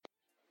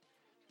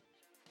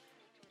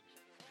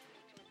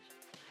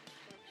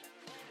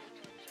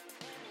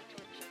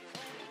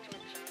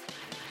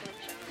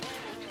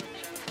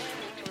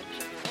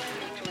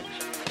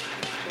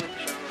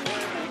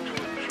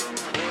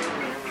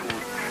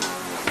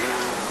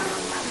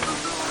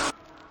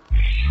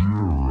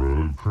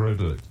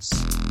Goods.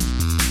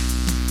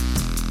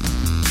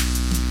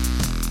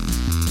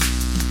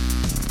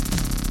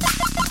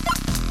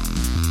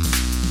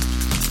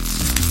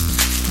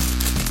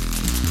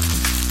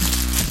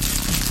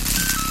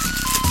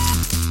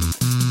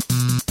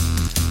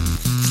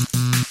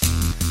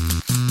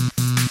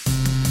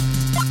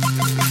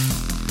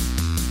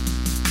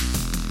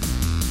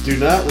 Do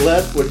not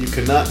let what you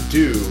cannot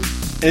do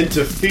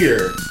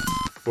interfere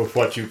with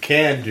what you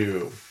can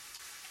do.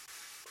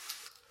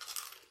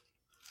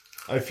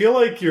 I feel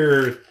like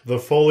the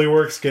Foley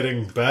work's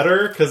getting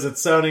better because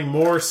it's sounding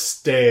more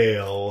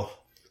stale.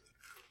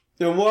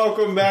 And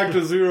welcome back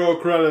to Zero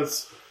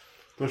Credits,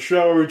 the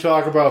show where we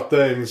talk about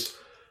things.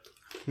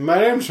 My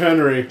name's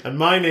Henry. And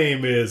my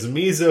name is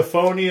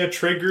Misophonia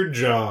Triggered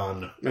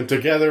John. And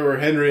together we're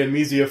Henry and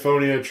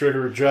Misophonia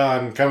Triggered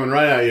John coming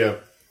right at you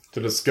to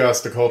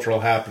discuss the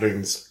cultural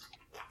happenings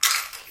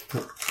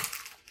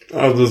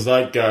of the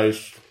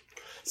zeitgeist.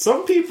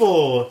 Some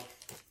people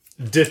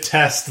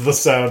detest the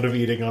sound of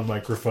eating on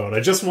microphone. I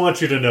just want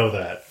you to know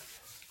that.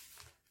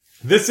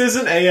 This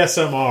isn't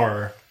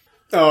ASMR.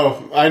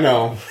 Oh, I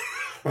know.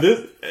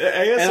 This,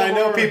 ASMR, And I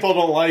know people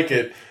don't like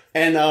it.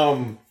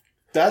 And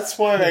that's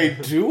why I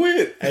do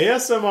it.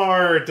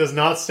 ASMR does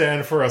not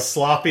stand for a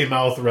sloppy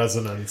mouth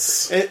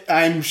resonance.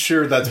 I'm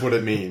sure that's what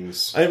it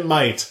means. It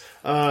might.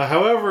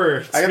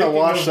 However, I gotta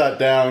wash that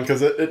down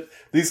because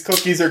these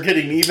cookies are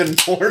getting even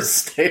more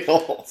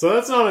stale. So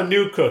that's not a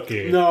new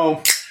cookie.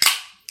 No.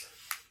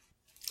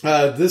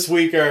 This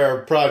week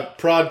our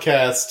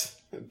podcast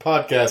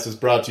is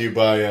brought to you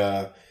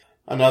by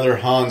another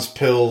Hans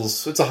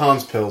Pils. It's a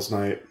Hans Pils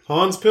night.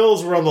 Hans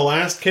Pils were on the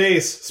last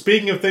case.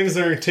 Speaking of things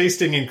that are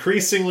tasting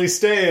increasingly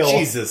stale.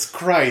 Jesus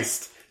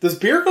Christ. Does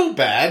beer go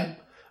bad?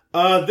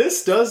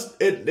 This does.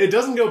 It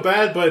doesn't go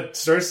bad, but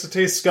starts to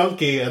taste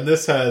skunky, and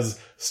this has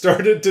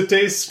started to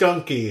taste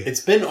skunky.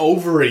 It's been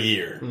over a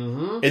year.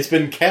 Mm-hmm. It's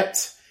been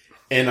kept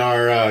in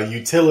our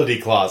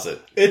utility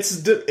closet.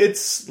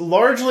 It's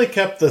largely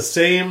kept the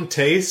same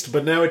taste,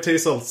 but now it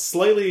tastes a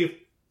slightly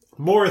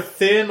more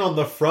thin on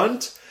the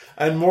front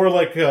and more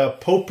like a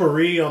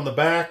potpourri on the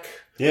back.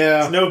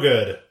 Yeah. It's no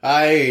good.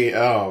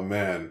 Oh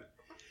man.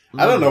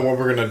 I don't know what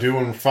we're gonna do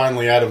when we're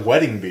finally out of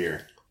wedding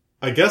beer.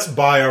 I guess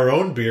buy our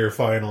own beer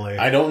finally.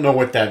 I don't know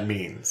what that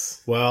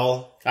means.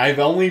 Well, I've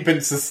only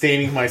been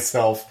sustaining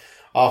myself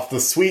off the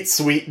sweet,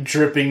 sweet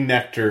dripping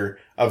nectar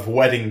of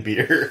wedding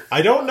beer.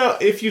 I don't know.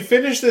 If you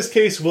finish this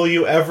case, will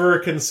you ever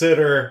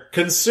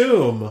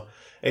consume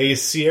a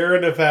Sierra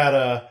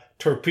Nevada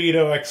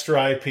Torpedo Extra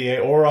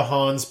IPA or a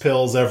Hans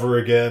Pils ever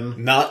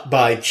again? Not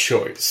by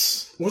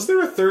choice. Was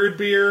there a third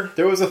beer?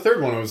 There was a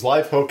third one. It was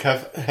Live Hoch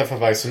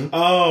Hefeweizen.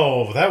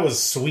 Oh, that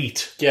was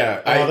sweet.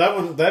 Yeah.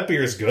 That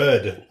beer's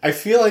good. I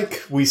feel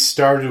like we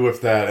started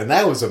with that, and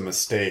that was a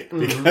mistake,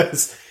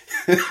 because...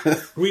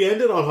 We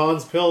ended on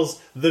Hans Pils,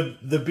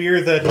 the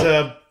beer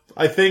that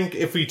I think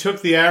if we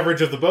took the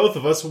average of the both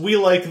of us, we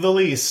like the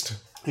least.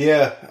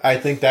 Yeah, I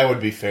think that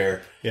would be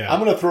fair. Yeah. I'm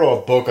going to throw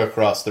a book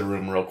across the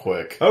room real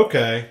quick.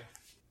 Okay.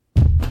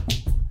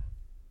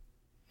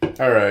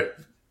 All right.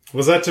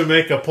 Was that to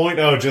make a point?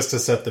 Oh, just to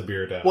set the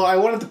beer down. Well, I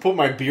wanted to put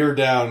my beer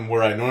down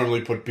where I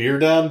normally put beer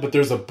down, but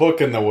there's a book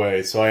in the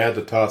way, so I had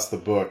to toss the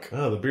book.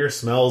 Oh, the beer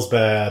smells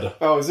bad.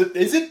 Oh, is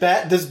it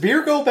bad? Does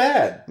beer go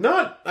bad?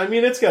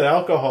 It's got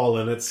alcohol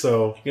in it,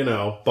 so,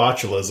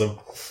 botulism.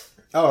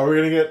 Oh, we're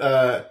going to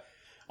get,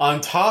 on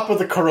top of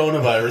the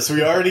coronavirus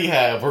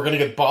we're going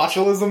to get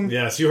botulism?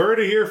 Yes, you heard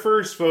it here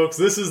first, folks.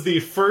 This is the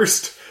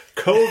first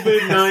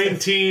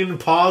COVID-19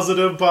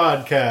 positive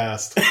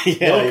podcast.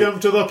 Welcome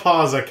to the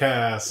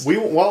Posicast.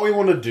 What we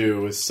want to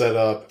do is set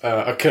up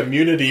a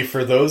community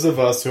for those of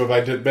us who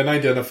have been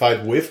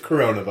identified with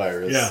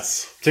coronavirus.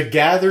 Yes. To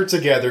gather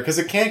together, because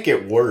it can't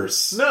get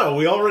worse. No,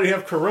 we already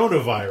have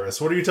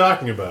coronavirus. What are you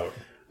talking about?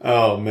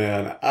 Oh,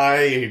 man.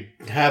 I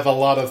have a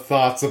lot of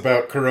thoughts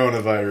about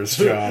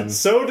coronavirus, John.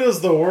 So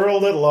does the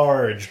world at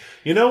large.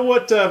 You know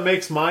what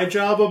makes my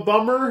job a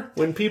bummer?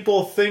 When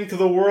people think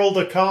the world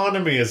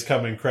economy is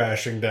coming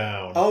crashing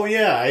down. Oh,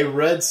 yeah. I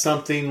read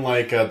something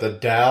like the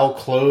Dow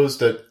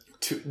closed at...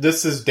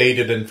 This is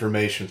dated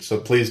information,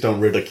 so please don't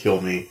ridicule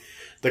me.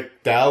 The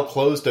Dow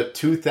closed at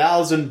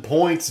 2,000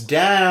 points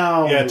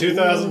down. Yeah,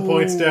 2,000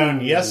 points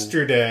down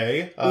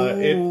yesterday.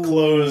 It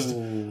closed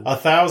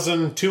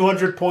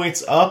 1,200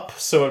 points up,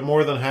 so it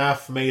more than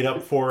half made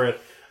up for it.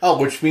 Oh,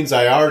 which means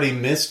I already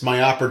missed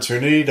my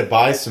opportunity to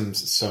buy some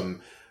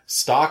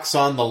stocks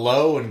on the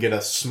low and get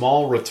a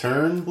small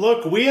return.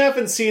 Look, we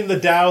haven't seen the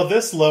Dow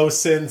this low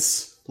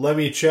since, let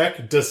me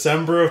check,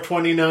 December of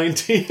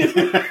 2019.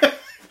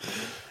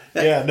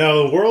 Yeah,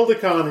 no, the world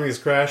economy is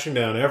crashing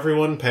down.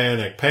 Everyone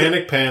panic.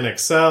 Panic, panic.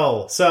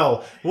 Sell,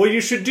 sell. What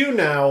you should do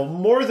now,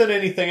 more than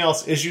anything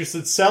else, is you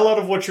should sell out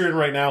of what you're in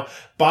right now,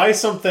 buy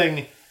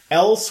something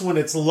else when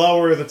it's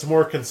lower that's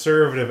more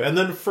conservative, and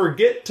then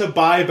forget to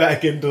buy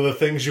back into the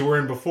things you were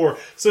in before.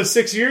 So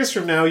 6 years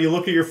from now, you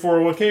look at your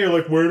 401k, you're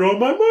like, where'd all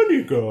my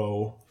money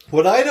go?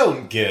 What I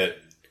don't get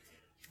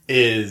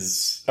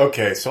is...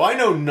 Okay, so I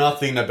know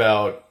nothing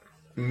about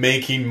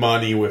making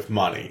money with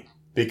money.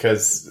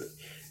 because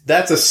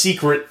that's a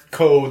secret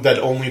code that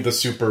only the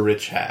super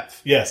rich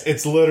have. Yes,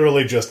 it's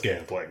literally just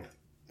gambling.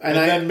 And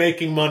I- then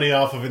making money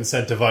off of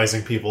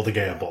incentivizing people to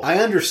gamble. I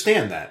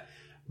understand that,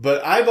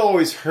 but I've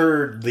always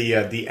heard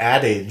the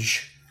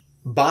adage,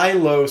 buy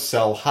low,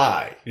 sell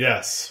high.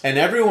 Yes. And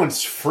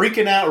everyone's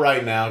freaking out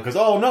right now because,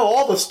 oh no,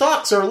 all the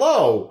stocks are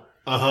low.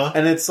 Uh-huh.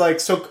 And it's like,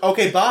 so,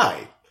 okay,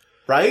 buy.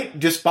 Right?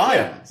 Just buy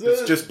them.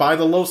 Just buy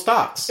the low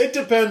stocks. It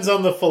depends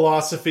on the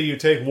philosophy you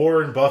take.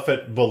 Warren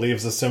Buffett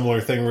believes a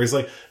similar thing where he's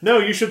like, no,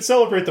 you should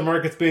celebrate the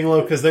markets being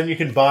low because then you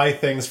can buy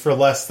things for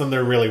less than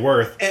they're really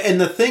worth.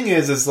 And the thing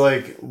is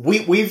like,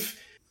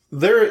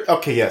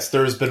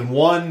 there's been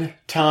one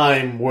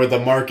time where the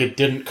market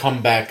didn't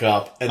come back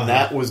up, and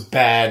that was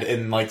bad,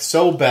 and like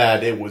so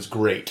bad it was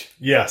great.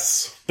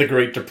 Yes. The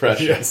Great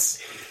Depression.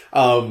 Yes.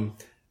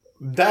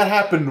 That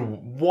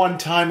happened one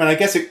time, and I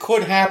guess it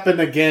could happen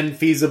again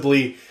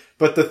feasibly,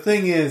 but the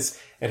thing is,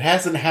 it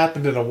hasn't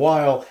happened in a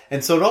while,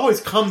 and so it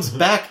always comes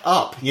back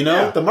up, you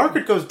know? Yeah. The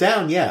market goes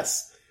down,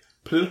 yes,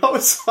 but it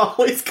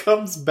always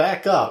comes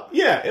back up.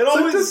 Yeah, it So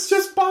always...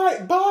 just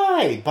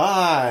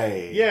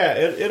buy. Yeah,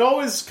 it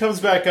always comes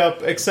back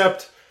up,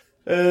 except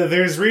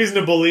there's reason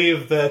to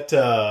believe that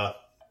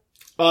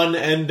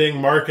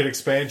unending market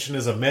expansion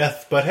is a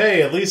myth, but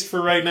hey, at least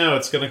for right now,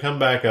 it's going to come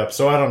back up,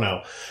 so I don't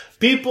know.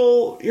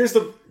 Here's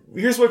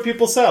why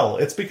people sell.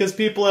 It's because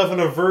people have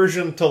an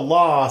aversion to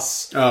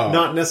loss,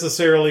 not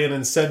necessarily an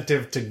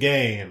incentive to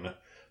gain.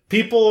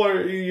 People are,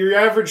 your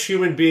average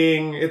human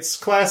being, it's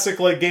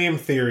classic like game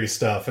theory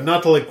stuff, and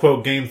not to like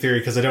quote game theory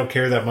because I don't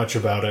care that much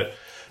about it.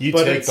 You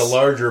But take the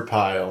larger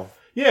pile.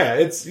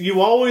 Yeah, you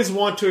always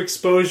want to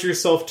expose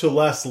yourself to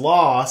less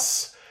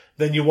loss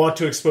than you want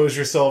to expose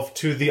yourself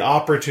to the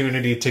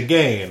opportunity to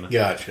gain.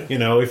 Gotcha. You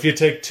know, if you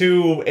take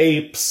two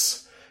apes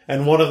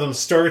and one of them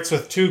starts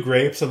with 2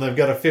 grapes and they've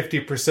got a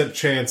 50%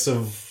 chance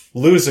of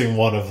losing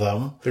one of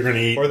them, They're going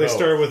to eat or they both.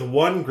 start with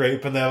 1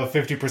 grape and they have a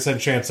 50%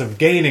 chance of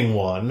gaining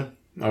one,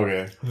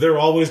 Okay. they're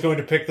always going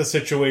to pick the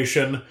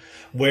situation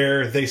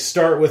where they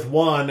start with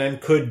 1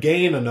 and could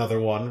gain another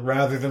one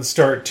rather than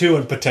start 2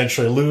 and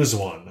potentially lose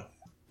 1.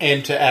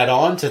 And to add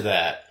on to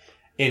that,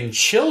 in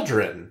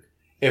children,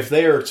 if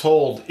they are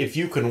told, if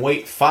you can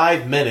wait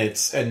 5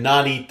 minutes and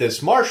not eat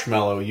this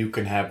marshmallow, you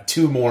can have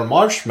 2 more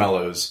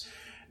marshmallows.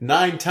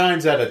 9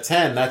 times out of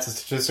 10, that's a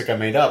statistic I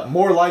made up,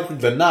 more likely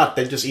than not,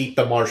 they just eat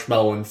the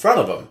marshmallow in front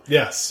of them.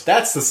 Yes.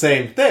 That's the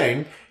same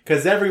thing,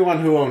 because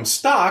everyone who owns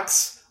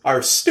stocks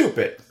are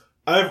stupid.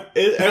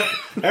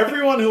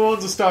 Everyone who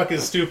owns a stock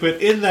is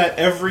stupid in that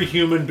every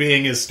human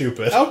being is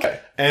stupid. Okay.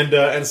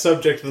 And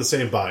subject to the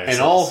same bias.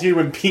 And all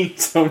human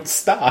beings own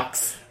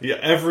stocks. Yeah,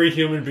 every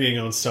human being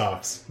owns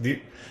stocks.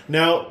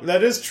 Now,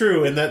 that is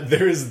true in that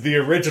there is the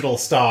original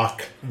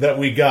stock that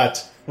we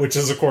got, which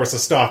is, of course, a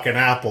stock in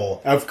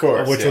Apple. Of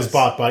course, which was yes.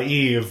 bought by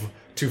Eve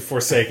to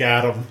forsake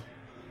Adam.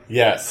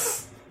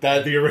 Yes.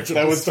 The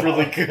original That was stock.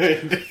 really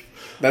good.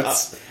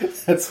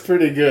 That's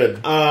pretty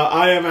good.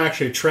 I am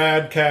actually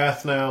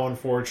Tradcath now,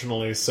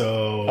 unfortunately,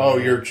 so... Oh,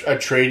 you're a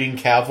trading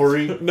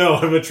cavalry? No,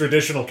 I'm a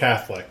traditional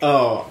Catholic.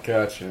 Oh,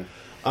 gotcha.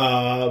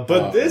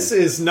 But this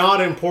is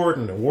not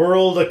important.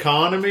 World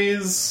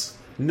economies,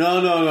 No.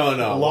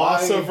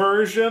 loss Why?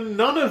 aversion,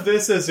 none of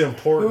this is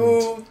important.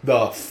 Who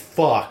the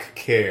fuck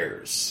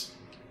cares?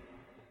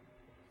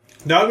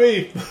 Not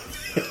me.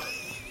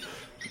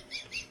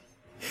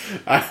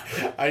 I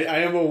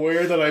am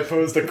aware that I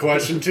posed a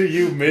question to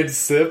you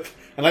mid-sip,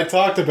 and I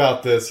talked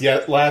about this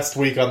last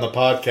week on the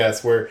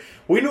podcast, where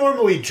we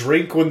normally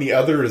drink when the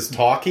other is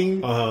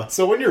talking.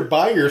 So when you're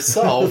by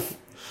yourself,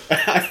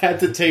 I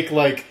had to take,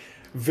 like,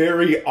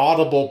 very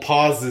audible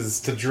pauses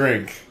to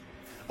drink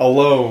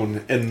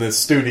alone in the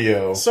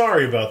studio.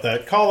 Sorry about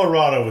that.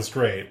 Colorado was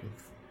great.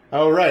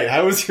 Oh, right.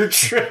 How was your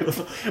trip?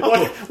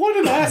 What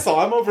an asshole.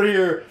 I'm over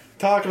here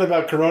talking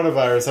about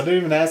coronavirus. I didn't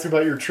even ask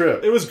about your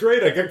trip. It was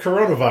great. I got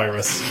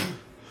coronavirus.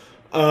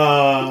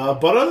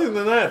 But other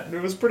than that,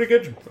 it was pretty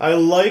good. I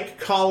like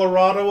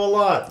Colorado a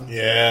lot.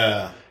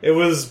 Yeah. It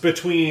was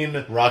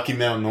between... Rocky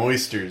Mountain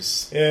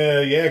oysters.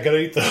 yeah, gotta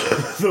eat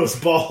those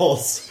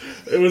balls.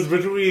 It was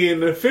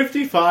between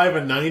 55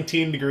 and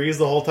 19 degrees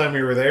the whole time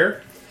we were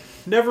there.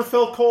 Never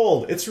felt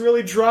cold. It's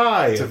really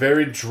dry. It's a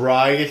very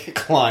dry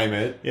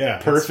climate. Yeah,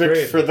 it's Perfect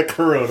great. for the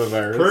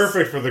coronavirus.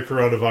 Perfect for the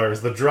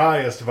coronavirus. The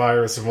driest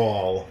virus of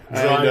all. And,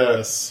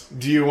 Dryness.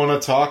 do you want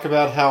to talk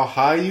about how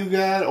high you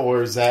got,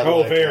 or is that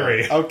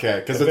very. Okay,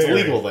 because it's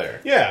Very. legal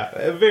there.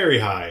 Yeah, very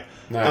high.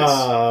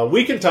 Nice.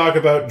 We can talk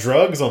about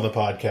drugs on the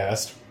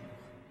podcast.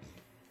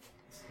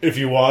 If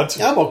you want.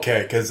 I'm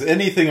okay, because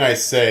anything I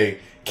say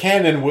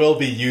can and will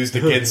be used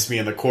against me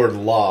in the court of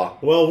law.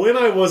 Well, when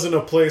I was in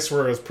a place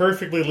where it was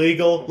perfectly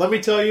legal, let me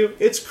tell you,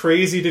 it's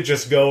crazy to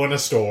just go in a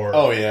store.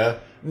 Oh, yeah?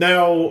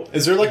 Now,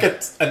 Is there like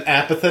an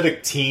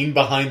apathetic teen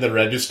behind the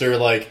register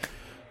like,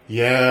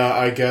 yeah,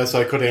 I guess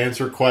I could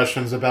answer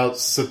questions about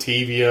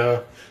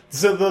sativa?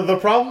 so the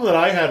problem that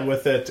I had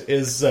with it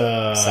is...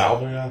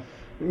 Salvia?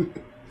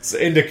 It's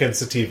indica and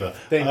sativa.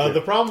 Thank you.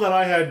 The problem that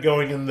I had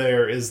going in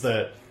there is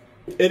that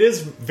it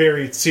is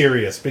very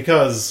serious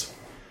because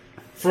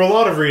for a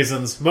lot of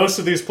reasons, most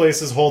of these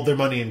places hold their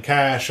money in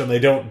cash and they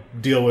don't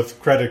deal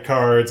with credit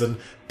cards, and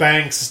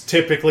banks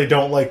typically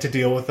don't like to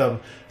deal with them.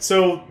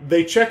 So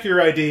they check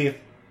your ID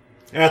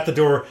at the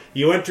door.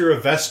 You enter a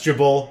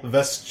vestibule. Yeah.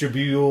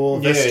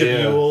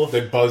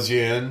 They buzz you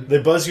in. They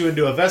buzz you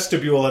into a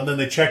vestibule, and then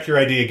they check your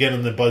ID again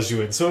and then buzz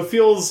you in. So it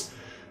feels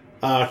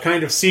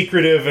kind of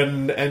secretive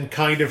and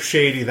kind of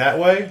shady that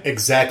way.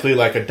 Exactly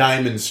like a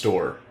diamond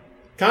store.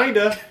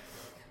 Kinda.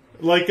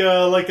 Like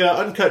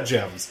Uncut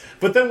Gems.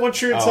 But then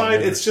once you're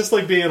inside, it's just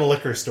like being in a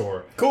liquor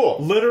store. Cool.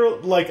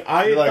 Literally,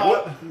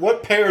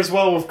 what pairs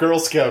well with Girl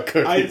Scout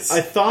cookies?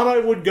 I thought I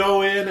would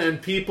go in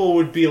and people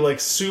would be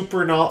like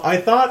super I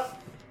thought,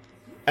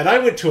 and I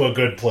went to a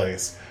good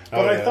place,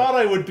 but I thought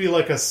I would be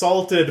like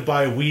assaulted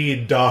by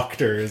weed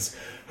doctors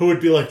who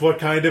would be like, what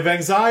kind of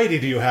anxiety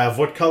do you have?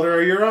 What color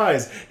are your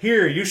eyes?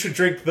 Here, you should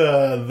drink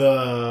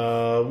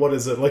the what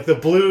is it? Like the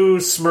blue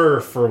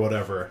Smurf or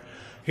whatever.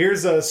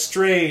 Here's a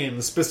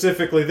strain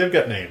specifically. They've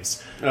got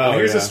names.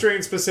 Here's a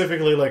strain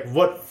specifically, like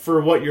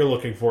what you're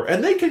looking for,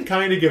 and they can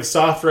kind of give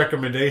soft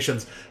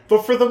recommendations.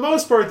 But for the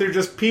most part, they're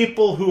just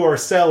people who are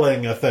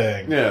selling a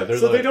thing. Yeah,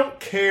 they don't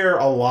care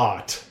a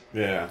lot.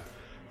 Yeah.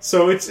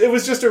 So it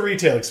was just a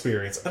retail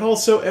experience, and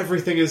also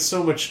everything is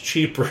so much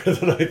cheaper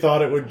than I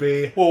thought it would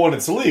be. Well, when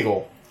it's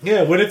legal.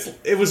 Yeah,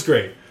 it was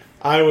great.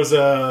 I was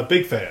a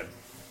big fan.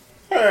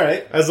 All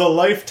right. As a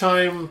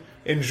lifetime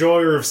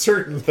enjoyer of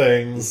certain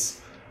things.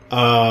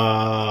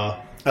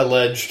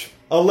 Alleged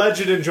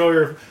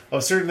enjoyer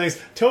of certain things,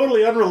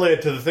 totally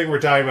unrelated to the thing we're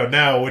talking about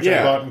now, which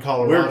I bought in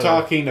Colorado. We're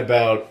talking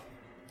about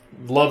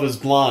Love is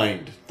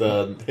Blind,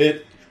 the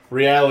hit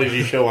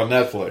reality show on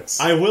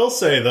Netflix. I will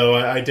say, though,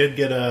 I did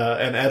get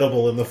an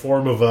edible in the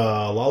form of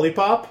a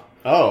lollipop.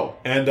 Oh.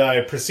 And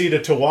I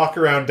proceeded to walk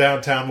around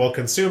downtown while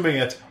consuming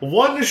it.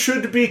 One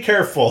should be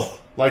careful.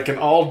 Like an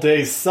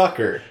all-day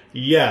sucker.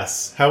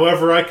 Yes.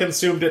 However, I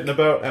consumed it in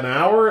about an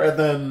hour, and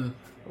then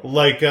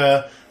like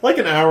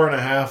an hour and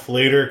a half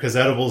later, because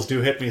edibles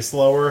do hit me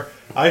slower,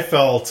 I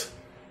felt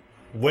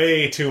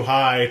way too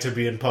high to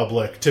be in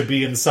public, to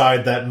be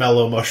inside that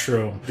mellow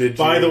mushroom.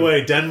 By the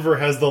way, Denver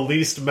has the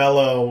least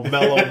mellow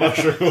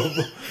mushroom.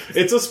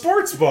 It's a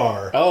sports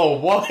bar. Oh,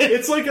 what?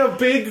 It's like a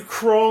big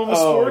chrome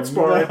sports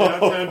bar in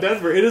downtown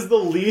Denver. It is the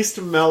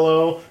least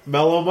mellow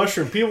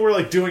mushroom. People were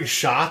like doing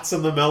shots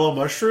in the mellow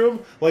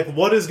mushroom. Like,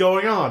 what is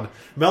going on?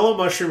 Mellow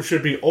mushroom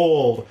should be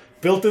old,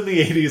 built in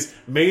the 80s,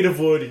 made of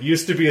wood,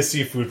 used to be a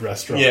seafood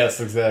restaurant. Yes,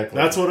 exactly.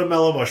 That's what a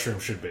mellow mushroom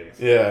should be.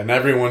 Yeah, and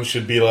everyone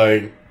should be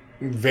like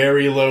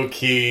very low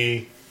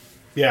key.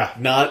 Yeah.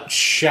 Not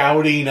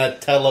shouting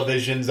at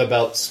televisions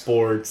about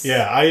sports.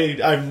 Yeah,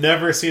 I've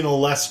never seen a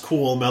less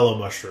cool mellow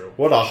mushroom.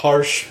 What a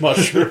harsh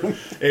mushroom.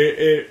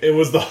 It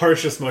was the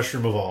harshest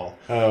mushroom of all.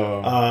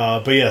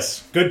 Oh. But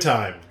yes, good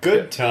time.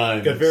 Good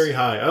time. Got very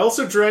high. I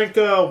also drank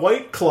a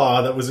White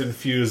Claw that was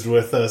infused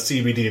with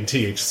CBD and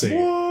THC.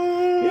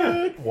 What?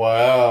 Yeah.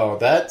 Wow,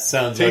 that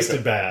sounds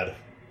Tasted bad.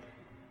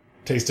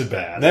 Tasted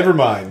bad. Never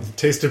mind.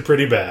 Tasted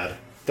pretty bad.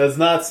 Does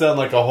not sound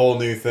like a whole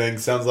new thing.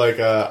 Sounds like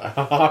a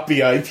hoppy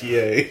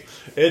IPA.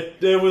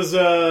 It was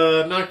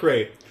not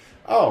great.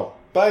 Oh,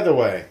 by the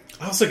way.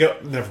 I also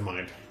got... Never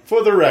mind.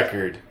 For the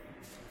record,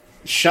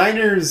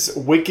 Shiner's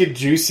Wicked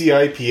Juicy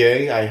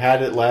IPA, I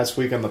had it last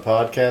week on the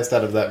podcast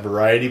out of that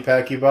variety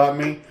pack you bought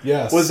me.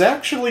 Yes. Was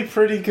actually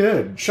pretty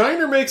good.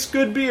 Shiner makes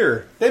good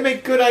beer. They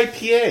make good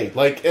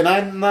IPA. And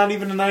I'm not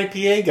even an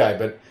IPA guy,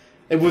 but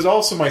it was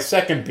also my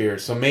second beer,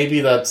 so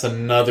maybe that's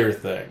another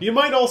thing. You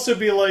might also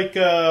be like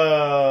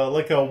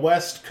a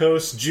West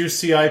Coast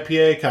juicy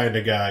IPA kind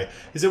of guy.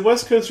 Is it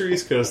West Coast or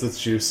East Coast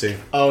that's juicy?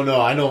 Oh no,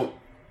 I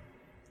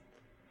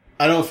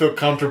don't feel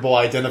comfortable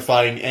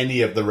identifying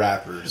any of the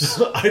rappers.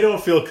 I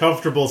don't feel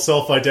comfortable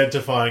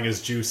self-identifying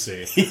as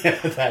juicy. Yeah,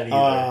 that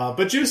either.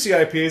 But juicy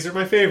IPAs are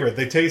my favorite.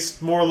 They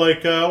taste more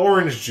like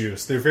orange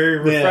juice. They're very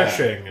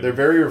refreshing. Yeah, they're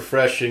very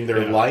refreshing.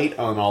 They're light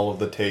on all of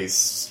the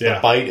tastes. Yeah.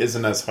 The bite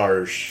isn't as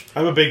harsh.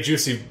 I'm a big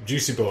juicy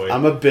boy.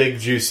 I'm a big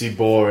juicy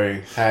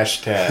boy.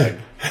 Hashtag.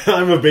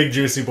 I'm a big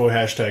juicy boy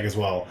hashtag as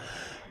well.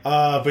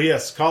 But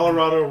yes,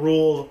 Colorado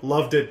ruled,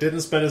 loved it,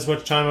 didn't spend as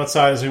much time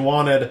outside as we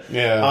wanted.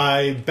 Yeah.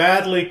 I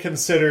badly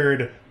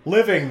considered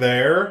living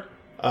there,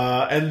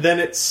 and then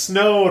it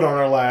snowed on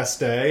our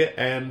last day,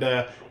 and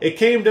it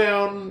came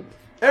down...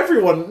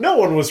 no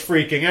one was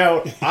freaking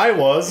out. I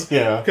was.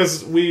 Yeah.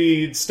 Because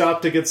we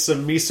stopped to get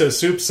some miso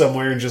soup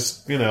somewhere and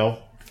just,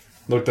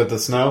 Looked at the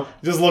snow?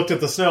 Just looked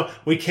at the snow.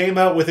 We came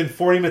out within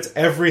 40 minutes,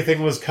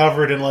 everything was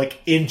covered in,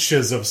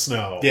 inches of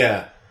snow.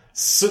 Yeah.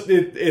 So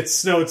it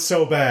snowed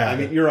so bad. I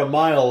mean, you're a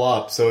mile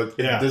up, so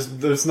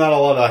there's not a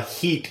lot of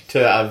heat to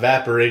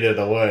evaporate it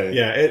away.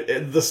 Yeah,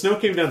 the snow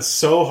came down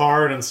so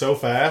hard and so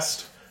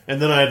fast, and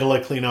then I had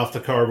to clean off the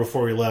car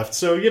before we left.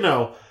 So,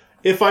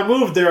 if I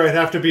moved there, I'd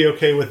have to be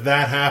okay with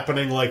that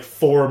happening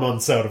 4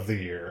 months out of the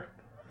year.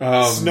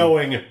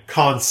 Snowing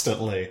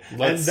constantly.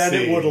 And then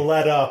it would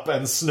let up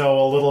and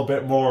snow a little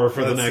bit more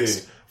for the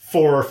next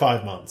 4 or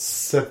 5 months.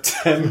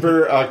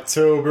 September,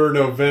 October,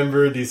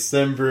 November,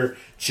 December,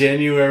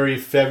 January,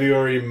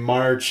 February,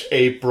 March,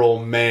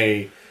 April,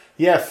 May.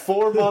 Yeah,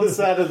 4 months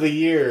out of the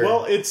year.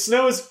 Well, it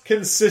snows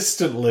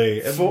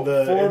consistently in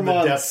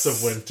the depths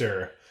of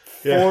winter.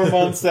 4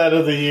 months out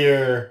of the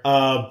year.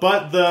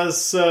 But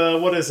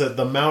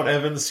the Mount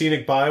Evans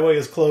Scenic Byway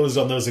is closed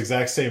on those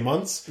exact same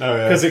months. Oh,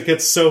 yeah. Because it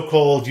gets so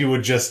cold, you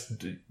would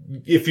just,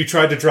 if you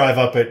tried to drive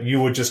up it,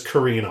 you would just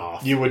careen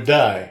off. You would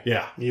die.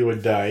 Yeah. You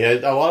would die.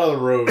 Yeah, a lot of the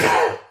roads,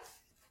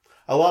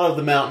 a lot of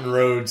the mountain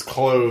roads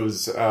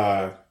close,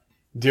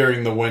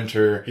 during the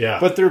winter. Yeah.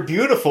 But they're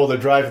beautiful to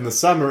drive in the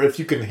summer if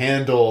you can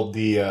handle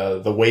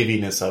the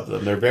waviness of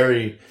them. They're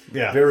very,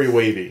 very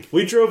wavy.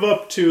 We drove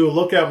up to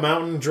Lookout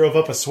Mountain, drove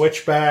up a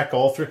switchback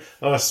all through.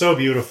 Oh, so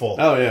beautiful.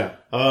 Oh, yeah.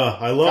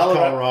 I love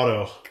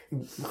Colorado.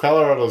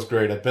 Colorado's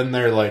great. I've been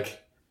there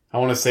I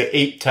want to say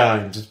 8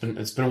 times.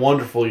 It's been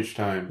wonderful each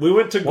time. We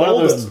went to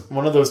Golden.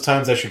 One of those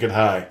times I should get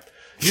high.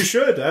 You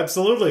should,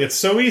 absolutely. It's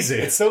so easy.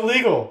 It's so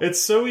legal.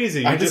 It's so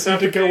easy. I just have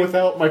to go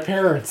without my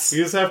parents.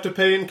 You just have to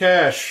pay in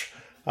cash.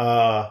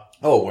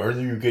 Where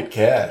do you get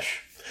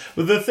cash?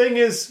 But the thing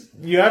is,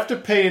 you have to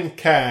pay in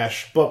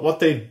cash, but what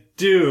they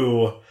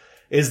do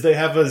is they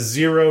have a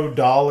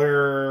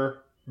 $0,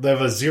 they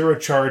have a zero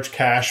charge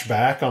cash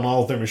back on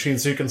all of their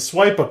machines, so you can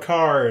swipe a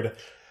card,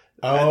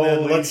 and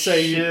then let's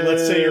say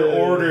your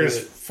order is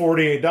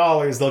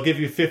 $48, they'll give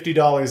you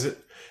 $50,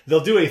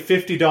 they'll do a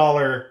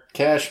 $50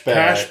 cash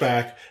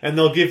back, and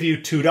they'll give you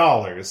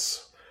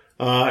 $2.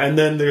 And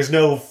then there's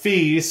no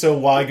fee, so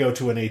why go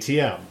to an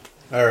ATM?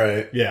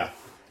 Alright. Yeah.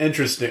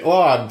 Interesting.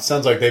 Well,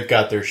 sounds like they've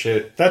got their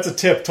shit. That's a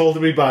tip told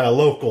to me by a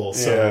local,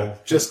 so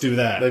just do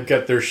that. They've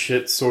got their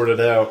shit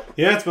sorted out.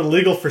 Yeah, it's been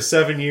legal for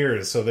 7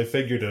 years, so they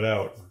figured it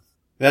out.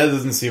 That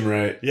doesn't seem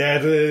right. Yeah,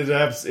 it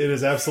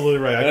is absolutely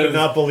right. I could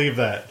not believe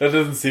that. That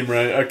doesn't seem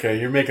right. Okay,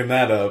 you're making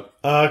that up.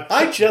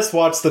 I just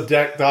watched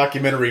the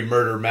documentary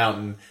Murder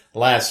Mountain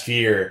last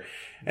year,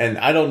 and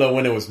I don't know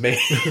when it was made,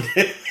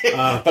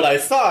 but I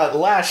saw it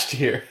last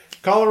year.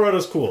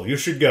 Colorado's cool. You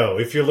should go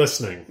if you're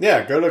listening.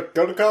 Yeah, go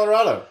to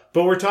Colorado.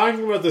 But we're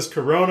talking about this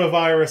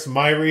coronavirus,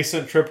 my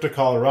recent trip to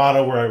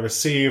Colorado where I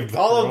received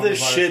all of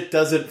this shit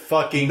doesn't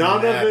fucking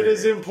None matter. of it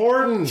is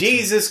important.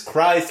 Jesus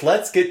Christ,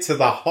 let's get to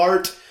the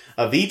heart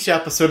of each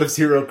episode of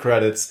Zero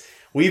Credits.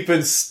 We've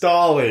been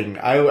stalling.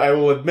 I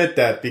will admit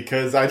that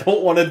because I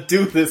don't want to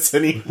do this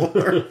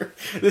anymore.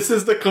 This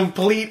is the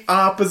complete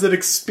opposite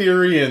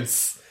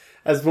experience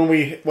as what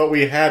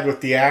we had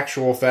with the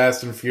actual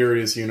Fast and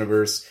Furious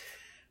universe.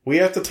 We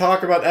have to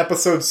talk about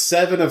episode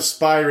 7 of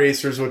Spy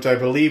Racers, which I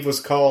believe was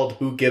called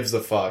Who Gives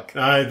a Fuck?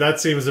 That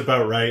seems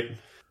about right.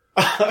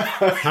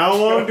 How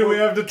long do we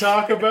have to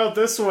talk about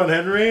this one,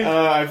 Henry?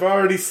 I've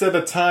already set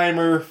a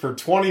timer for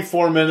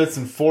 24 minutes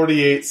and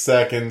 48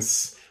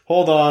 seconds.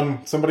 Hold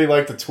on. Somebody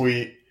liked the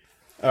tweet.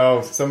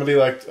 Oh, somebody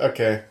liked...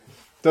 Okay.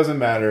 Doesn't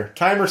matter.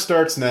 Timer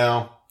starts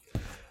now.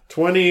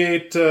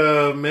 28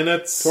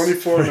 minutes.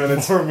 24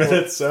 minutes. 4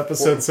 minutes,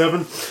 episode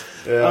 7.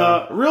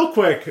 Yeah. Real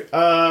quick,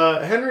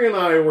 Henry and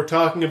I were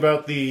talking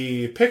about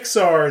the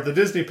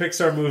Disney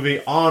Pixar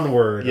movie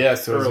Onward.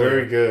 Yes, it was earlier.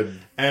 very good.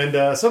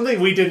 And something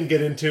we didn't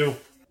get into,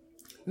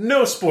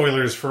 no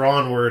spoilers for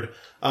Onward,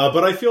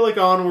 but I feel like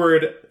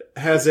Onward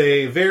has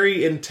a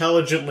very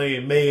intelligently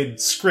made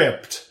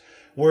script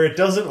where it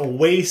doesn't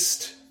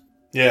waste...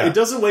 Yeah. It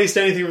doesn't waste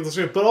anything from the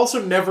script, but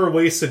also never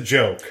wastes a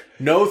joke.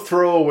 No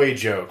throwaway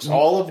jokes.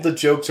 All of the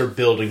jokes are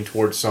building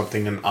towards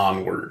something and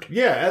onward.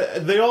 Yeah,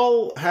 they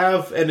all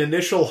have an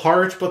initial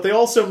heart, but they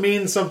also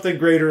mean something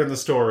greater in the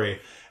story.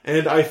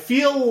 And I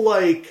feel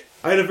like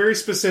I had a very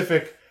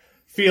specific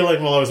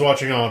feeling while I was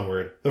watching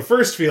Onward. The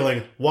first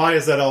feeling, why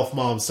is that elf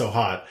mom so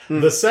hot?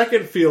 The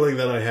second feeling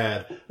that I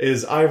had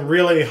is I'm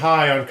really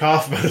high on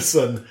cough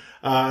medicine,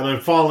 and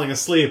I'm falling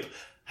asleep.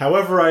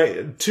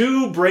 However,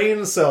 2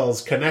 brain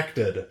cells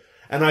connected,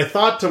 and I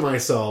thought to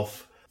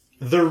myself,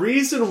 the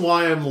reason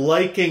why I'm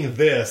liking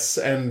this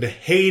and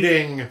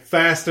hating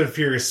Fast and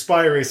Furious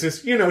Spy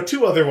Racers,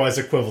 2 otherwise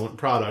equivalent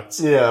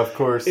products, Yeah, of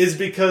course. is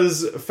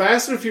because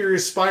Fast and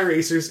Furious Spy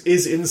Racers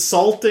is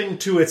insulting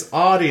to its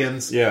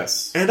audience.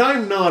 Yes. And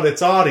I'm not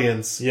its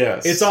audience.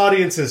 Yes. Its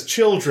audience is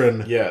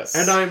children. Yes.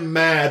 And I'm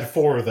mad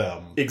for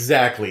them.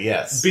 Exactly,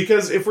 yes.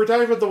 Because if we're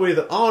talking about the way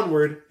that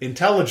Onward,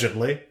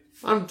 intelligently...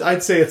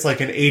 I'd say it's like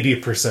an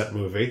 80%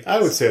 movie. I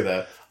would say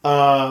that.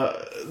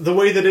 The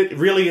way that it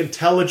really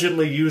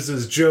intelligently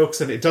uses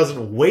jokes and it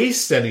doesn't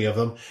waste any of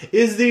them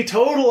is the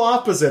total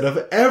opposite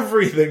of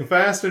everything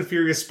Fast and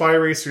Furious Spy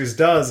Racers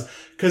does,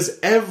 because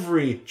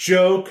every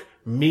joke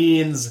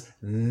means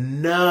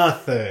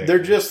nothing. They're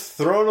just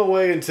thrown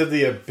away into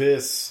the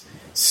abyss,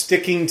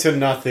 sticking to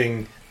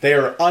nothing. They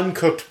are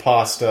uncooked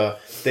pasta.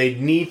 They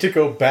need to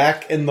go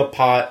back in the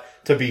pot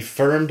to be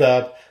firmed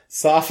up,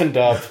 softened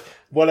up,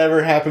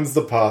 whatever happens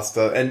to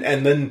pasta,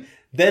 and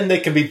then they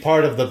can be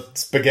part of the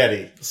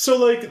spaghetti. So,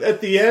 like,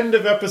 at the end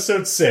of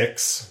episode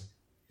 6...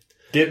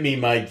 Get me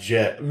my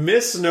jet.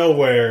 Miss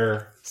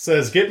Nowhere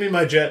says, get me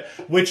my jet,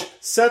 which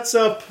sets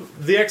up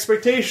the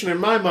expectation in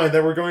my mind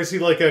that we're going to see,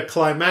 like, a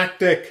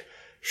climactic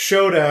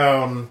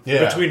showdown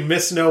between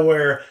Miss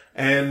Nowhere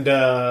and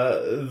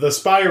the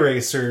Spy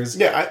Racers,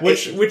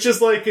 which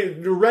is like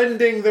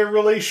rending their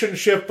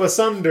relationship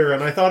asunder,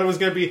 and I thought it was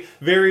going to be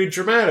very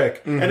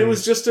dramatic, and it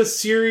was just a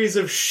series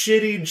of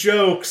shitty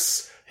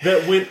jokes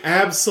that went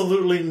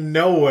absolutely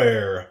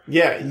nowhere.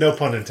 Yeah, no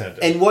pun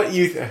intended. And what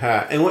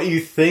you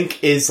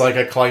think is like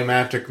a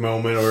climactic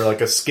moment or like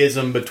a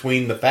schism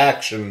between the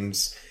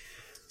factions.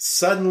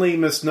 Suddenly,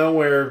 Miss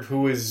Nowhere,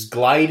 who is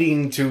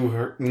gliding to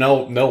her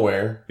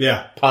nowhere,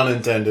 pun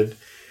intended,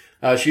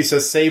 she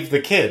says, "Save the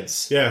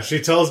kids." Yeah, she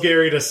tells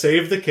Gary to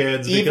save the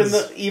kids,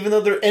 even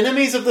though they're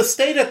enemies of the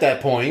state at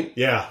that point.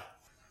 Yeah.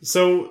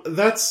 So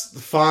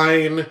that's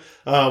fine.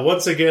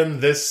 Once again,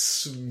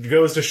 this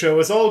goes to show,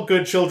 as all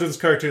good children's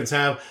cartoons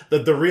have,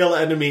 that the real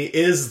enemy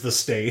is the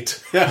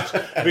state.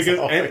 Because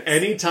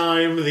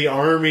anytime the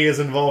army is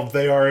involved,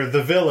 they are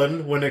the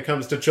villain when it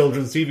comes to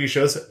children's TV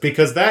shows,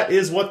 because that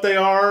is what they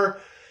are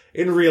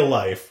in real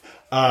life.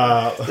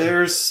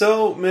 There's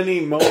so many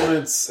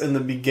moments in the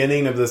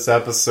beginning of this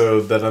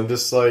episode that I'm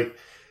just like,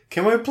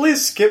 can we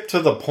please skip to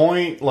the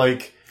point?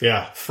 Like,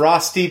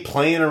 Frosty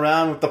playing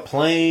around with the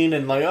plane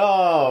and like,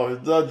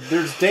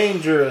 there's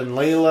danger, and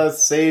Layla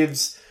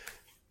saves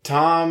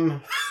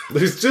Tom.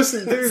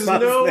 There's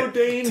no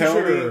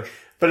danger.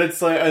 But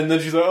it's like, and then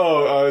she's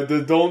like,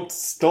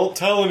 don't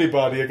tell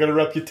anybody. I got a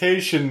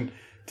reputation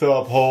to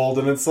uphold.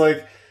 And it's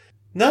like,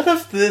 none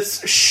of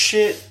this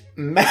shit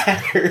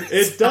matters.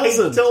 It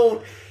doesn't. I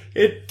don't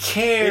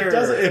care. It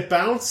doesn't. It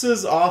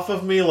bounces off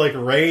of me like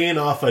rain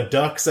off a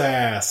duck's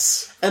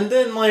ass. And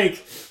then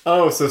like,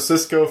 so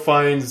Cisco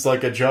finds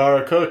like a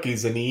jar of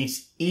cookies and he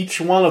eats each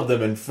one of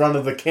them in front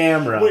of the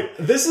camera. Wait,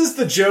 this is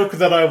the joke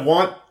that I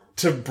want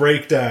to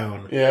break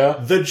down. Yeah.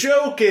 The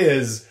joke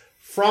is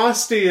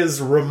Frosty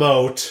is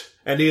remote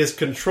and he is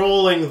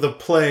controlling the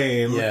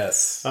plane.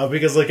 Yes.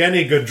 Because like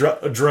any good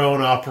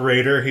drone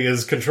operator, he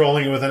is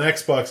controlling it with an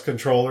Xbox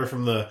controller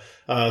from the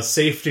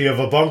safety of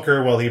a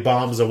bunker while he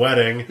bombs a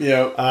wedding.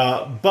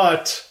 Yeah.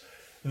 But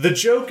the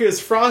joke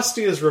is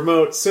Frosty is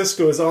remote,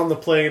 Cisco is on the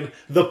plane,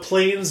 the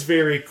plane's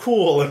very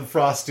cool, and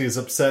Frosty is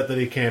upset that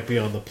he can't be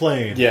on the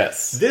plane.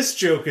 Yes. This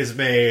joke is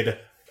made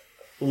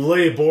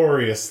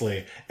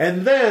laboriously.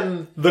 And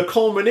then the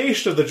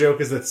culmination of the joke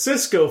is that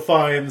Cisco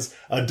finds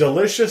a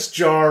delicious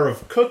jar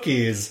of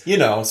cookies.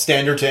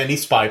 Standard to any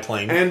spy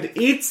plane. And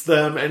eats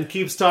them and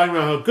keeps talking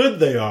about how good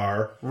they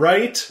are,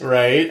 right?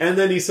 Right. And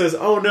then he says,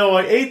 "Oh no,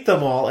 I ate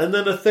them all." And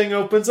then a thing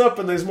opens up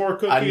and there's more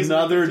cookies.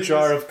 Another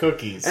jar of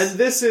cookies. And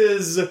this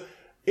is...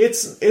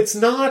 It's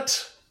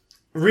not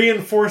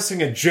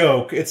reinforcing a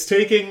joke. It's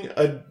taking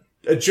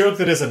a joke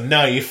that is a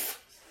knife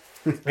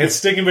and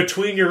sticking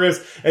between your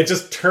ribs and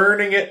just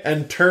turning it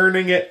and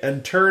turning it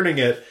and turning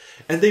it.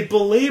 And they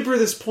belabor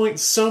this point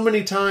so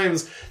many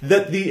times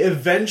that the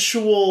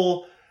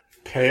eventual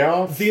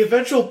payoff, the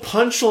eventual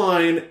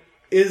punchline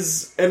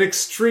is an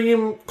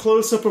extreme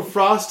close-up of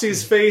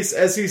Frosty's face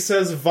as he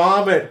says,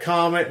 "Vomit,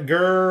 comet,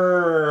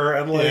 grrr,"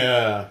 and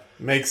like...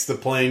 makes the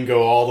plane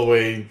go all the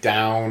way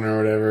down or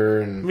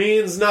whatever. And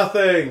means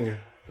nothing.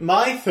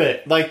 My thing,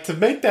 like, to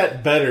make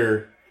that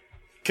better...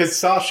 Because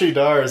Sashi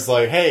Dar is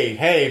like,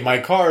 hey, my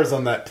car's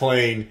on that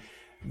plane.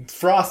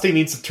 Frosty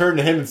needs to turn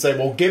to him and say,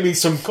 well, give me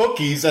some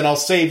cookies and I'll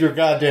save your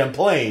goddamn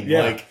plane.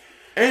 Yeah. Like,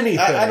 anything.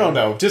 I don't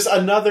know. Just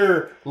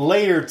another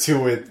layer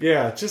to it.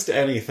 Yeah, just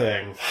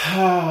anything.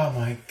 Oh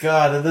my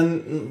god. And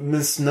then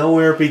Miss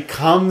Nowhere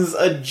becomes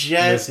a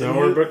jet. Miss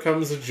Nowhere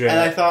becomes a jet. And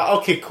I thought,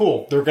 okay,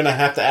 cool. They're going to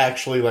have to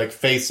actually, like,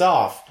 face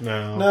off.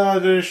 No,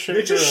 they just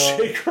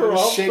shake her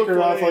off. Shake her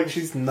off like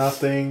she's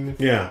nothing.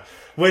 Yeah.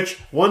 Which,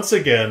 once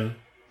again...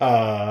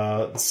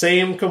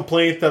 same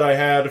complaint that I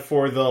had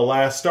for the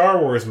last Star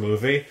Wars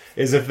movie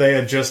is if they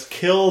had just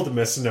killed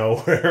Miss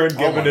Nowhere and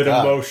given it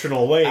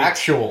emotional weight.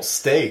 Actual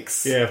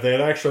stakes. Yeah, if they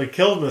had actually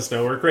killed Miss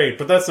Nowhere, great.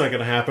 But that's not going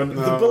to happen.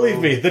 No. Believe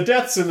me, the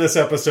deaths in this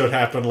episode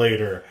happen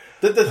later.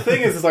 The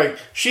thing is, like,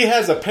 she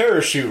has a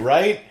parachute,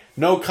 right?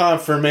 No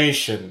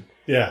confirmation.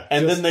 Yeah.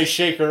 And then they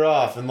shake her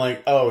off and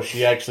like, oh,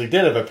 she actually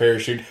did have a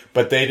parachute,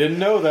 but they didn't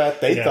know that.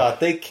 They thought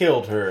they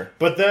killed her.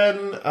 But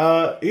then,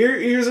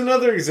 here's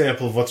another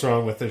example of what's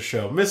wrong with this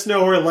show. Miss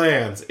Nowhere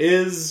lands,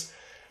 is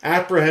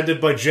apprehended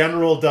by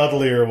General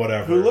Dudley or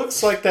whatever. Who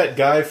looks like that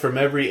guy from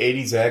every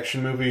 80s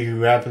action movie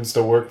who happens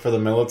to work for the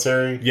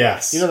military.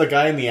 Yes. You know the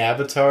guy in the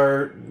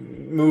Avatar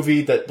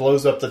movie that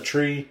blows up the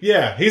tree?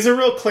 Yeah, he's a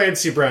real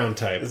Clancy Brown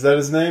type. Is that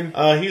his name?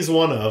 He's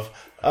one of.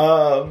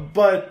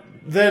 But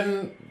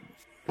then...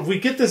 we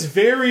get this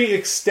very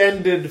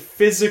extended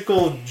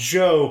physical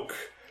joke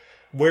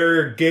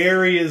where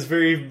Gary is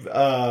very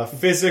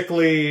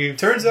physically...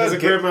 Turns out... has a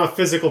great amount of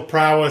physical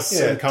prowess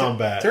in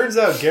combat. Turns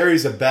out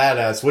Gary's a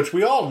badass, which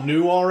we all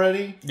knew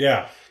already.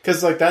 Yeah.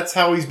 Because, like, that's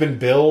how he's been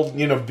built.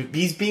 You know,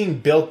 he's being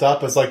built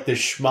up as, like, this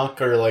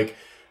schmuck or, like,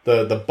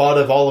 the butt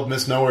of all of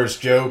Miss Nowhere's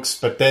jokes.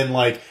 But then,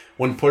 like,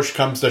 when push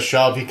comes to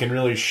shove, he can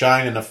really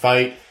shine in a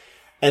fight.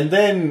 And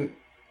then...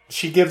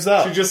 she gives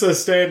up. She just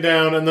says, stand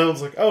down, and then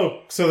it's like,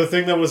 oh, so the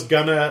thing that was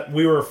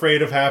we were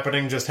afraid of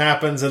happening just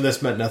happens, and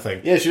this meant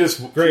nothing. Yeah, she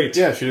just... Great.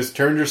 She just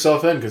turned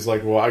herself in, because,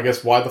 like, well, I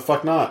guess why the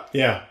fuck not?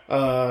 Yeah.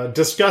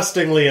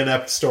 Disgustingly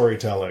inept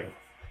storytelling.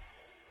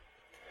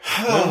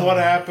 Then what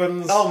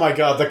happens? Oh my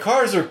god, the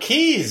cars are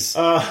keys!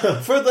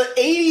 For the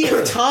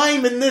 80th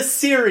time in this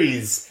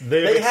series,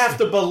 they have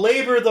to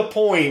belabor the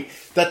point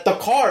that the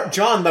cars,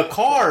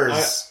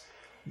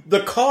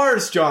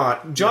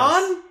 John...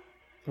 John?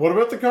 What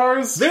about the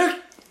cars? They're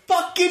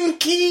fucking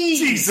keys!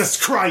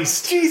 Jesus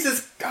Christ!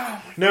 Jesus...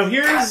 Oh now,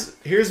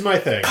 here's my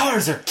thing.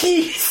 cars are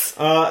keys!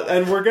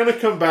 And we're gonna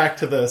come back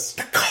to this.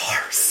 The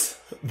cars!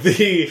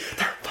 They're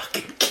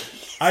fucking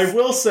keys! I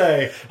will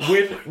say,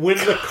 when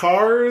the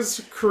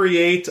cars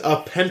create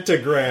a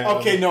pentagram...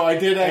 Okay, no, I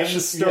did actually...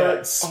 and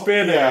start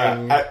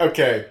spinning...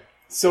 okay,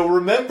 so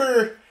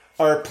remember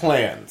our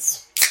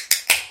plans.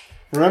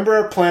 Remember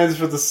our plans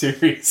for the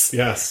series.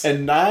 Yes.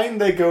 And 9,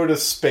 they go to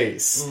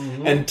space.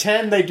 Mm-hmm. And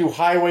 10, they do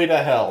Highway to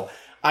Hell.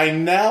 I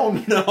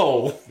now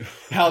know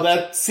how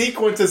that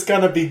sequence is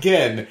going to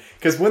begin.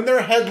 Because when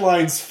their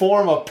headlines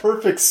form a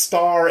perfect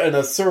star and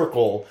a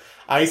circle,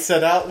 I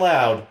said out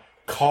loud,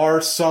 car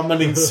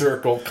summoning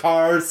circle,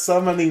 car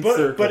summoning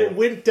circle. But it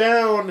went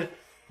down...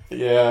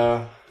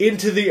 Yeah.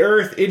 Into the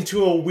earth,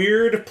 into a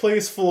weird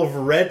place full of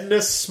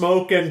redness,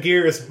 smoke, and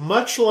gears,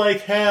 much like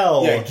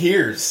hell. Yeah,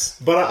 gears.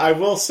 But I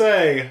will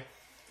say,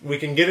 we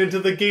can get into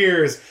the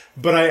gears,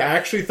 but I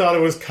actually thought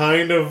it was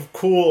kind of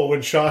cool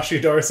when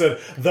Shashi Dar said,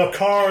 the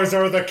cars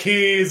are the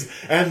keys,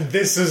 and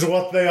this is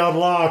what they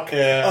unlock.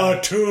 Yeah.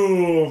 A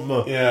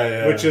tomb.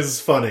 Yeah. Which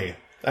is funny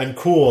and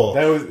cool.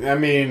 That was, I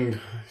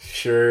mean...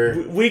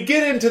 Sure. We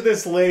get into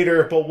this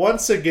later, but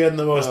once again,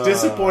 the most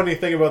disappointing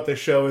thing about the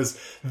show is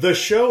the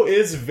show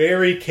is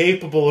very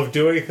capable of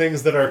doing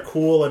things that are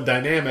cool and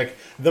dynamic.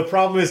 The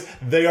problem is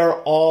they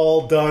are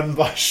all done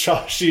by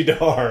Shashi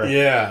Dar.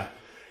 Yeah.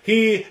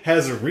 He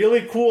has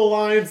really cool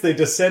lines. They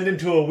descend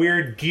into a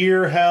weird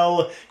gear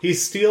hell. He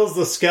steals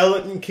the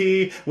skeleton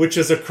key, which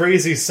is a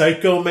crazy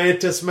Psycho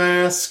Mantis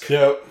mask.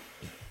 Yep.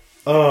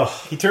 Ugh.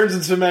 He turns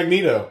into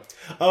Magneto.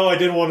 Oh, I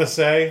did want to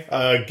say,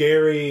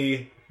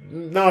 Gary...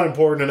 Not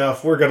important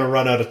enough. We're going to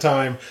run out of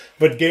time.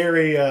 But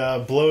Gary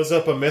blows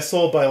up a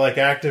missile by, like,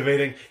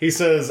 activating... He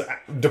says,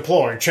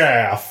 deploy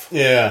Chaff.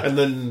 Yeah. And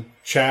then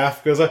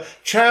Chaff goes up.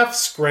 Chaff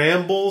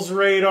scrambles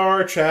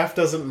radar. Chaff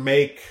doesn't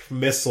make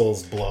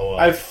missiles blow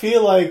up. I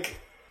feel like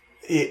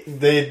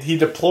he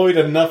deployed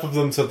enough of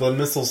them so the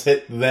missiles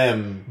hit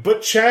them.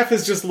 But Chaff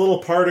is just little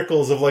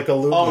particles of, like,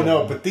 aluminum. Oh,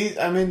 no, but these...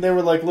 I mean, they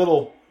were like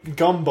little...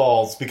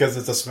 gumballs because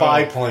it's a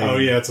spy plane. Oh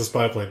yeah, it's a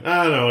spy plane.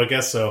 I don't know, I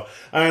guess so.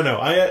 I don't know.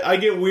 I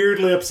get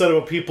weirdly upset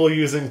about people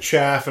using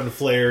chaff and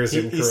flares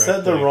incorrectly. He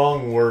said the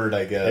wrong word,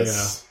 I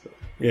guess.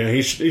 Yeah,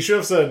 he should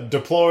have said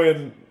deploy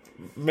and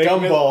make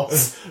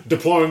gumballs.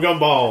 Deploying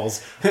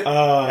gumballs.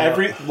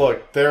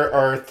 Look, there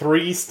are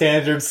 3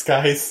 standard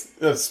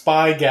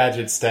spy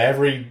gadgets to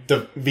every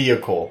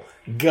vehicle.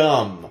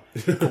 Gum,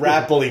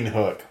 grappling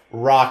hook,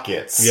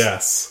 rockets.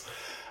 Yes.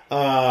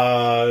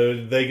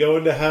 They go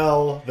into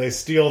hell. They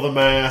steal the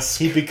mask.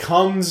 He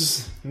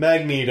becomes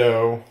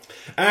Magneto.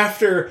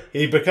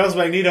 He becomes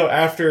Magneto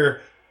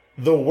after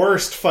the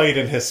worst fight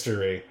in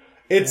history.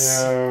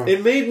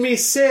 It made me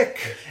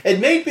sick. It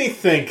made me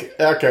think.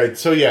 Okay,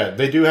 so yeah,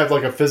 they do have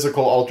like a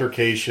physical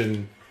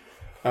altercation.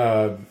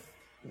 All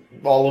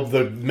of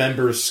the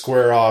members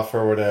square off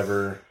or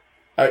whatever.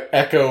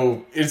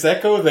 Echo is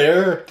Echo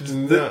there?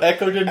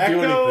 Echo didn't do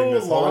anything.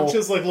 Echo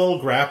launches like little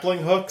grappling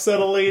hooks at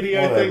a lady,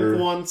 I think,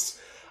 once.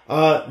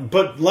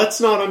 But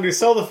let's not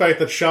undersell the fact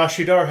that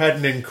Shashi Dar had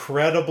an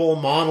incredible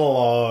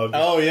monologue.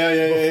 Oh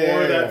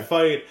before that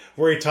fight,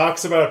 where he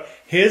talks about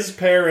his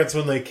parents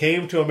when they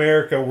came to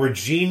America were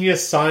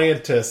genius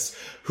scientists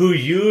who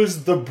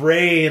used the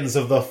brains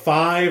of the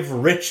 5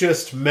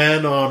 richest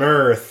men on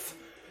Earth.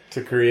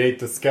 To create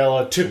the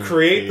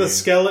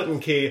skeleton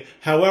key.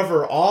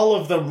 However, all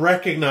of them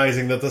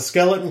recognizing that the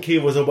skeleton key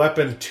was a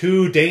weapon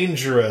too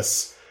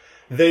dangerous,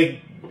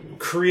 they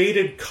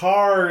created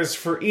cars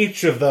for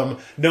each of them,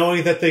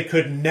 knowing that they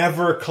could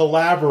never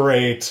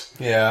collaborate.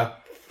 Yeah.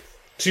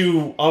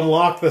 To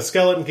unlock the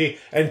skeleton key,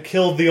 and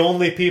killed the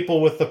only people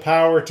with the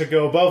power to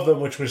go above them,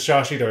 which was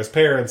Shashi Dar's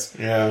parents.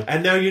 Yeah.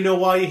 And now you know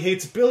why he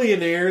hates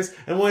billionaires,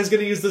 and why he's going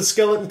to use the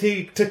skeleton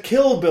key to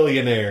kill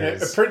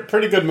billionaires. Yeah,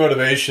 pretty good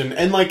motivation.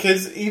 And like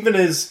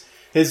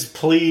his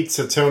plea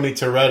to Tony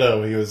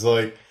Toretto, he was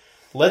like,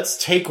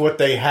 let's take what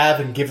they have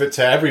and give it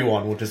to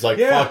everyone, which is like,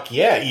 fuck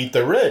yeah, eat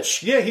the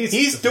rich. Yeah,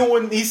 he's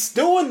doing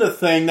the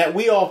thing that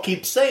we all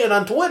keep saying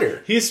on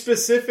Twitter. He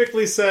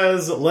specifically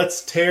says,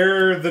 let's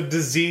tear the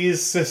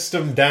disease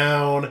system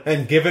down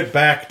and give it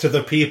back to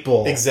the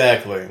people.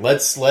 Exactly.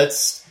 Let's spread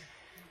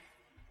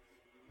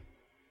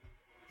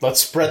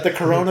the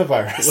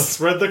coronavirus.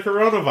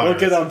 We'll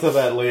get onto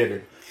that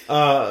later.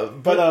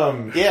 And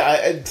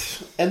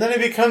then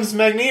it becomes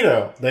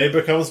Magneto.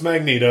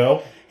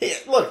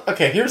 Look,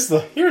 okay, here's the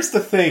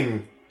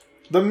thing.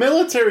 The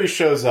military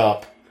shows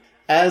up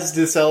as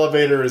this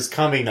elevator is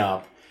coming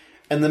up,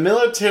 And the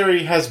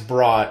military has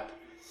brought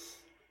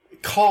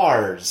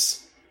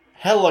cars,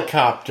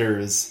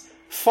 helicopters,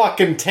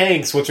 fucking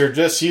tanks, which are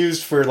just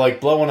used for,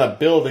 like, blowing up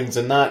buildings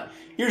and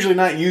usually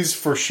not used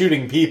for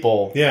shooting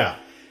people. Yeah.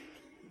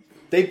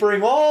 They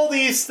bring all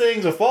these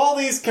things with all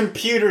these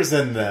computers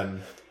in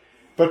them.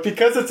 But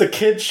because it's a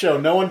kid's show,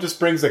 no one just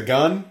brings a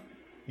gun.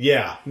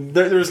 Yeah.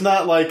 There's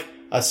not, like,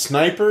 a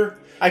sniper.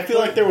 I feel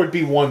like there would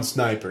be one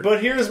sniper.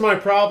 But here's my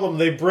problem.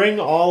 They bring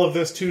all of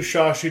this to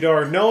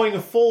Shashidar knowing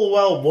full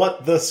well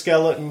what the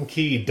skeleton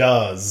key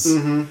does.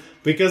 Mm-hmm.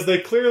 Because they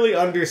clearly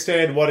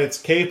understand what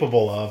it's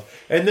capable of.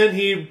 And then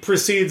he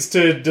proceeds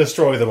to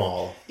destroy them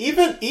all.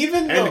 Even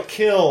And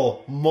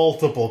kill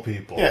multiple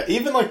people. Yeah,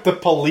 even like the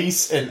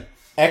police in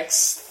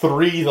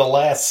X3 The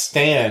Last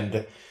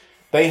Stand,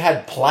 they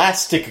had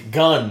plastic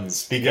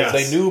guns because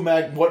they knew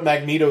what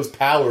Magneto's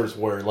powers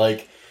were.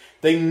 Like,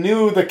 they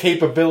knew the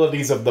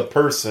capabilities of the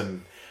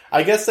person.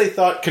 I guess they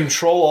thought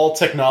control all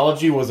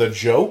technology was a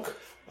joke.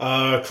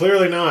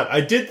 Clearly not.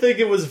 I did think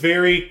it was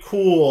very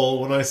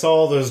cool when I saw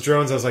all those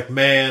drones. I was like,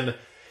 man,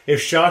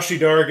 if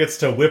Shashidar gets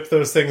to whip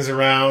those things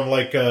around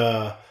like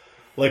a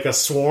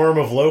swarm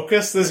of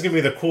locusts, this is going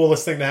to be the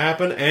coolest thing to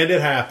happen, and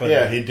it happened.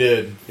 Yeah, he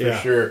did, for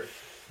sure.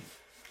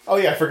 Oh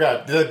yeah, I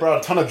forgot. They brought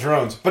a ton of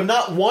drones. But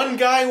not one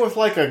guy with,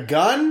 like, a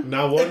gun?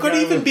 Not one It could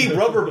guy even with- be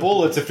rubber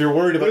bullets if you're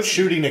worried about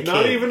shooting a kid.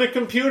 Not even a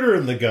computer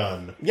in the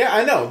gun. Yeah,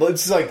 I know.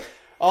 It's like,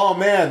 oh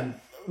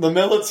man, the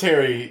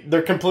military,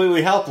 they're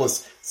completely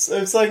helpless.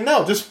 It's like,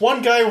 no, just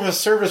one guy with a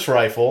service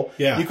rifle.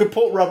 Yeah. You could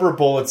put rubber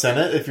bullets in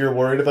it if you're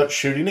worried about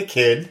shooting a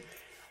kid.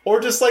 Or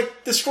just,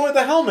 like, destroy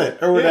the helmet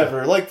or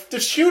whatever. Yeah. Like,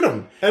 just shoot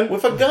him And-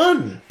 with a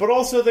gun. But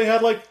also they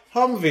had, like,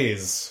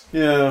 Humvees.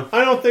 Yeah.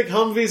 I don't think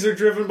Humvees are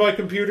driven by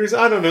computers.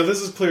 I don't know. This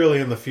is clearly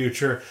in the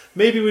future.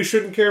 Maybe we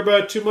shouldn't care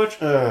about it too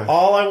much.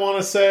 All I want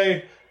to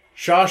say,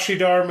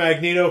 Shashidar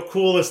Magneto,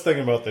 coolest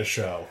thing about this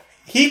show.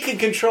 He can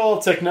control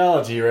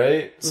technology,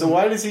 right? So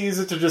why does he use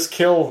it to just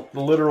kill the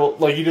literal...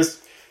 Like,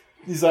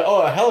 he's like,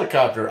 oh, a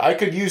helicopter. I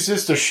could use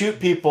this to shoot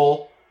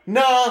people.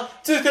 Nah,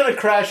 just gonna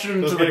crash it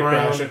into the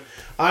ground.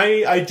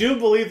 I do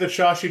believe that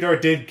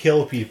Shashidar did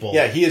kill people.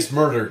 Yeah, he is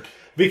murdered.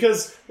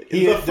 Because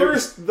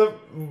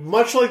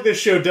much like this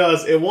show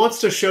does, it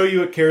wants to show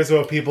you it cares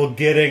about people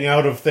getting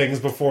out of things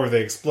before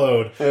they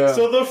explode. Yeah.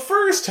 So the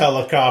first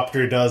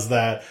helicopter does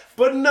that,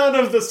 but none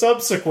of the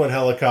subsequent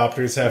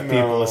helicopters have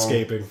people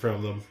escaping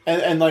from them.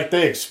 And like,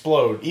 they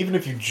explode. Even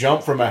if you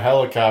jump from a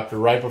helicopter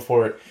right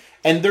before it...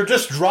 And they're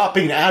just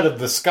dropping out of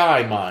the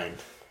sky, mind.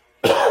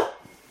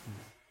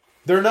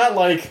 They're not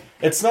like...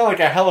 It's not like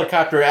a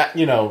helicopter,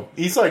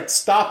 he's like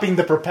stopping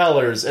the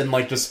propellers and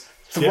like just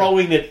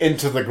throwing it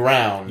into the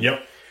ground.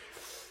 Yep.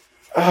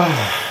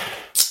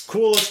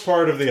 Coolest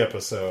part of the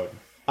episode.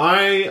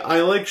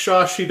 I like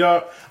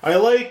Shashidar. I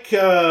like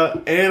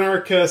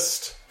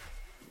anarchist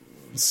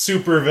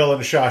supervillain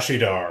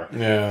Shashidar.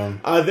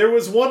 Yeah. There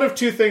was one of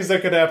two things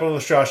that could happen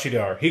with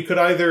Shashidar. He could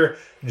either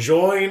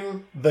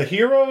join the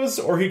heroes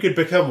or he could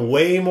become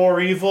way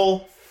more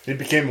evil. He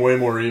became way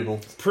more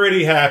evil.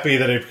 Pretty happy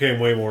that he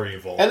became way more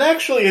evil. And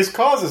actually, his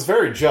cause is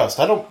very just.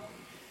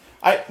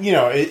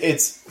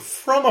 It's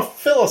from a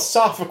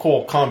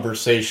philosophical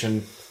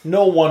conversation.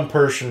 No one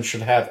person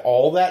should have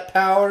all that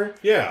power.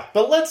 Yeah.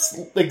 But let's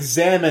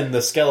examine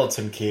the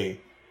skeleton key.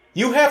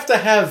 You have to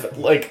have,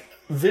 like,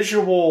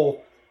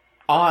 visual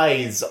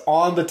eyes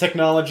on the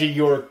technology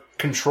you're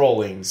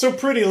controlling. So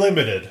pretty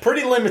limited.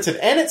 Pretty limited.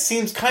 And it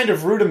seems kind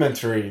of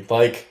rudimentary.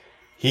 Like,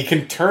 he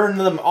can turn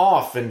them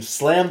off and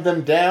slam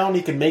them down.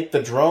 He can make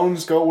the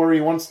drones go where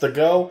he wants to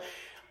go.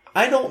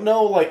 I don't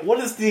know, like, what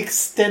is the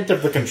extent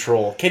of the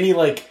control? Can he,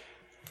 like,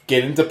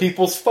 get into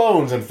people's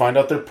phones and find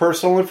out their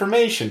personal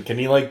information? Can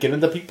he, like, get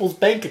into people's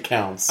bank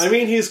accounts? I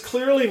mean, he's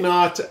clearly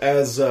not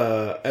as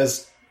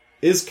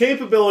his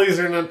capabilities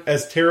are not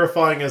as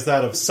terrifying as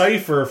that of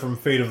Cypher from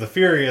Fate of the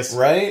Furious.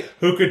 Right?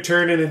 Who could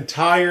turn an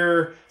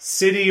entire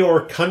city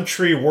or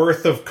country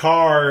worth of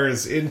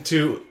cars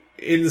into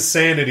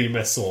insanity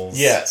missiles.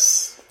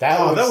 Yes.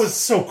 That was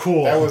so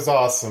cool. That was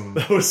awesome.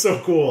 That was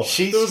so cool.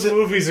 Those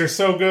movies are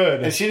so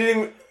good. And she didn't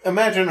even...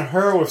 Imagine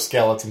her with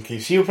skeleton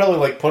keys. She would probably,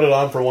 like, put it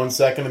on for 1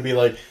 second and be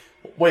like,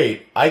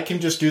 wait, I can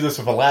just do this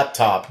with a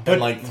laptop and,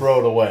 like, throw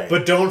it away.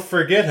 But don't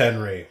forget,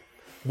 Henry.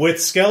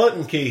 With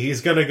skeleton key,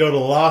 he's going to go to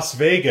Las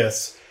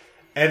Vegas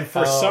and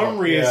for some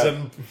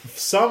reason,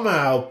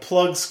 somehow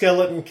plug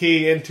skeleton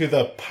key into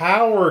the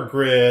power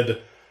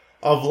grid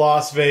of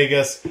Las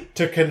Vegas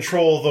to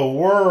control the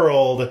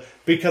world,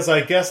 because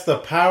I guess the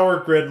power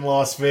grid in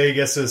Las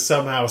Vegas is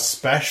somehow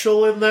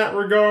special in that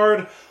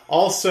regard.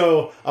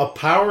 Also, a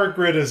power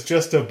grid is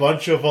just a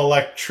bunch of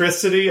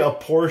electricity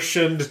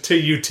apportioned to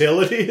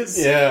utilities.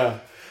 Yeah.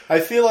 I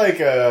feel like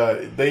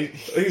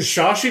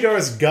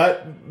Shashidar's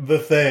got the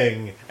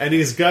thing, and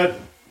he's got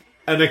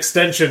an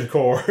extension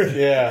cord.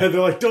 Yeah. And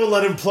they're like, don't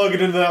let him plug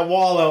it into that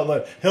wall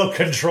outlet. He'll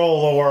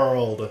control the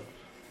world.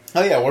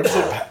 Oh yeah, what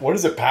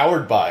is it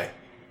powered by?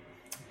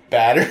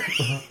 Battery?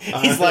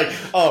 He's like,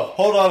 oh,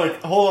 hold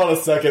on a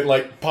second,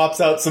 like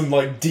pops out some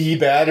like D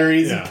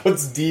batteries and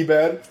puts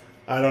D-bed.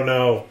 I don't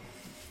know.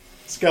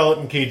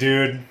 Skeleton Key,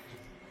 dude.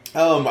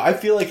 I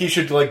feel like you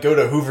should like go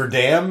to Hoover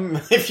Dam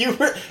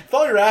if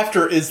all you're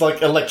after is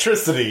like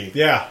electricity.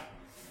 Yeah.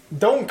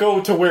 Don't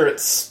go to where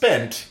it's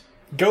spent.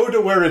 Go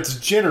to where it's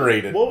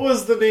generated. What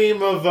was the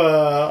name of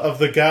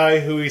the guy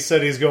who he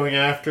said he's going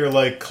after?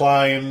 Like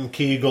Klein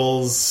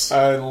Keagles.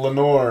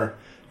 Lenore.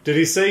 Did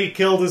he say he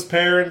killed his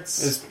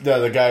parents? Is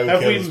the guy who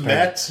Have killed we his met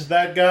parents.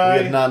 that guy?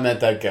 We have not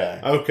met that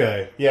guy.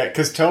 Okay. Yeah,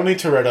 because Tony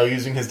Toretto,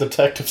 using his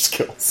detective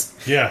skills,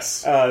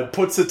 Yes.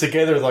 puts it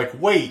together like,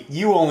 wait,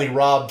 you only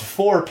robbed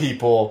 4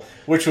 people,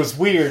 which was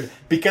weird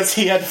because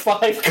he had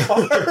 5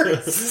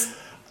 cars.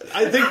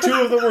 I think 2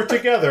 of them were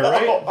together,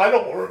 right? I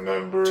don't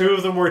remember. 2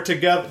 of them were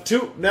together.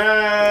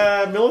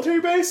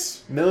 Military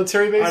base?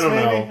 Military base, I don't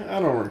maybe? know. I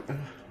don't know.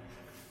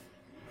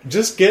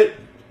 Just get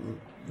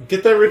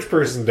that rich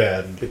person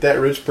dead. Get that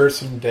rich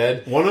person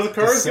dead. One of the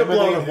cars got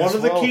blown up. One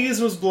of the well. keys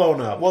was blown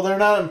up. Well, they're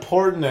not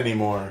important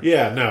anymore.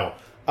 Yeah, no.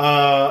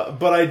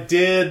 But I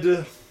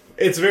did...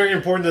 It's very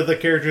important that the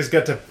characters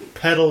got to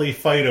pettily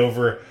fight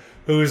over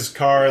whose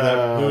car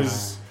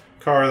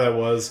that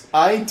was.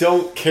 I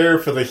don't care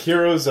for the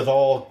heroes at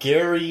all.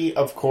 Gary,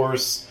 of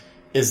course,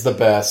 is the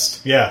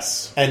best.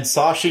 Yes. And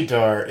Sashi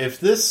Dar. If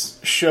this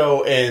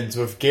show ends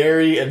with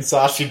Gary and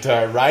Sashi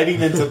Dar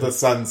riding into the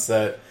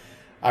sunset,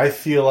 I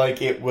feel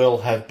like it will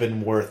have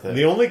been worth it.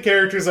 The only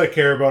characters I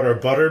care about are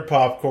Buttered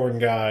Popcorn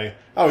Guy.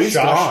 Oh, he's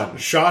gone.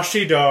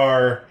 Shashi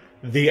Dar,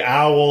 the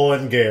Owl,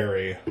 and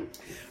Gary.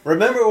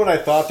 Remember when I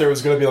thought there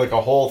was going to be like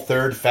a whole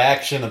third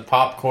faction of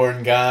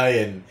Popcorn Guy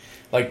and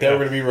like there were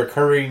going to be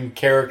recurring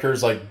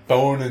characters like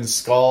Bone and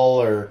Skull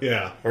or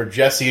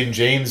Jesse and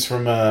James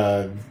from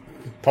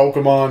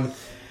Pokemon,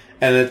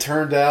 and it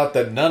turned out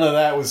that none of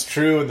that was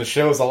true and the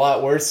show was a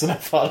lot worse than I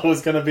thought it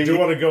was going to be. Do you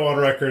want to go on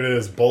record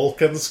as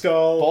Bulk and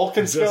Skull? Bulk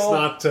and Skull?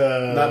 Just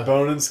not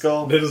Bone and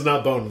Skull? It is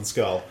not Bone and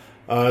Skull.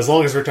 As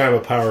long as we're talking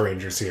about Power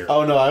Rangers here.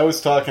 Oh no, I was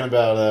talking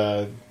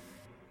about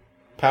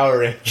Power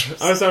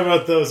Rangers. I was talking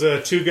about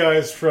those 2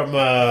 guys from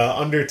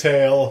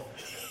Undertale.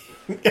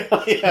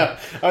 Oh yeah,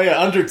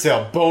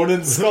 Undertale, Bone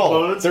and Skull.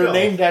 Bone and They're Skull.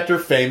 named after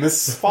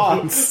famous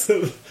spawns.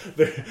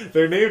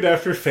 They're named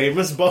after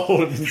famous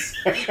bones.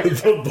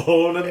 The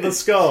Bone and the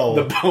Skull.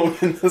 The Bone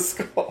and the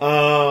Skull.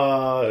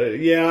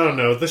 Yeah, I don't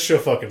know. This show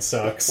fucking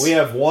sucks. We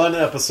have 1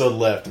 episode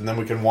left, and then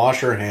we can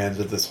wash our hands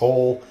of this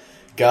whole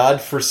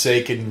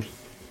godforsaken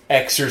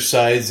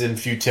exercise in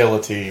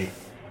futility.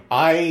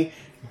 I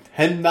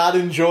am not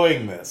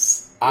enjoying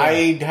this. Yeah.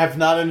 I have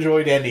not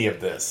enjoyed any of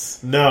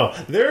this. No.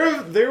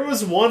 There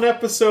was 1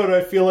 episode,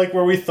 I feel like,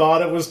 where we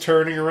thought it was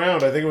turning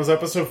around. I think it was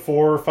episode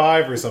 4 or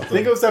 5 or something. I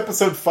think it was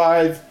episode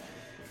 5,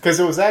 because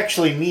it was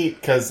actually neat,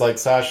 because, like,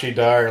 Sashi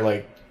Dar,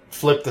 like,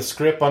 flipped the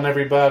script on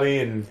everybody,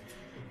 and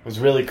it was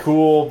really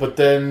cool, but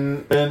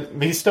then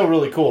he's still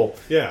really cool.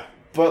 Yeah.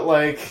 But,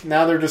 like,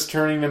 now they're just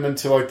turning him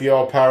into, like, the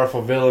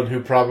all-powerful villain who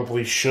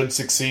probably should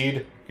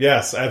succeed.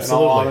 Yes,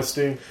 absolutely. In all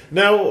honesty.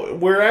 Now,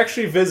 we're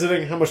actually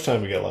visiting... How much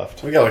time we got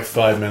left? We got, like,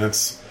 5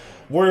 minutes.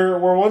 We're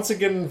once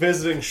again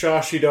visiting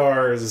Shashi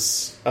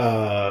Dar's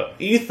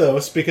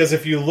ethos, because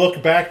if you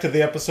look back to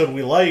the episode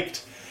we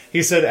liked,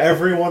 he said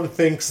everyone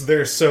thinks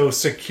they're so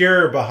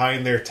secure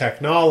behind their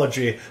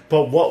technology,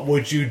 but what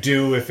would you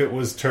do if it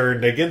was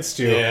turned against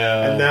you?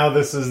 Yeah. And now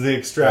this is the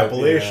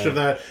extrapolation of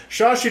that.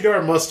 Shashi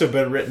Dar must have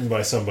been written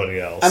by somebody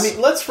else. I mean,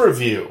 let's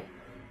review.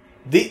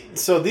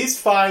 So these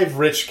 5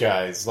 rich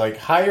guys, like,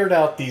 hired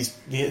out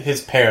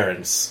his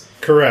parents.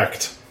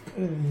 Correct.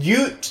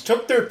 You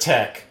took their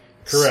tech,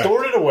 Correct.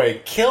 stored it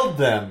away, killed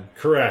them.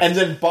 Correct. And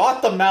then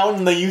bought the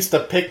mountain they used to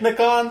picnic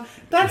on?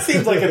 That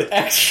seems like an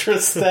extra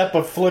step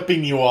of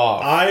flipping you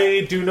off.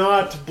 I do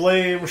not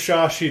blame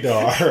Shashi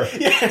Dar.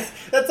 Yeah,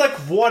 that's like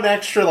 1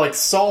 extra, like,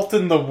 salt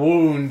in the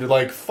wound,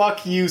 like,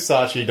 fuck you,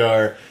 Sashi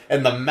Dar,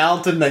 and the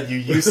mountain that you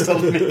used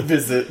to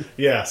visit.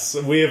 Yes,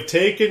 we have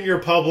taken your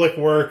public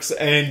works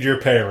and your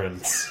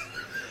parents.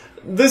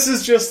 This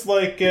is just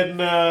like in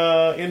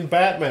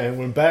Batman,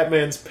 when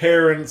Batman's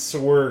parents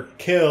were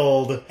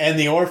killed. And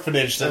the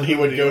orphanage that he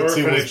would go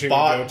to was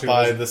bought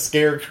by the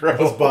Scarecrow.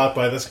 Was bought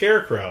by the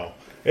Scarecrow.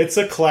 It's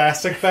a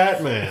classic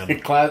Batman.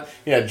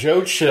 Yeah,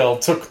 Joe Chill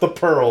took the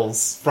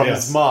pearls from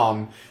his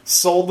mom,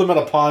 sold them at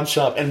a pawn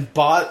shop, and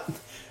bought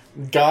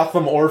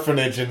Gotham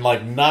Orphanage and,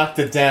 like, knocked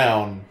it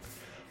down.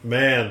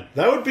 Man,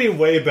 that would be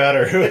way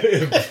better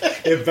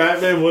if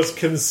Batman was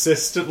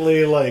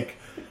consistently, like,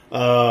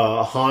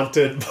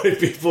 haunted by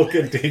people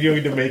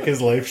continuing to make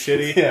his life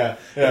shitty. Yeah.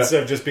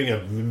 Instead of just being a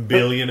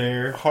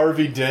billionaire.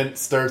 Harvey Dent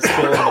starts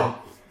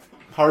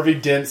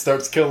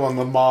killing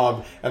the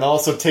mob and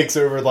also takes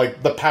over,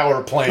 like, the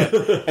power plant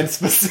and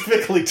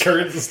specifically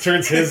turns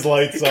his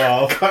lights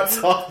off.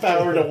 Cuts off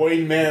power to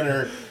Wayne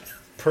Manor.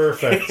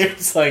 Perfect.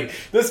 It's like,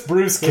 this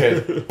Bruce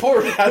kid,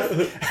 poor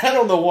guy, I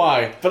don't know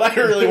why, but I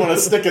really want to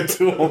stick it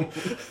to him.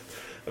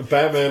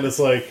 Batman is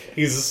like,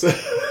 he's...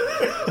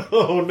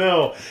 oh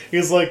no.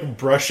 He's like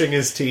brushing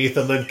his teeth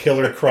and then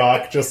Killer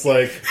Croc just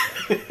like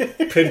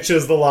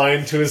pinches the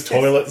line to his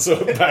toilet so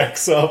it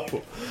backs up.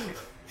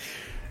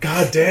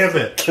 God damn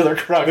it. Killer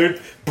Croc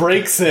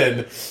breaks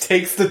in,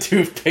 takes the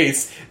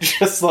toothpaste,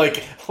 just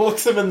like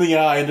looks him in the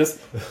eye and just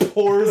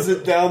pours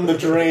it down the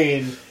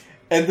drain,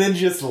 and then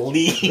just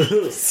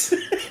leaves.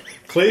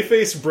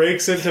 Clayface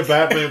breaks into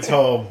Batman's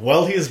home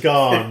while he's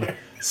gone,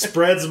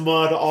 spreads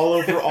mud all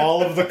over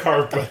all of the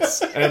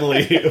carpets, and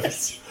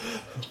leaves.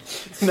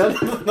 None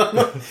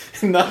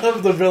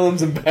of the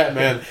villains in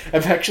Batman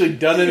have actually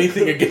done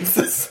anything against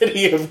the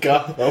city of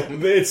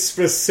Gotham. It's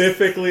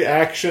specifically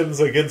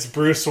actions against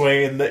Bruce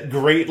Wayne that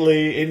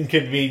greatly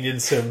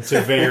inconvenience him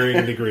to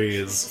varying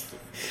degrees.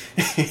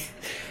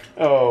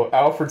 Oh,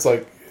 Alfred's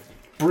like,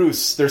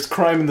 Bruce, there's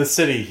crime in the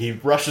city. He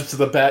rushes to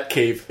the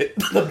Batcave.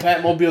 The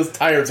Batmobile's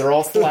tires are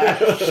all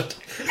slashed.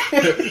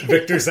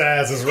 Victor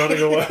Zsasz is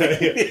running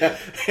away.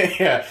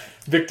 Yeah.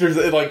 Victor's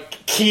like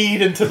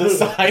keyed into the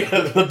side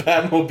of the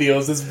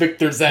Batmobiles as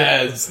Victor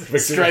Zsasz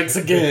strikes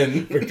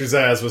again. Victor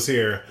Zsasz was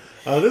here.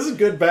 This is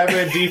good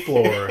Batman deep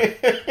lore.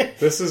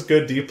 This is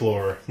good deep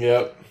lore.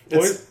 Yep.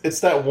 It's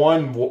that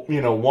one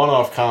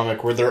one-off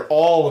comic where they're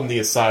all in the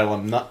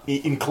asylum, not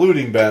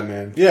including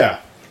Batman. Yeah.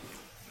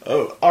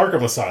 Oh,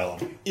 Arkham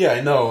Asylum. Yeah, I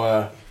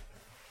know.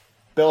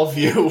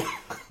 Bellevue.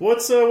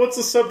 What's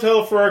the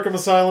subtitle for Arkham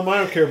Asylum? I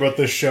don't care about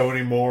this show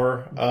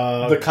anymore.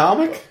 The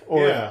comic?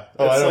 Or, yeah.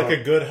 It's like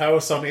a good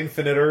house on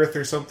Infinite Earth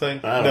or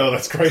something. No,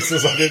 that's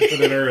Crisis on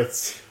Infinite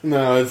Earths.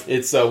 No,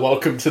 it's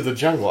Welcome to the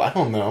Jungle. I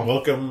don't know.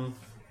 Welcome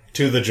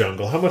to the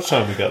Jungle. How much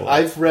time we got left?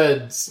 I've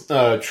read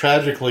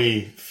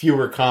tragically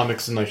fewer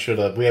comics than I should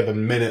have. We have a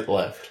minute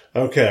left.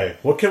 Okay.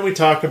 What can we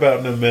talk about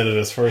in a minute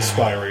as far as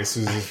Spy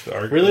Races?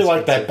 Really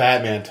like that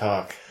Batman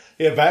talk.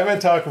 Yeah, Batman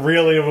talk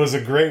really was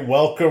a great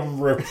welcome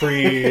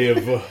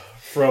reprieve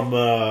from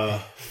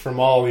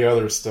all the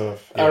other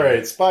stuff. Yeah.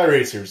 Alright, Spy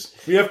Racers.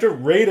 We have to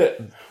rate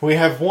it. We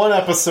have one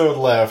episode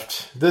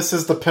left. This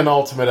is the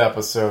penultimate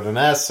episode, and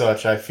as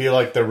such, I feel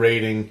like the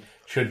rating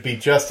should be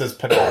just as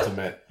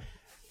penultimate.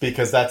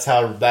 Because that's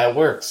how that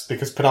works.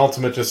 Because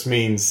penultimate just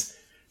means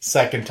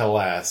second to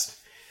last.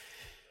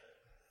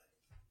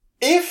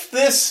 If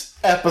this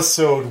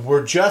episode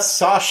were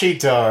just Sashi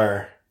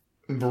Dar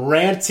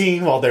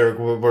ranting while they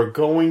were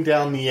going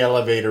down the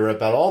elevator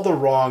about all the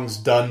wrongs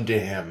done to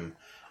him,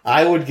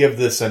 I would give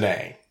this an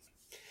A.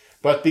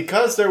 But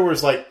because there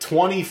was like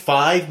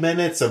 25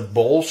 minutes of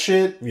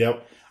bullshit,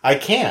 Yep. I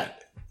can't.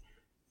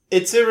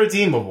 It's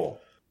irredeemable.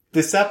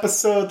 This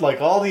episode, like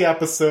all the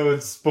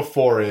episodes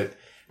before it,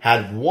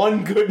 had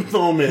one good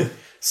moment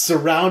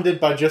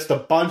surrounded by just a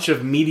bunch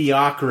of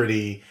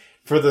mediocrity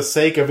for the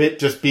sake of it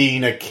just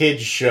being a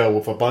kid's show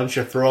with a bunch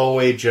of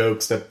throwaway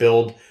jokes that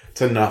build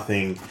to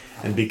nothing.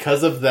 And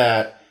because of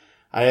that,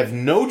 I have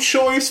no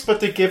choice but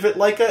to give it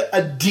like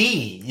a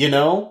D, you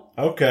know?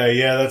 Okay,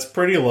 yeah, that's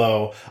pretty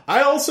low.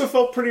 I also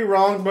felt pretty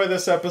wronged by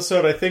this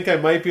episode. I think I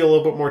might be a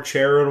little bit more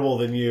charitable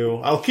than you.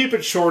 I'll keep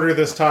it shorter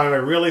this time. I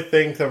really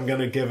think I'm going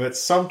to give it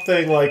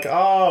something like,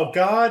 oh,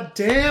 god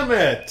damn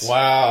it.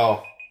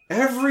 Wow.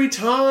 Every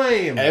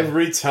time.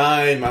 Every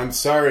time. I'm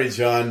sorry,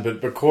 John,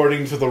 but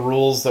according to the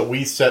rules that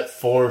we set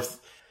forth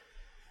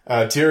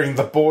during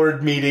the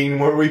board meeting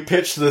where we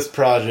pitched this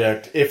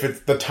project,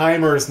 if the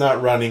timer is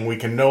not running, we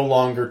can no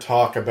longer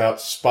talk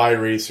about Spy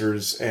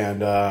Racers,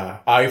 and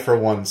I, for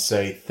one,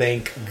 say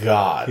thank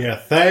God. Yeah,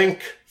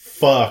 thank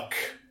fuck.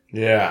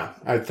 Yeah,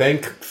 I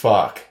thank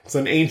fuck. It's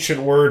an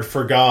ancient word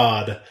for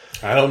God.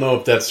 I don't know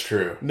if that's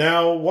true.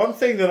 Now, one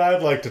thing that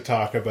I'd like to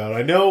talk about,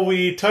 I know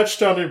we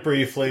touched on it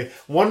briefly,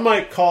 one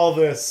might call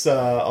this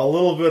a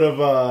little bit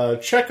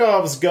of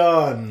Chekhov's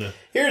gun.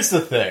 Here's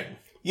the thing.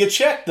 You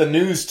check the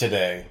news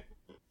today,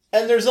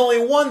 and there's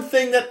only one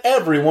thing that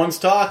everyone's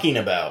talking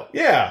about.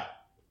 Yeah.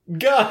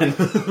 Gun.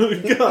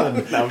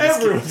 Gun. No,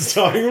 Everyone's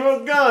talking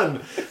about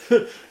gun.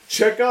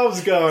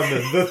 Chekhov's gun.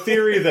 The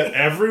theory that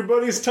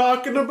everybody's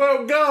talking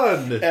about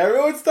gun.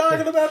 Everyone's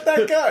talking about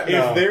that gun.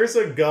 If there's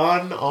a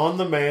gun on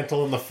the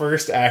mantle in the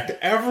first act,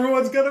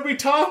 everyone's going to be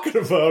talking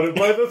about it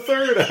by the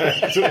third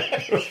act.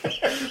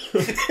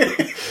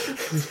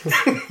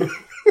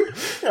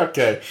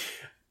 Okay.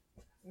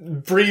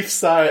 Brief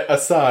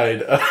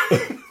aside,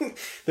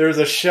 there's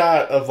a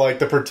shot of like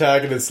the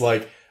protagonist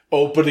like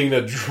opening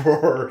a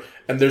drawer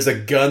and there's a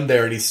gun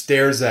there and he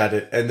stares at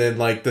it and then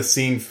like the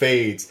scene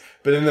fades.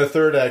 But in the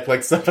third act,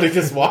 like somebody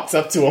just walks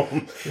up to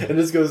him and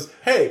just goes,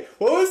 "Hey,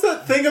 what was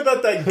that thing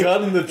about that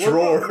gun in the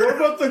drawer? What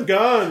about the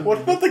gun? What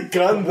about the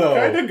gun though? What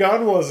kind of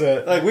gun was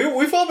it? Like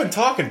we've all been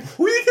talking.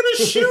 Who are you gonna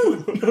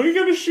shoot? Who are you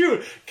gonna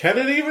shoot? Can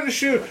it even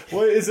shoot?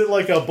 What is it,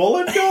 like a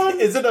bullet gun?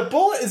 Is it a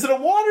bullet? Is it a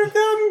water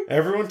gun?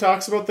 Everyone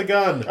talks about the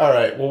gun. All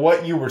right. Well,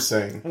 what you were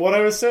saying? What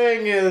I was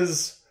saying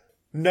is,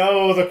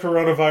 no, the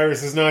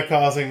coronavirus is not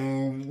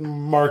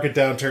causing market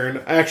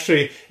downturn.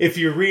 Actually, if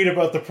you read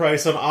about the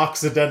price on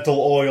Occidental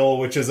oil,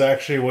 which is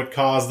actually what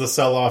caused the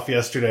sell-off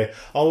yesterday,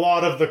 a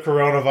lot of the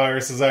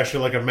coronavirus is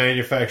actually like a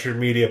manufactured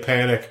media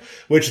panic,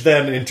 which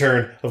then, in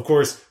turn, of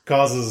course,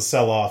 causes a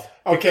sell-off.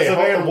 Okay, hold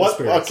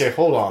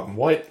on.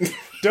 What?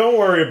 Don't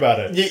worry about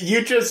it.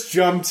 You just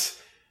jumped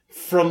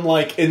from,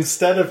 like,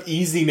 instead of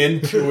easing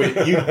into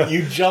it,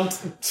 you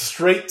jumped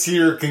straight to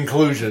your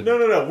conclusion.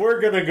 No.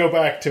 We're going to go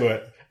back to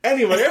it.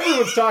 Anyway,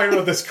 everyone's talking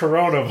about this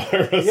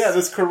coronavirus. Yeah,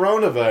 this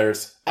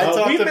coronavirus.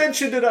 We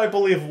mentioned it, I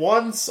believe,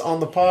 once on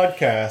the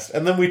podcast,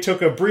 and then we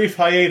took a brief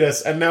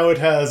hiatus, and now it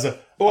has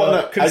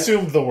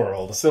consumed the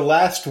world. So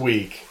last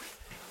week,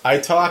 I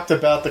talked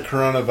about the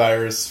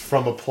coronavirus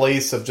from a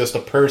place of just a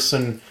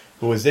person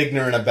who was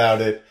ignorant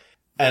about it,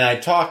 and I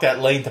talked at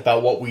length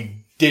about what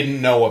we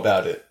didn't know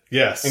about it.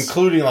 Yes.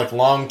 Including, like,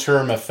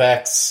 long-term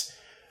effects,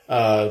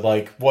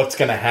 like, what's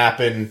going to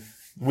happen.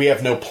 We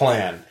have no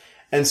plan.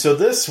 And so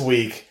this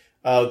week,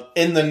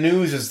 in the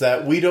news is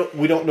that we don't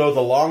know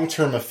the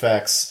long-term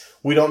effects,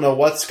 we don't know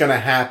what's going to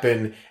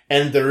happen,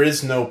 and there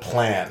is no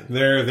plan.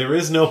 There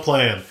is no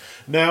plan.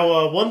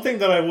 Now, one thing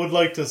that I would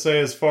like to say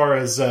as far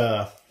as,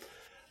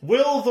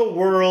 will the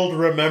world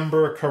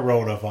remember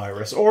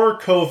coronavirus or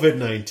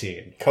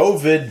COVID-19?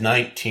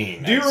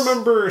 COVID-19. Do you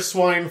remember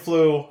swine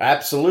flu?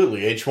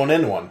 Absolutely,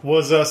 H1N1.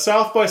 Was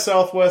South by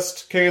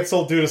Southwest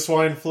canceled due to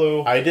swine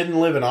flu? I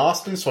didn't live in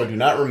Austin, so I do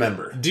not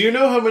remember. Do you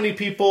know how many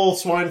people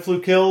swine flu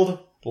killed?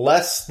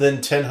 Less than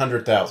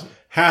 100,000.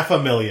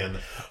 500,000.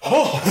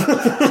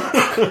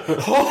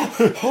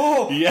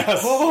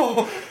 Yes.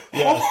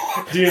 Yeah.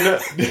 Do you know?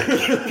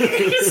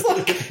 It's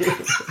like,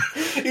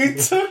 you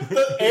took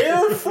the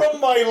air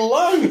from my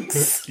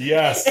lungs.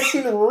 Yes.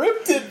 And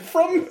ripped it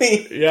from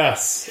me.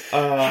 Yes.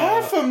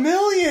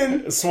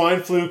 500,000.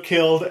 Swine flu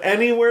killed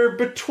anywhere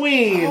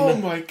between. Oh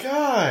my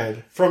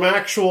god. From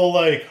actual,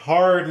 like,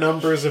 hard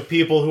numbers of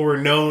people who were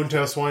known to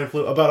have swine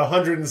flu, about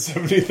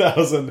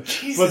 170,000.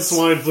 But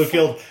swine flu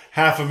killed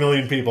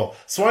 500,000 people.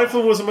 Swine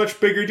flu was a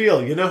much bigger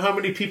deal. You know how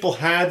many people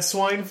had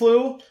swine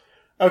flu?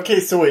 Okay,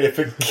 so wait, if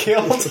it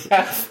killed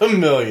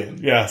 500,000.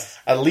 Yes.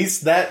 At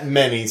least that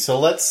many, so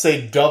let's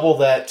say double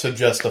that to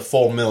just a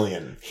full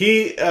million.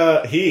 I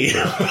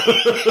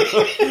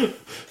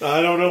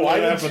don't know what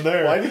happened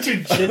there. Why did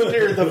you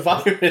gender the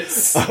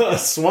virus?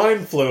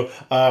 Swine flu,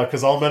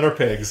 because all men are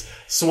pigs.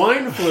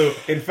 Swine flu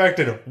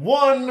infected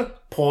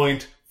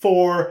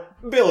 1.4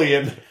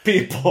 billion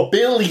people.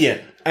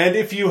 Billion. And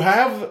if you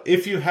have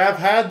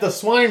had the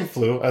swine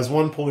flu, as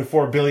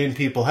 1.4 billion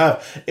people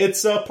have,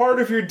 it's a part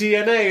of your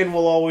DNA and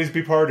will always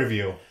be part of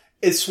you.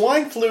 Is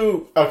swine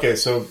flu... Okay,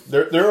 so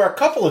there are a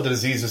couple of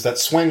diseases that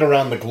swing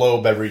around the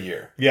globe every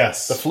year.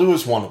 Yes. The flu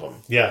is one of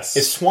them. Yes.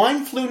 Is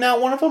swine flu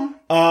not one of them?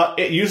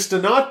 It used to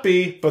not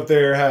be, but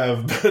there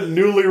have been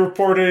newly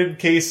reported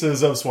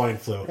cases of swine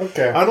flu.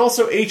 Okay. And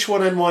also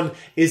H1N1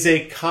 is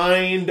a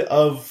kind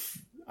of,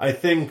 I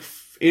think,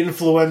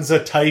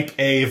 influenza type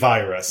A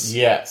virus.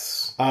 Yes.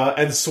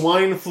 And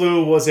swine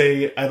flu was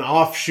an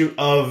offshoot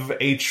of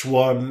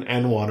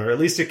H1N1, or at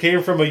least it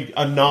came from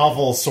a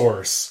novel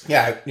source.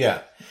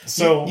 Yeah.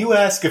 So you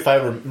ask if I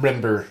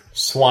remember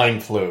swine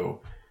flu,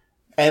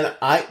 and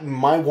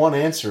my one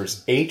answer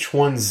is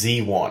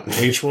H1Z1.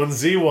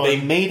 H1Z1.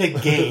 They made a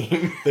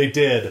game. They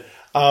did.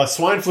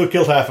 Swine flu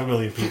killed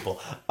 500,000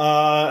 people.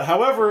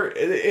 However,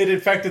 it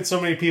infected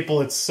so many people,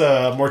 its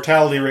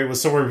mortality rate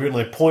was somewhere between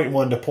like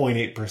 0.1 to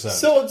 0.8%.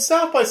 So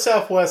South by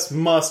Southwest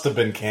must have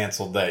been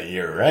canceled that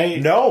year,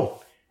 right? No.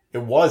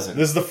 It wasn't.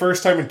 This is the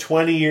first time in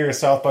 20 years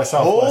South by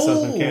Southwest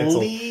has been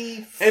canceled.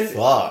 And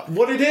fuck.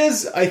 What it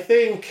is, I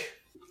think,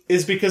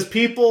 is because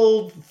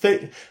people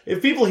think...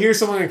 If people hear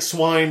something like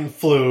swine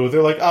flu,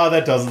 they're like, oh,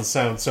 that doesn't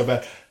sound so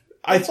bad.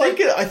 I think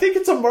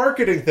it's a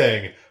marketing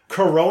thing.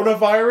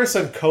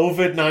 Coronavirus and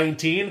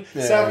COVID-19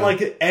 sound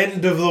like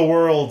end of the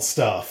world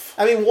stuff.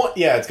 I mean,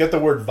 it's got the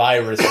word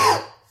virus in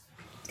it.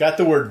 It's got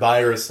the word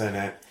virus in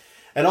it.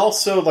 And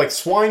also, like,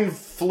 swine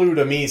flu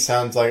to me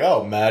sounds like,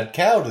 mad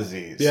cow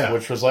disease. Yeah.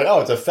 Which was like,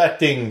 it's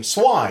affecting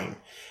swine.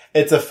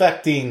 It's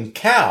affecting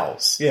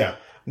cows. Yeah.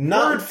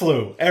 Bird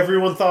flu.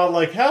 Everyone thought,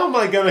 like, how am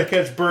I going to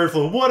catch bird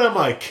flu? What am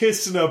I,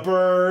 kissing a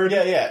bird?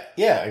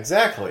 Yeah,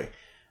 exactly.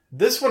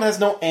 This one has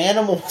no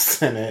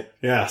animals in it.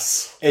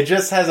 Yes. It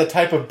just has a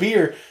type of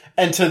beer.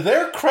 And to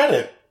their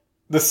credit,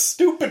 the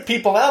stupid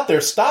people out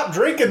there, stop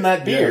drinking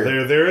that beer.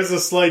 Yeah, there is a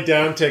slight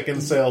downtick in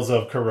sales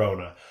of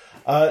Corona.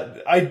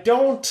 I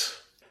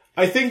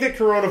think that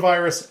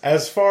coronavirus,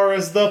 as far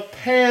as the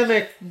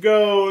panic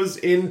goes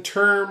in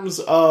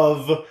terms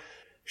of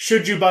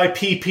should you buy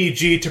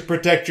PPG to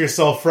protect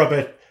yourself from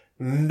it?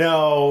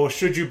 No.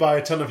 Should you buy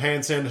a ton of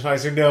hand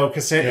sanitizer? No,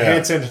 because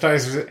hand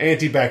sanitizer is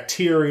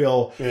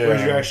antibacterial,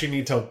 whereas you actually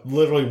need to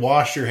literally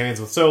wash your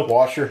hands with soap.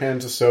 Wash your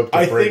hands with soap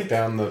to break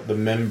down the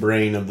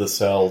membrane of the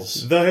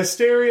cells. The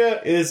hysteria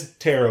is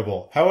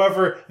terrible.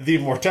 However, the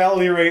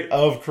mortality rate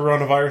of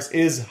coronavirus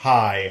is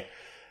high.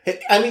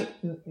 I mean,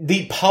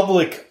 the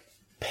public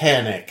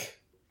panic,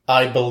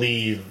 I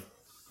believe,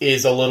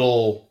 is a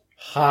little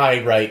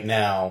high right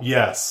now.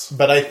 Yes.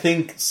 But I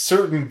think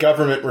certain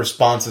government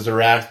responses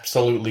are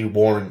absolutely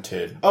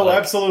warranted. Oh,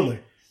 absolutely.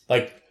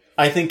 Like,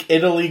 I think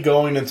Italy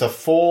going into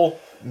full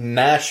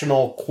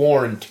national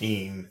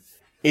quarantine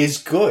is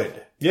good.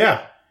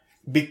 Yeah.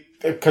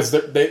 Because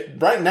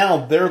right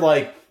now, they're,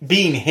 like,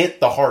 being hit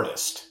the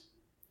hardest.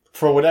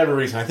 for whatever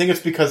reason. I think it's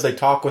because they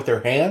talk with their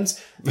hands.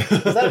 Is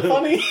that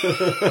funny?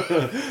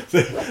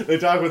 They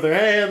talk with their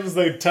hands.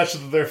 They touch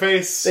their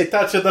face. They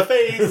touch the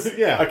face.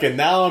 Yeah. Okay,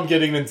 now I'm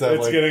getting into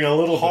It's getting a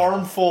little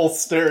harmful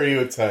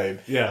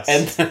stereotype. Yes.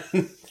 And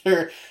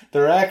then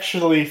they're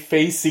actually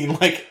facing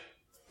like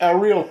a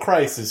real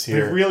crisis They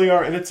here. really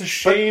are, and it's a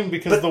shame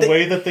because the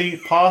way that they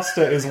eat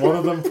pasta is one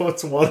of them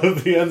puts one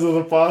of the ends of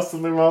the pasta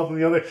in their mouth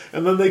and the other,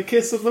 and then they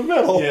kiss in the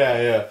middle.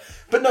 Yeah.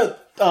 But no,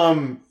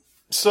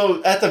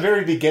 so at the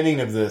very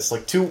beginning of this,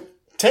 like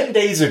 10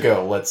 days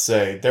ago, let's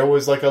say, there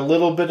was like a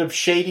little bit of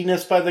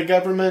shadiness by the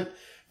government,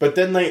 but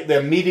then they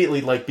immediately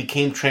like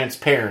became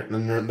transparent,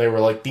 and they were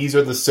like, these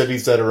are the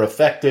cities that are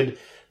affected.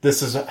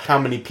 This is how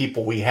many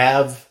people we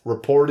have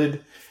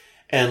reported.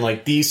 And,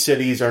 like, these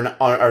cities are now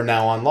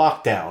on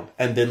lockdown.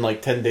 And then,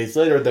 like, 10 days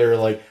later, they're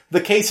like, the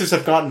cases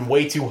have gotten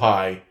way too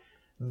high.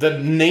 The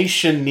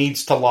nation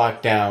needs to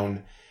lock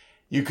down.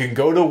 You can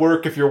go to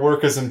work if your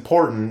work is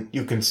important.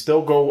 You can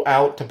still go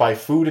out to buy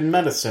food and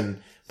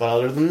medicine. But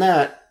other than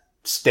that,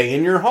 stay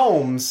in your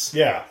homes.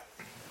 Yeah.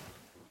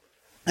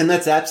 And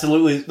that's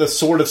absolutely the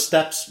sort of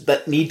steps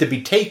that need to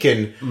be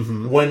taken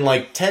when,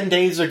 like, 10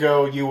 days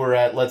ago, you were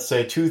at, let's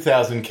say,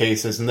 2,000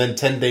 cases. And then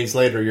 10 days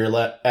later, you're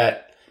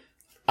at...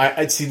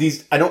 I'd see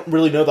these. I don't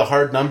really know the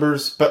hard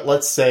numbers, but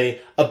let's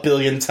say 1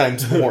 billion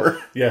times more.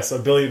 Yes,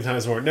 1 billion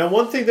times more. Now,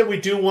 one thing that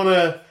we do want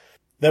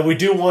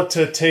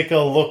to take a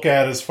look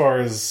at as far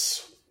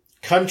as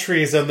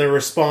countries and their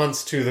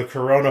response to the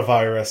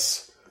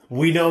coronavirus,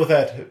 we know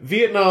that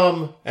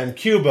Vietnam and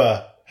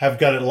Cuba have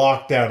got it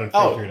locked down and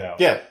figured out.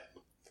 Yeah,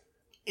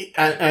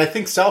 and I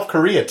think South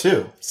Korea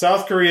too.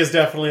 South Korea is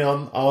definitely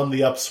on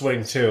the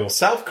upswing too.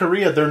 South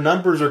Korea, their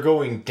numbers are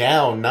going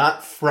down,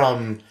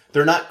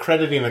 they're not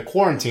crediting a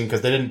quarantine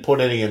because they didn't put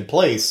any in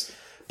place,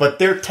 but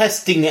they're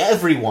testing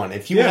everyone.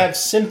 If you have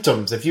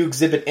symptoms, if you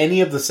exhibit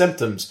any of the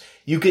symptoms,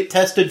 you get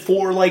tested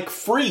for, like,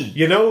 free.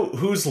 You know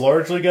who's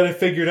largely got it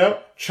figured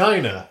out?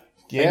 China.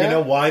 Yeah. And you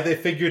know why they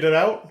figured it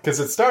out?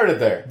 Because it started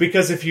there.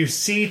 Because if you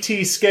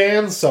CT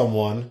scan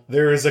someone,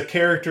 there is a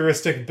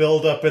characteristic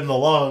buildup in the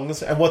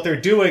lungs, and what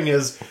they're doing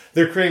is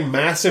they're creating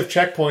massive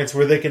checkpoints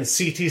where they can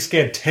CT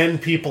scan 10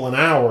 people an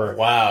hour.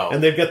 Wow.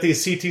 And they've got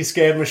these CT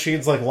scan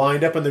machines like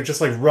lined up, and they're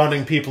just like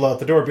running people out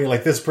the door, being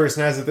like, this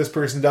person has it, this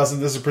person doesn't,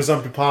 this is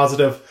presumptive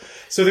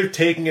positive. So they're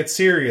taking it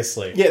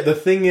seriously. Yeah, the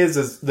thing is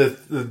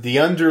the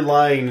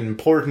underlying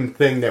important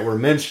thing that we're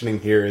mentioning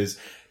here is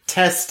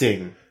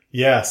testing.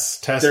 Yes,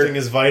 testing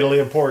is vitally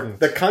important.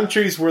 The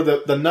countries where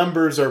the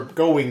numbers are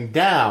going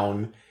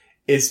down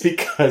is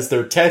because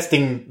they're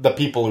testing the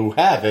people who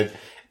have it,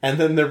 and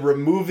then they're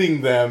removing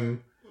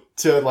them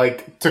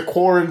to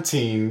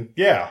quarantine.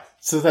 Yeah.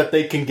 So that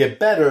they can get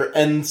better,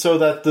 and so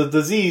that the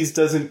disease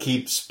doesn't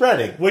keep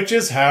spreading. Which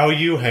is how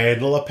you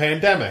handle a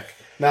pandemic.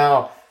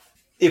 Now,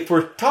 if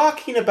we're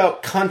talking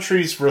about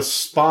countries'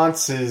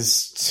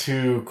 responses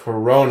to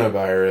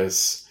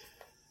coronavirus,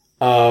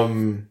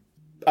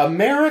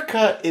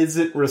 America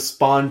isn't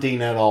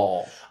responding at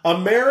all.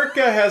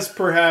 America has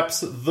perhaps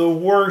the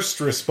worst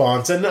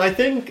response, and I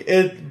think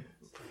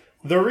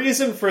the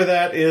reason for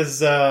that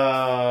is,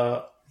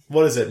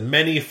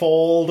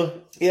 manyfold?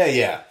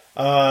 Yeah.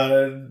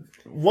 I've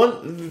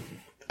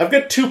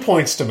got 2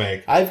 points to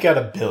make. I've got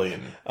 1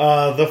 billion.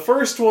 The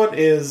first one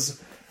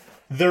is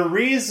the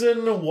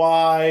reason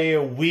why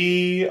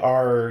we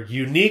are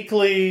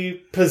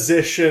uniquely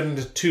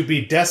positioned to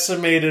be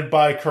decimated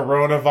by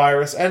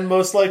coronavirus, and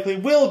most likely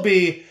will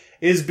be,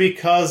 is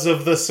because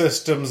of the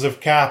systems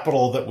of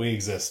capital that we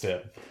exist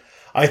in.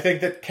 I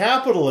think that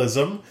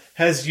capitalism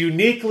has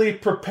uniquely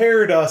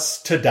prepared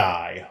us to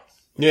die.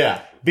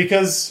 Yeah.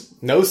 Because...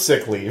 no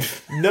sick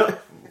leave. No...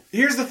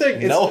 Here's the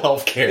thing. No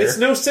health care. It's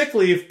no sick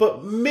leave,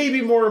 but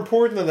maybe more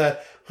important than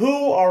that,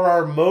 who are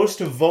our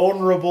most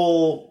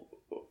vulnerable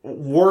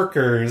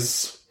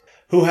workers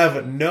who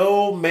have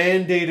no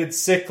mandated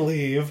sick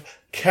leave,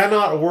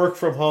 cannot work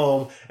from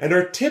home, and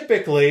are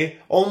typically,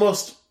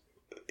 almost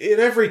in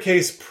every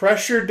case,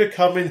 pressured to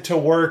come into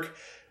work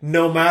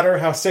no matter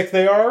how sick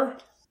they are?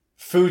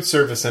 Food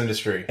service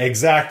industry.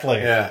 Exactly.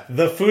 Yeah.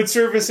 The food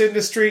service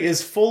industry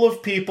is full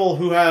of people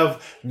who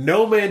have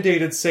no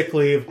mandated sick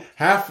leave.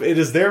 It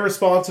is their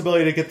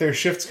responsibility to get their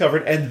shifts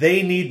covered, and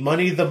they need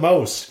money the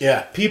most.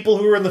 Yeah. People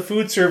who are in the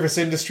food service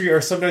industry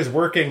are sometimes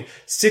working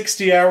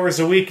 60 hours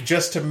a week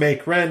just to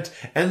make rent,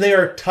 and they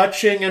are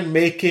touching and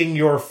making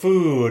your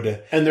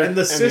food. And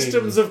the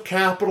systems of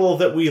capital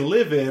that we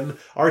live in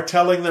are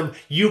telling them,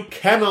 you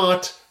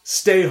cannot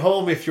stay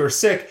home if you're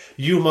sick,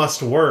 you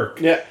must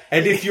work. Yeah.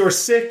 And if you're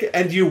sick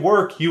and you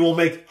work, you will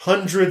make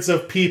hundreds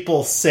of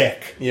people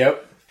sick.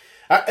 Yep.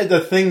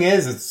 The thing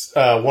is, it's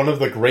one of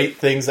the great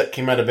things that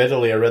came out of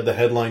Italy. I read the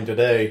headline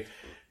today.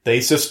 They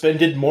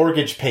suspended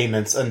mortgage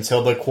payments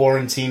until the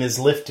quarantine is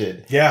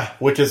lifted. Yeah.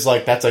 Which is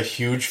that's a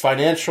huge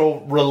financial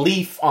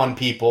relief on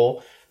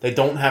people. They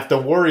don't have to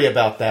worry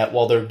about that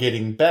while they're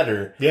getting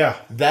better. Yeah.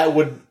 That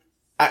would...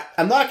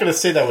 I'm not going to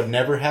say that would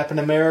never happen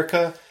in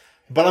America,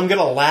 but I'm going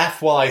to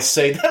laugh while I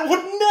say that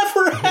would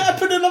never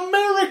happen in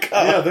America.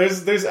 Yeah,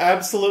 there's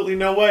absolutely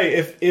no way.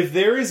 If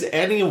there is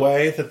any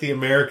way that the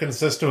American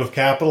system of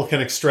capital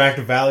can extract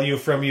value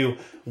from you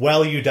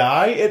while you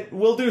die, it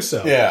will do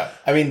so. Yeah,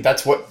 I mean,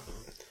 that's what...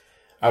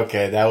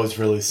 Okay, that was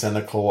really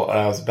cynical what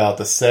I was about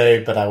to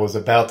say, but I was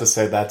about to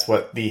say that's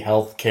what the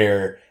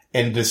healthcare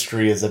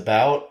industry is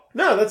about.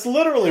 No, that's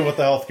literally what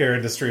the healthcare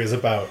industry is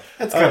about.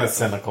 That's kind of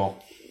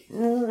cynical.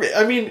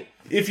 I mean,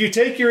 if you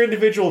take your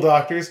individual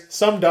doctors,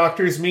 some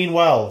doctors mean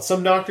well.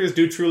 Some doctors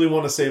do truly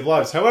want to save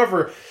lives.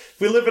 However, if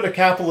we live in a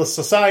capitalist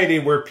society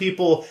where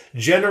people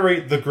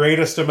generate the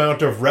greatest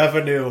amount of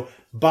revenue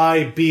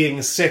by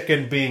being sick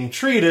and being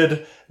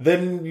treated,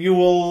 then you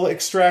will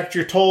extract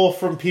your toll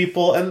from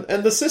people,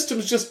 and the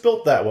system's just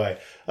built that way.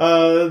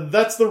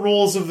 That's the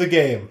rules of the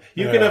game.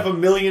 You can have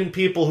 1 million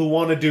people who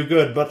want to do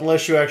good, but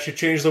unless you actually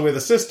change the way the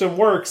system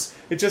works,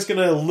 it's just going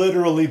to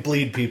literally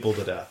bleed people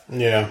to death.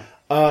 Yeah.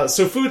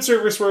 So food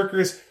service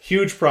workers,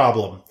 huge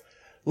problem.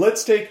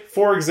 Let's take,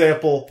 for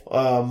example,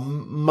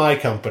 my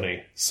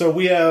company. So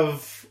we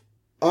have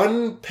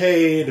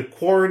unpaid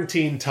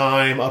quarantine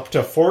time up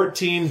to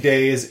 14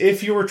 days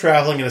if you were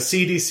traveling in a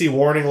CDC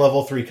warning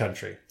level 3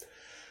 country.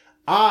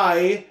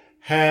 I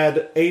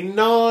had a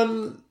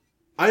non-zero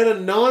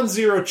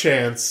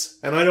chance,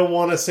 and I don't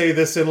want to say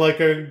this in I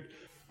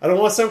don't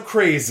want to sound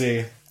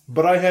crazy,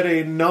 but I had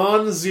a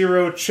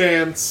non-zero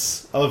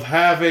chance of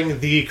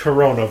having the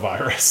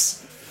coronavirus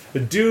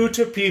due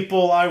to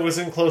people I was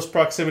in close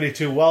proximity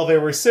to while they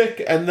were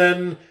sick, and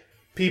then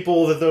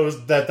people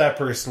that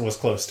person was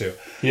close to.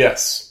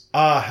 Yes.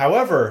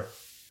 However,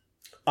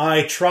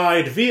 I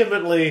tried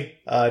vehemently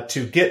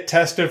to get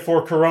tested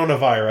for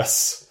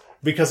coronavirus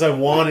because I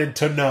wanted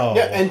to know.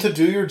 Yeah, and to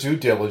do your due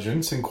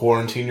diligence and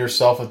quarantine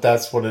yourself if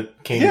that's what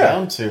it came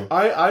down to.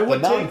 I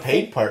would the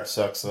non-paid part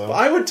sucks, though.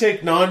 I would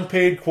take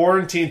non-paid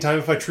quarantine time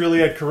if I truly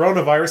had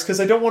coronavirus because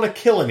I don't want to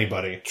kill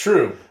anybody.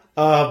 True.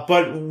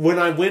 But when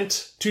I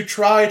went to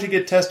try to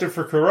get tested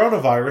for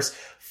coronavirus,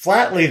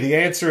 flatly the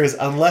answer is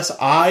unless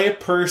I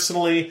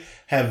personally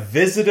have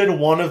visited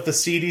one of the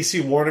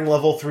CDC warning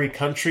level 3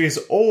 countries,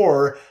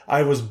 or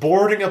I was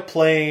boarding a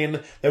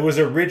plane that was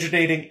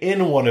originating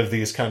in one of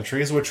these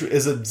countries, which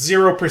is a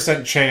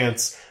 0%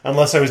 chance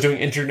unless I was doing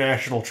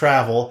international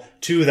travel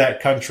to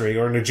that country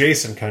or an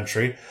adjacent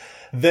country,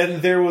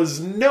 then there was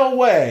no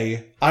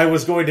way I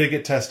was going to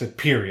get tested,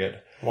 period.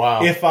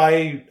 Wow. If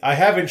I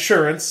have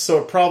insurance, so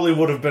it probably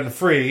would have been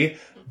free,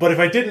 but if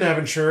I didn't have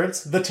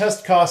insurance, the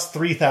test cost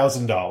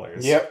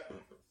 $3,000. Yep.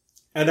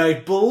 And I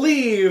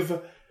believe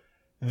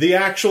the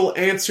actual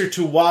answer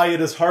to why it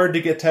is hard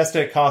to get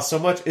tested and costs so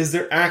much is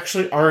there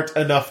actually aren't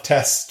enough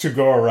tests to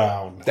go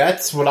around.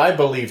 That's what I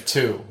believe,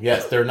 too.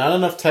 Yes, there are not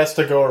enough tests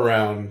to go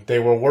around. They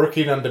were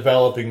working on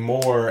developing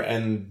more,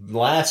 and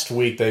last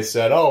week they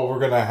said, we're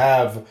going to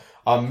have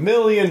 1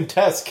 million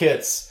test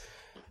kits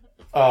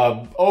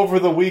over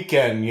the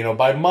weekend,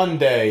 by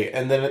Monday,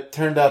 and then it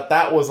turned out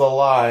that was a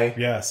lie.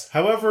 Yes.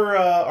 However,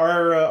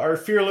 our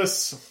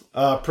fearless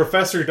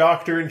professor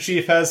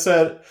doctor-in-chief has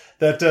said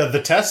that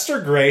the tests are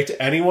great.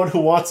 Anyone who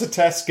wants a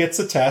test gets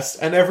a test,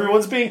 and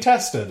everyone's being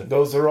tested.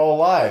 Those are all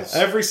lies.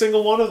 Every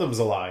single one of them is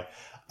a lie.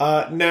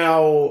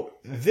 Now,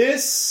 the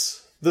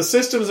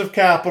systems of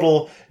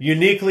capital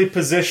uniquely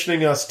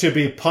positioning us to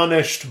be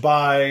punished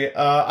by,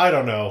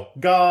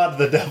 God,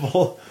 the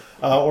devil,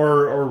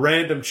 or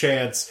random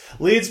chance,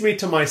 leads me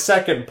to my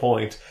second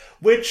point,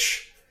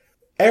 which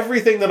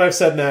everything that I've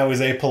said now is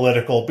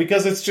apolitical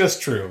because it's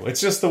just true. It's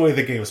just the way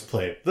the game's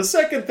played. The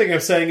second thing I'm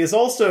saying is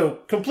also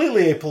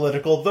completely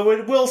apolitical, though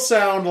it will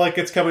sound like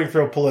it's coming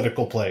from a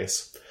political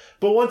place.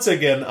 But once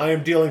again, I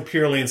am dealing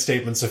purely in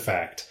statements of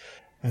fact.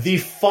 The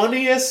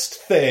funniest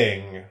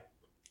thing,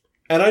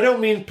 and I don't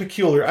mean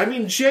peculiar, I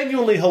mean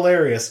genuinely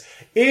hilarious,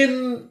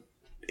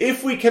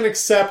 if we can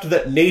accept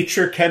that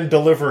nature can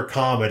deliver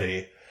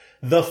comedy,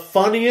 the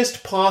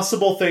funniest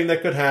possible thing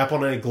that could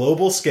happen on a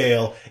global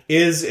scale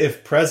is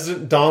if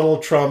President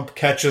Donald Trump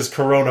catches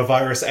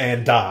coronavirus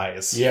and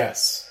dies.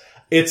 Yes.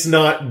 It's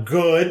not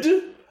good.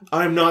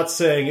 I'm not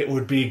saying it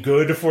would be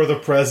good for the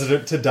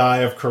president to die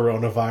of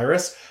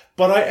coronavirus,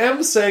 but I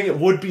am saying it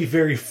would be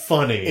very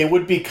funny. It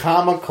would be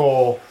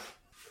comical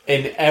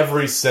in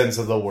every sense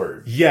of the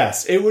word.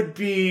 Yes, it would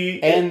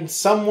be... And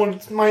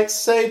someone might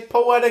say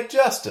poetic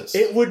justice.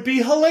 It would be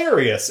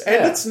hilarious,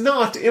 and it's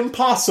not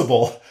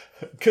impossible.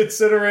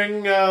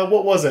 Considering,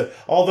 what was it?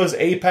 All those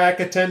APAC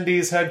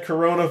attendees had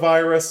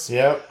coronavirus.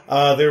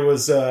 Yep. There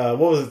was,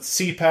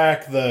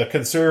 CPAC, the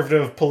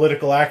Conservative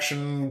Political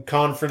Action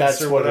Conference.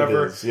 That's or what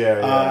whatever. It is.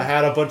 Yeah.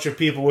 Had a bunch of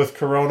people with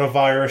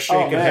coronavirus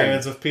shaking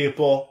hands with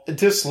people.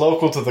 Just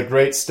local to the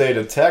great state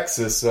of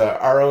Texas,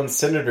 our own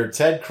Senator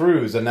Ted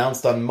Cruz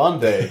announced on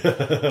Monday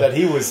that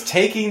he was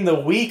taking the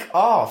week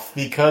off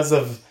because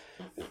of...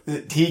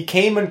 He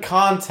came in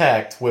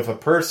contact with a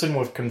person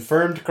with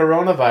confirmed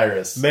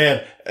coronavirus.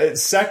 Man,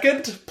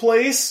 second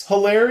place,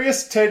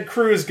 hilarious, Ted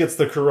Cruz gets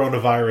the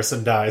coronavirus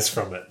and dies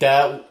from it.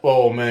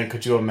 Oh man,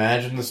 could you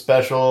imagine the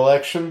special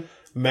election?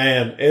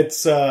 Man,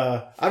 it's,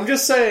 I'm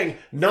just saying,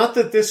 not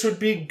that this would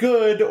be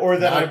good or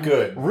that Not I'm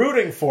good.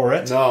 rooting for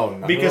it. No,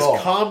 not because at all.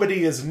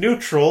 comedy is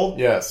neutral.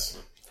 Yes.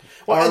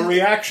 Our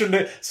reaction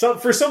to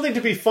for something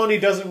to be funny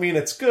doesn't mean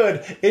it's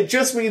good. It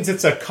just means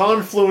it's a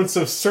confluence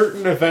of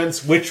certain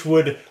events which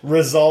would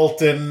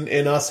result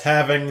in us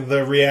having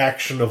the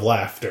reaction of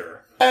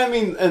laughter. I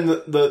mean, and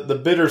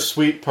the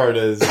bittersweet part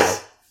is,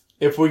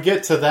 if we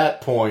get to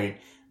that point,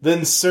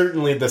 then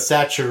certainly the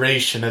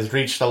saturation has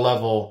reached a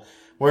level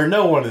where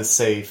no one is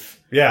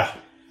safe. Yeah.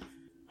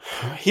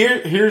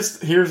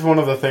 Here's one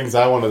of the things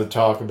I wanted to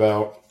talk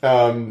about.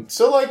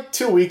 So like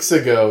 2 weeks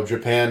ago,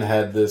 Japan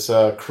had this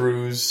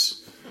cruise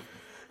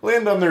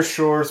land on their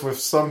shores with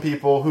some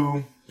people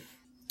who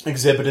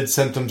exhibited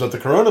symptoms of the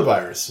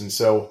coronavirus. And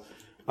so,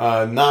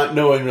 not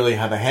knowing really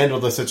how to handle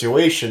the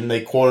situation,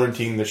 they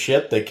quarantined the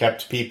ship. They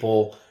kept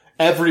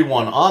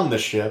everyone on the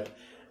ship.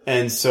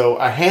 And so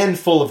a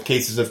handful of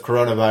cases of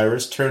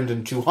coronavirus turned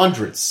into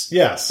hundreds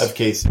of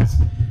cases.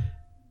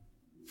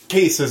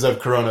 Cases of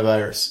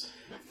coronavirus.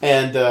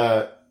 And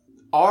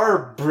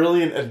our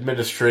brilliant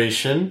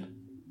administration,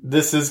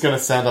 this is going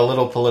to sound a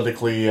little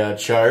politically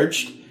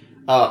charged,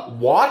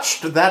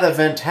 watched that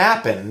event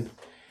happen,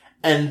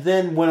 and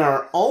then when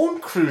our own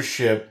cruise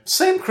ship,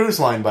 same cruise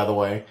line by the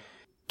way,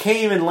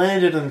 came and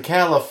landed in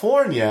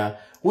California,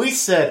 we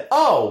said,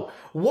 oh,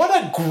 what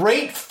a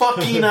great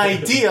fucking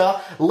idea,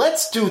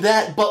 let's do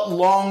that but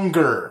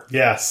longer.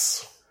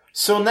 Yes.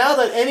 So now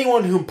that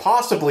anyone who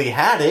possibly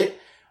had it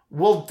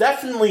will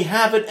definitely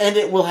have it, and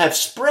it will have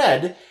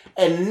spread.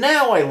 And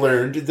now I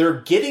learned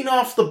they're getting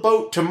off the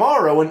boat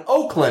tomorrow in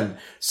Oakland.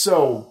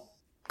 So,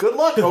 good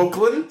luck,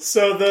 Oakland.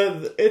 So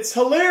it's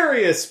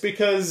hilarious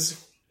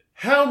because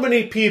how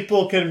many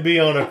people can be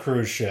on a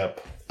cruise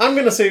ship? I'm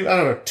going to say, I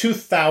don't know,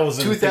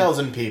 2,000.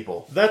 2,000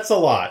 people. That's a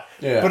lot.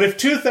 Yeah. But if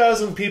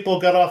 2,000 people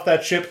got off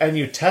that ship and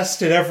you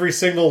tested every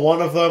single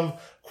one of them,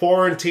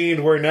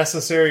 quarantined where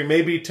necessary,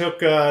 maybe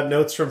took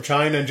notes from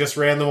China and just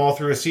ran them all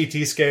through a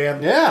CT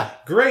scan. Yeah.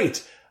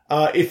 Great.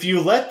 If you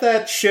let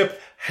that ship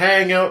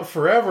hang out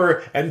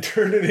forever and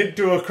turn it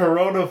into a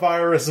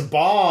coronavirus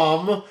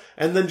bomb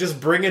and then just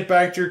bring it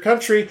back to your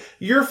country,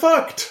 you're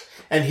fucked.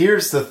 And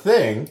here's the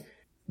thing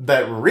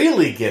that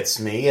really gets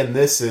me, and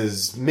this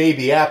is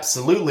maybe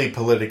absolutely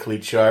politically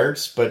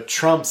charged, but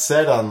Trump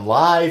said on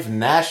live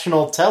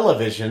national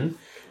television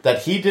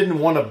that he didn't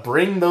want to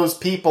bring those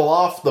people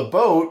off the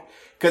boat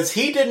because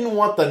he didn't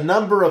want the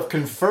number of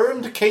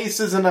confirmed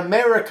cases in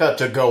America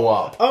to go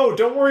up. Oh,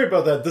 don't worry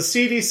about that. The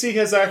CDC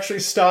has actually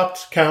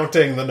stopped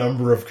counting the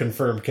number of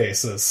confirmed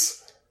cases.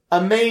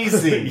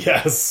 Amazing.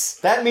 Yes.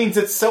 That means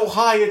it's so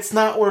high it's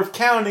not worth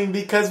counting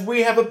because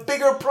we have a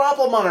bigger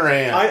problem on our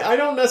hands. I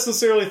don't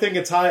necessarily think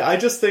it's high. I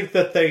just think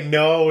that they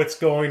know it's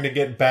going to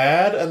get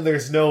bad and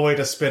there's no way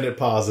to spin it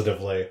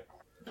positively.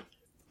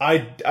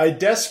 I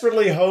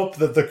desperately hope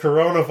that the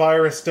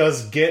coronavirus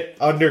does get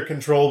under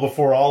control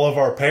before all of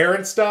our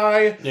parents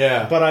die.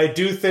 Yeah. But I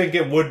do think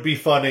it would be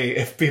funny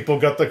if people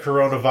got the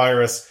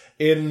coronavirus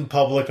in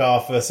public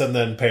office and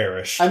then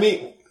perish. I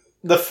mean,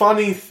 the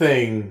funny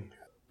thing,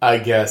 I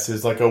guess,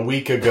 is like a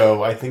week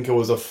ago, I think it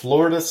was a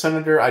Florida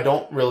senator. I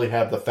don't really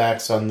have the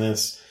facts on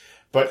this,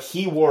 but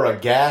he wore a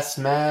gas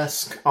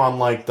mask on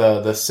like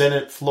the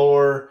Senate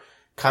floor,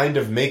 kind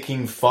of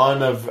making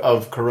fun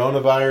of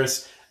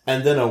coronavirus.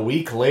 And then a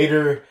week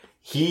later,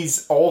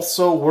 he's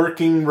also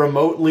working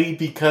remotely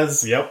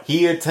because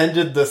he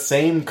attended the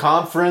same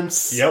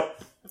conference.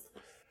 Yep.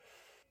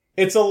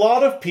 It's a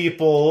lot of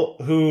people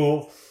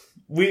who...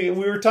 We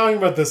were talking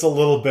about this a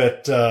little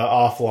bit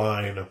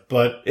offline,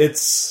 but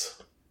it's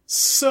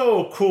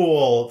so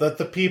cool that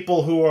the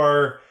people who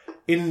are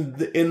in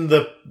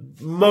the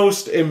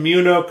most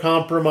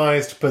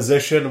immunocompromised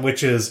position,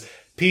 which is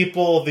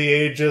people the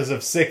ages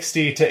of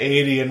 60 to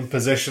 80 in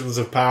positions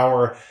of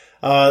power...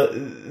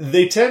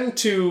 they tend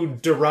to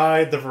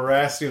deride the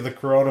veracity of the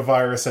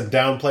coronavirus and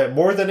downplay it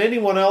more than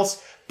anyone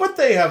else, but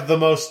they have the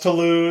most to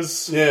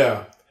lose.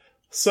 Yeah.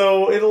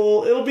 So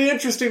it'll be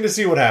interesting to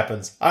see what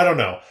happens. I don't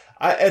know.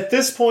 At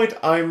this point,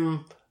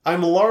 I'm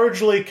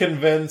largely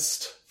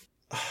convinced.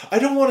 I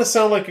don't want to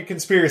sound like a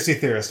conspiracy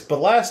theorist, but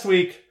last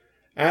week,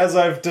 as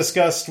I've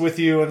discussed with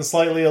you and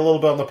slightly a little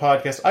bit on the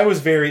podcast, I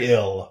was very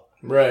ill.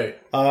 Right.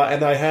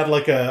 And I had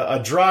like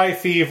a dry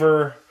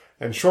fever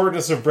and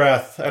shortness of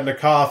breath, and a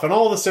cough, and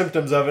all the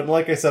symptoms of it. And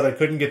like I said, I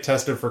couldn't get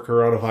tested for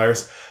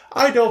coronavirus.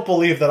 I don't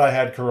believe that I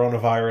had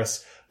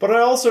coronavirus, but I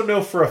also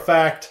know for a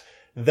fact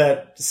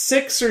that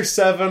 6 or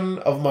 7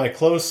 of my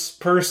close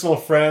personal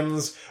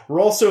friends were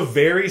also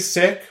very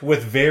sick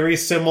with very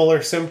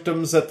similar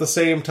symptoms at the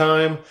same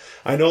time.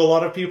 I know a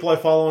lot of people I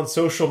follow on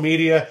social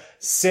media,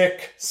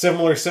 sick,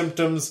 similar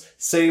symptoms,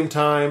 same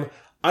time.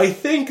 I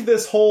think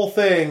this whole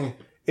thing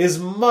is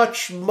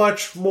much,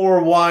 much more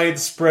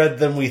widespread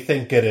than we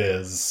think it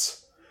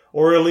is.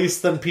 Or at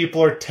least than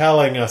people are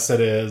telling us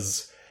it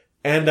is.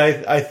 And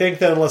I think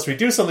that unless we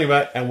do something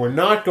about it, and we're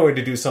not going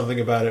to do something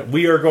about it,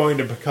 we are going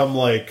to become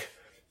like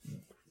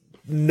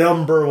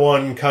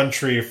 #1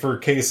 country for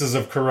cases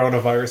of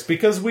coronavirus,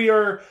 because we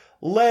are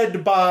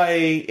led by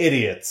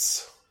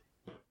idiots.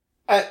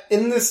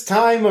 In this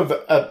time of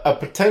a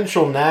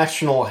potential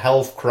national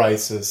health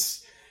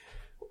crisis,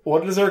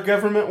 what does our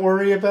government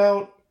worry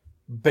about?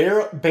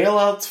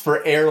 Bailouts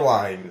for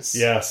airlines.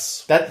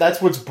 Yes.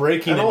 That's what's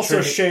breaking. And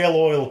also shale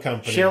oil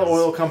companies. Shale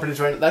oil companies,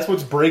 right? That's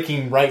what's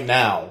breaking right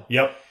now.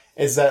 Yep.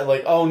 Is that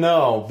like, oh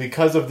no,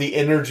 because of the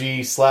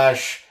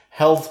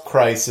energy/health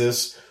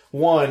crisis,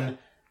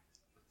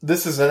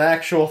 this is an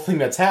actual thing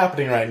that's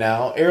happening right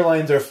now.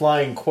 Airlines are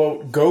flying,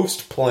 quote,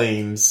 ghost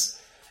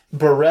planes,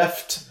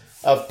 bereft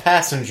of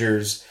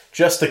passengers,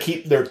 just to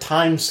keep their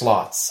time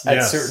slots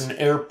at certain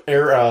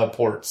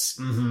airports.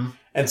 Mm-hmm.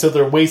 And so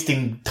they're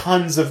wasting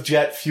tons of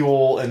jet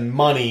fuel and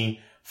money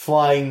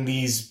flying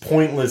these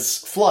pointless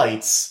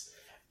flights.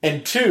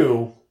 And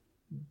 2,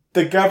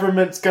 the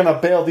government's gonna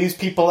bail these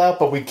people out,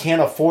 but we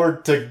can't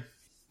afford to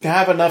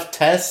have enough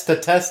tests to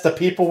test the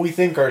people we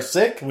think are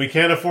sick. We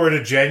can't afford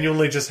to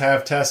genuinely just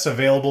have tests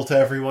available to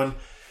everyone.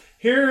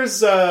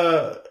 Here's,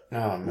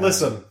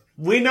 listen,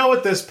 we know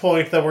at this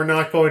point that we're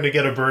not going to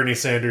get a Bernie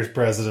Sanders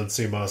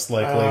presidency, most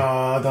likely.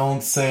 Oh,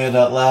 don't say it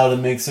out loud,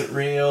 it makes it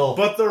real.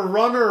 But the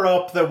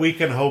runner-up that we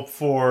can hope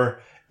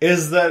for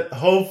is that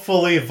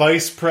hopefully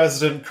Vice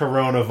President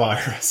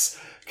Coronavirus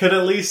can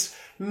at least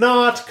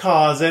not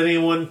cause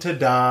anyone to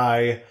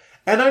die.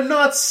 And I'm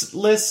not...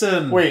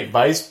 Listen. Wait,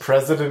 Vice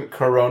President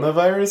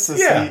Coronavirus?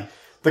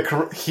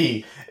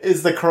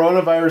 Is the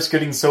coronavirus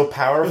getting so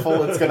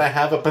powerful it's going to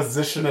have a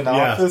position in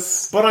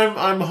office? But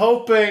I'm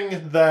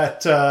hoping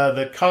that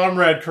that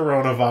Comrade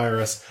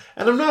Coronavirus,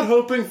 and I'm not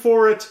hoping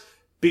for it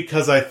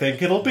because I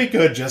think it'll be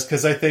good, just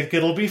because I think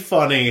it'll be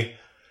funny.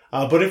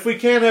 But if we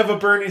can't have a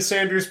Bernie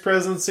Sanders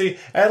presidency,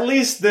 at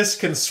least this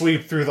can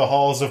sweep through the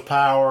halls of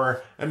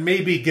power and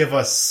maybe give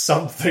us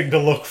something to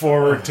look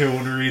forward to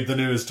when we read the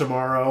news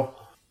tomorrow.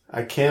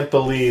 I can't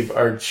believe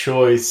our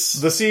choice.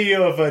 The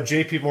CEO of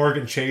JP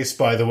Morgan Chase,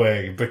 by the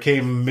way,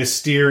 became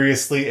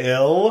mysteriously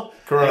ill.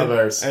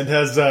 Coronavirus. And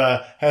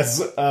has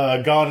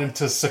gone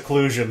into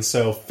seclusion.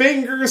 So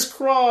fingers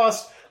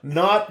crossed,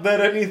 not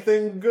that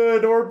anything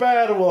good or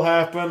bad will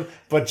happen,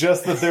 but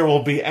just that there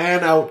will be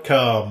an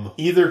outcome.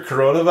 Either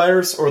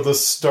coronavirus or the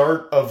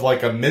start of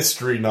like a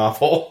mystery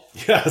novel.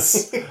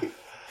 Yes.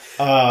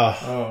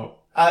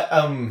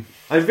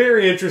 I'm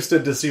very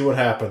interested to see what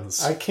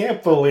happens. I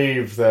can't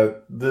believe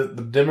that the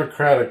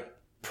Democratic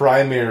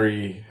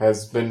primary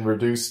has been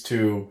reduced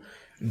to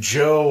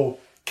Joe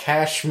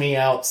Cash Me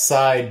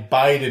Outside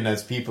Biden,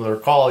 as people are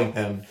calling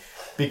him,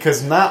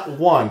 because not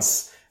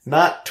once,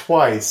 not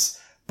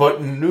twice,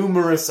 but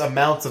numerous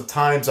amounts of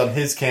times on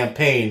his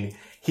campaign,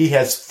 he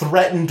has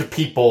threatened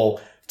people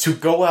to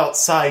go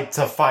outside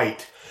to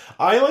fight.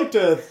 I like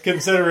to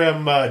consider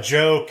him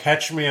Joe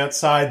Catch Me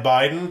Outside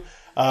Biden.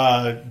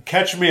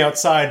 Catch me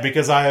outside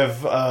because I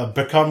have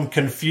become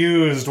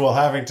confused while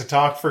having to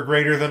talk for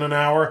greater than an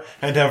hour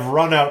and have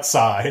run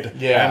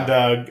outside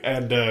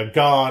and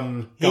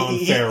gone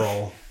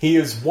feral. He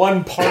is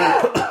one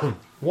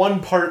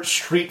part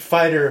Street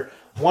Fighter,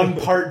 one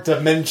part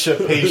dementia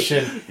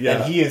patient,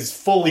 and he is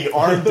fully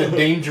armed and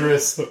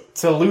dangerous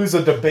to lose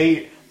a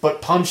debate but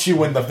punch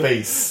you in the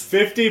face.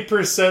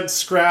 50%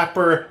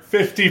 scrapper,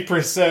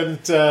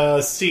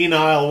 50%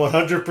 senile,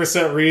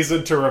 100%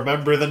 reason to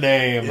remember the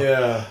name.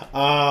 Yeah.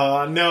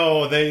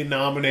 No, they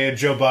nominated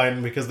Joe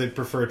Biden because they'd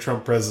prefer a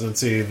Trump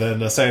presidency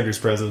than a Sanders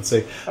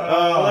presidency.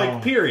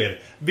 Period.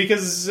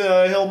 Because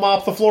he'll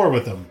mop the floor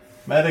with them.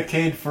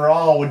 Medicaid for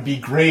all would be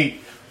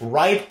great.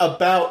 Right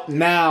about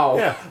now.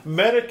 Yeah,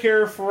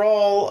 Medicare for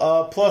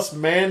all, plus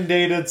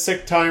mandated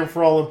sick time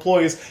for all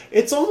employees.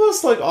 It's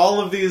almost like all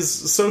of these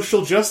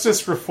social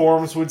justice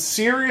reforms would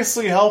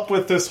seriously help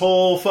with this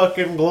whole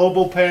fucking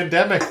global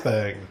pandemic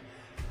thing.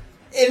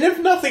 And if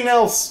nothing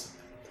else,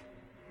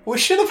 we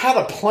should have had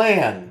a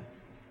plan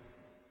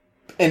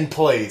in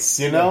place,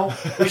 you know?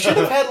 We should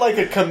have had like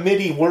a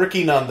committee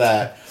working on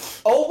that.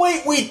 Oh,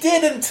 wait, we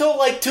did until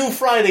like 2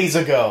 Fridays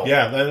ago.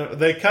 Yeah,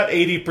 they cut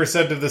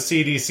 80% of the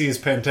CDC's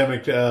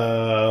pandemic,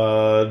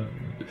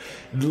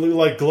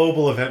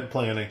 global event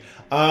planning.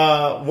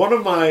 One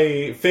of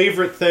my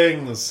favorite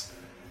things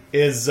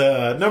is,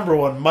 number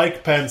one,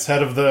 Mike Pence,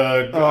 head of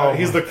the,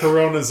 he's the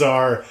Corona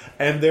Czar,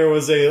 and there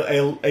was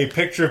a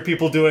picture of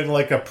people doing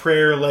like a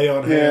prayer lay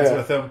on hands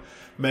with him.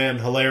 Man,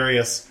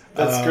 hilarious.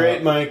 That's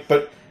great, Mike,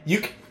 but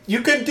you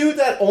can do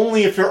that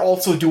only if you're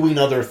also doing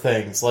other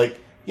things. Like,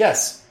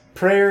 yes,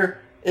 prayer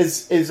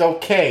is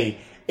okay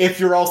if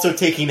you're also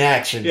taking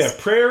actions. Yeah,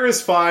 prayer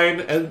is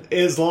fine, and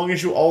as long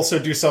as you also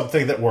do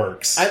something that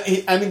works.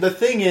 I mean, the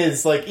thing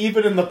is, like,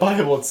 even in the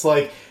Bible, it's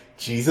like,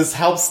 Jesus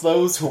helps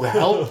those who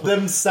help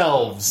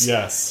themselves.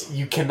 Yes.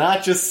 You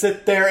cannot just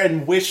sit there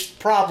and wish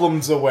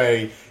problems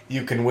away.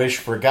 You can wish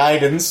for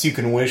guidance, you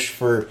can wish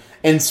for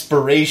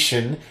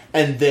inspiration,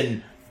 and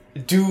then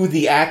do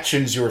the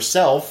actions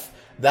yourself.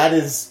 That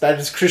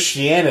is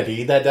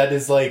Christianity. That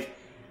is like,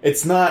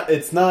 it's not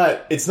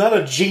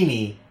a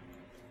genie,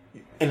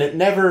 and it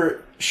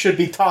never should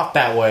be taught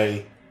that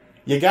way.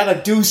 You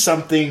gotta do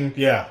something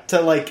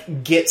to,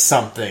 like, get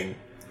something.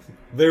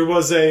 There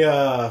was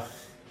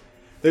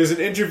There's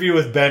an interview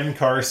with Ben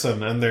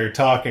Carson, and they're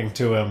talking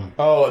to him.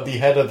 Oh, the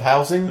head of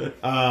housing?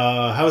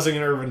 Housing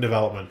and Urban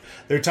Development.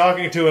 They're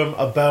talking to him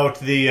about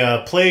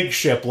the plague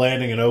ship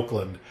landing in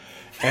Oakland.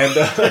 And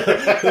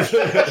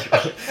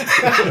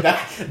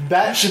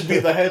that should be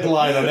the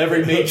headline on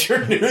every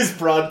major news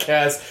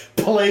broadcast.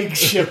 Plague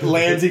ship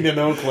landing in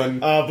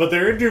Oakland. But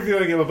they're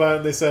interviewing him about it,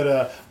 and they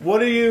said,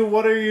 what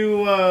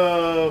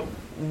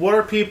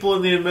are people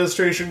in the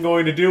administration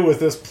going to do with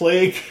this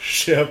plague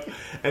ship?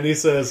 And he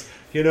says,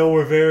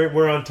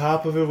 we're on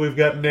top of it. We've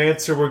got an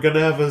answer. We're going to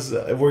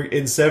have we're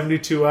in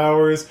 72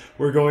 hours.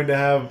 We're going to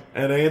have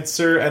an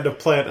answer and a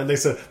plan. And they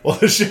said, well,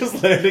 the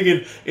ship's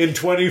landing in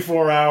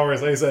 24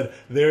 hours. And I said,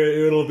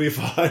 it'll be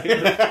fine.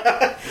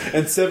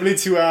 In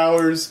 72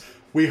 hours,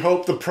 we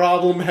hope the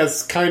problem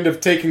has kind of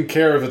taken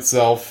care of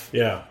itself.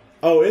 Yeah.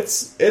 Oh,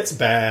 it's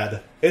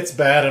bad. It's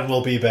bad and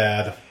will be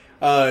bad.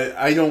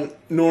 I don't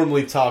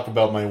normally talk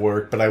about my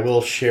work, but I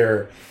will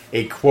share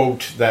a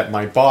quote that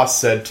my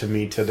boss said to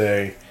me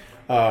today.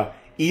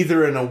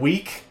 Either in a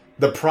week,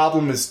 the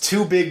problem is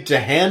too big to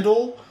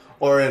handle,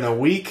 or in a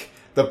week,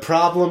 the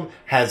problem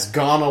has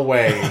gone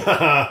away.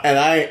 And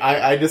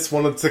I just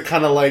wanted to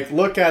kind of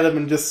look at him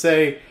and just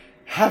say,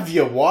 have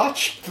you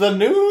watched the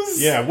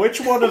news? Yeah,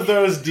 which one of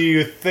those do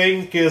you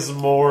think is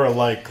more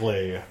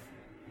likely?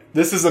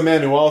 This is a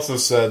man who also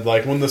said,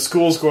 when the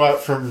schools go out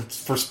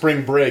for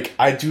spring break,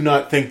 I do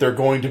not think they're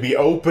going to be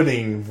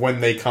opening when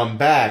they come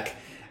back.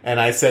 And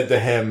I said to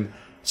him,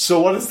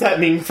 so what does that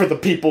mean for the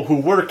people who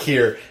work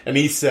here? And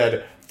he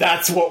said,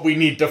 that's what we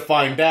need to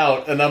find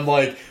out. And I'm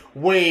like,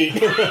 wait.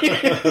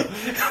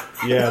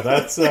 Yeah,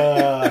 that's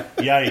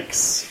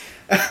yikes.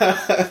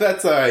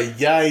 That's a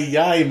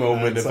yay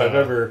moment if I've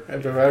ever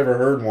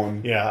heard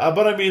one. Yeah,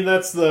 but I mean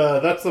that's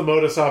the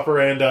modus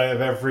operandi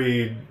of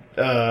every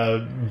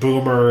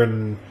boomer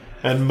and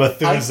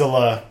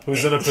Methuselah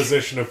who's in a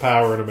position of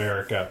power in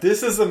America.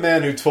 This is the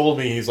man who told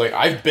me, he's like,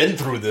 I've been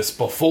through this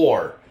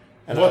before.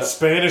 And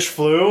Spanish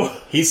flu?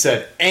 He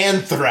said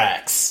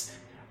anthrax.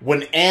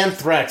 When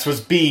anthrax was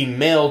being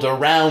mailed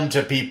around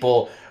to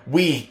people,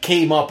 we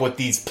came up with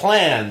these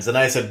plans. And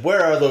I said,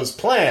 where are those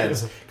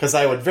plans? Because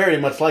I would very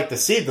much like to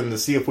see them to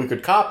see if we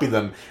could copy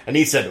them. And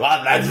he said,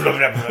 because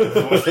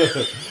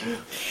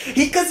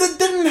it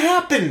didn't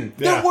happen.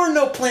 Yeah. There were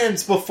no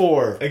plans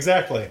before.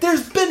 Exactly.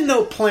 There's been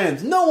no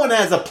plans. No one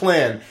has a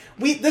plan.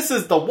 This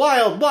is the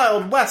wild,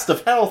 wild west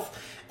of health.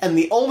 And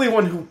the only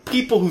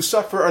people who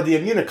suffer are the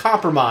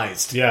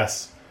immunocompromised.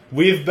 Yes.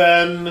 We've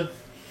been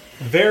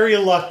very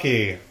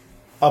lucky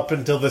up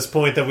until this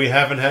point that we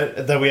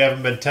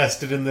haven't been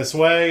tested in this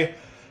way.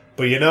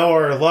 But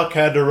our luck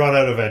had to run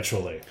out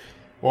eventually.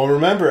 Well,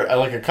 remember,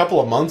 a couple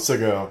of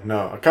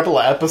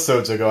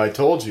episodes ago, I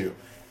told you,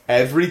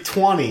 every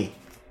 20,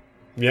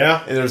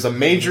 yeah, there's a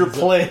major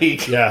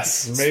plague.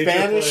 Yes, major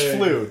Spanish plague.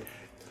 flu.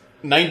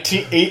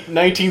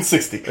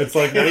 1960. It's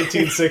like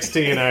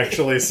 1916,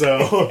 actually.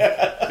 So,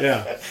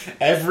 yeah.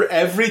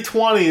 Every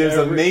 20, there's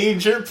a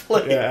major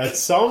plague. Yeah, at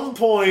some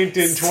point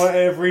in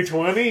every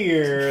 20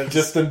 years.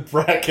 Just in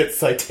bracket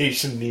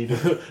citation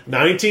needed.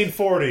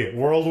 1940,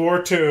 World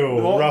War II,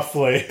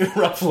 roughly.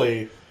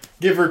 Roughly.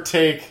 Give or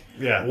take.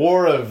 Yeah.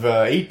 War of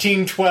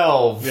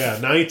 1812. Yeah,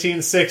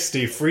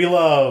 1960, Free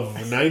Love,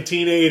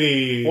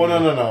 1980. Well,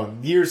 no.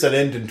 Years that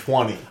end in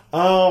 20.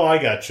 Oh, I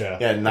gotcha.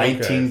 Yeah,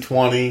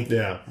 1920. Okay.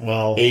 Yeah,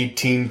 well.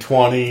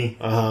 1820.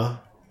 Uh-huh.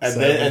 And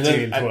then,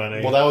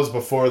 1720. Well, that was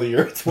before the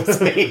Earth was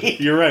made.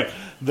 You're right.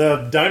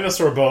 The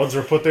dinosaur bones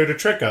were put there to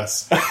trick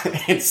us.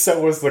 And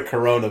so was the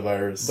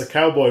coronavirus. The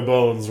cowboy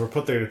bones were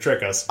put there to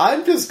trick us.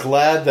 I'm just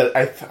glad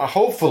that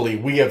hopefully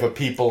we as a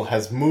people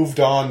has moved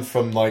on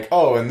from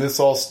and this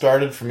all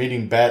started from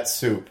eating bat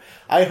soup.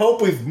 I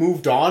hope we've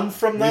moved on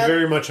from that. We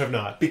very much have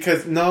not.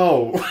 Because,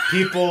 no.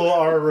 People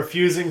are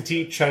refusing to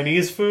eat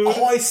Chinese food.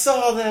 Oh, I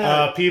saw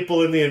that.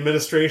 People in the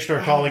administration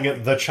are calling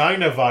it the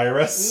China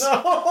virus.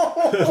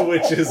 No!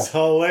 Which is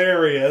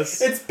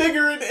hilarious. It's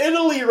bigger in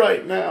Italy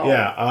right now.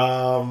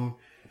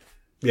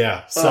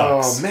 Yeah,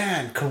 sucks. Oh,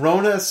 man.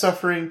 Corona is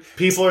suffering.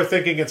 People are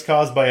thinking it's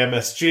caused by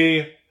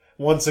MSG.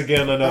 Once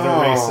again, another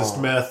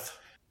racist myth.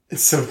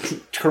 So,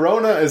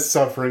 Corona is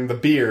suffering. The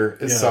beer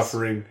is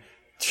suffering.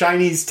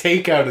 Chinese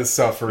takeout is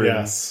suffering.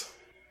 Yes.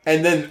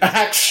 And then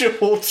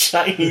actual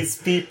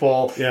Chinese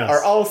people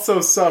are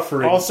also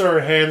suffering. Also, our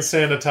hand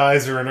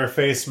sanitizer and our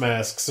face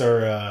masks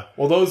are...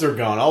 Well, those are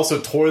gone. Also,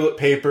 toilet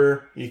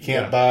paper you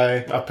can't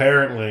buy.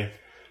 Apparently.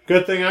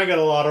 Good thing I got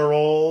a lot of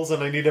rolls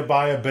and I need to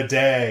buy a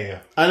bidet.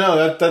 I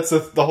know, that's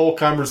the whole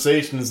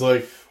conversation is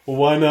well,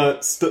 why not,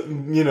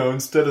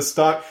 instead of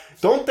stock...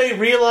 Don't they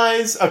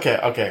realize...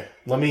 Okay,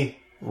 let me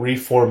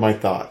reform my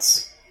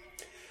thoughts.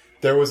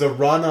 There was a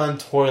run on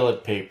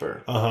toilet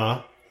paper.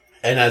 Uh-huh.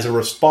 And as a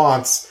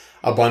response,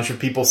 a bunch of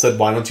people said,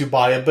 why don't you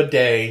buy a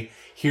bidet?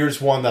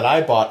 Here's one that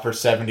I bought for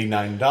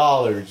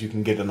 $79. You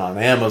can get it on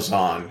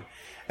Amazon.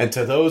 And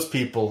to those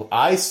people,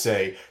 I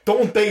say,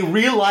 don't they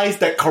realize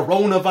that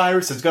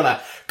coronavirus is going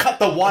to cut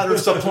the water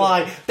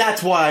supply?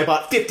 That's why I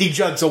bought 50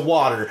 jugs of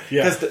water.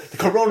 Because the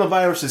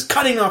coronavirus is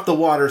cutting off the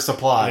water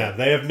supply. Yeah,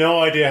 they have no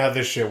idea how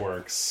this shit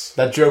works.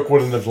 That joke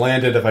wouldn't have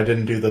landed if I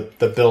didn't do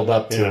the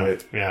build-up to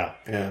it. Yeah.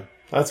 Yeah.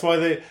 That's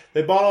why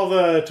they bought all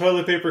the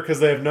toilet paper, because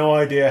they have no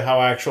idea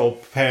how actual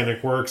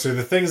panic works, or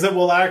the things that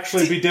will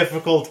actually be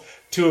difficult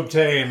to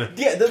obtain.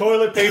 Yeah,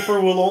 toilet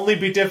paper will only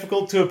be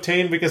difficult to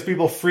obtain because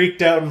people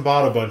freaked out and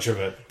bought a bunch of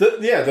it.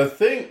 The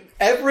thing,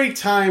 every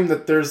time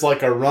that there's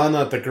like a run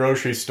at the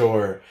grocery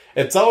store,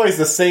 it's always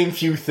the same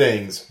few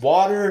things.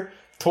 Water,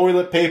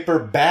 toilet paper,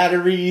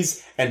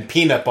 batteries, and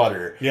peanut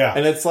butter. Yeah.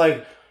 And it's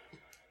like,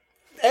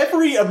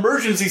 every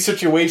emergency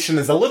situation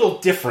is a little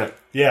different.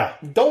 Yeah.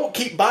 Don't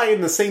keep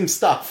buying the same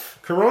stuff.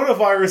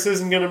 Coronavirus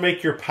isn't going to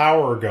make your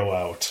power go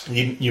out.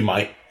 You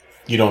might.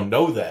 You don't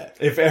know that.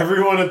 If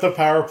everyone at the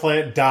power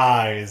plant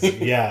dies,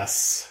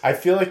 yes. I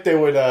feel like they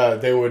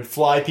would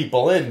fly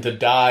people in to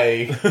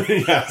die.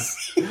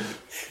 Yes.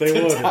 They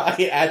to would.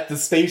 Die at the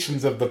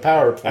stations of the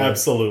power plant.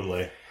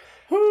 Absolutely.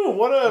 Whew,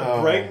 what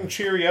a bright and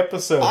cheery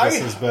episode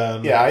this has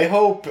been. Yeah, I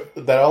hope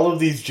that all of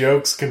these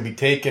jokes can be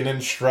taken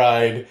in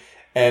stride,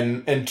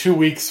 and in 2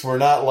 weeks we're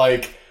not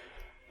like,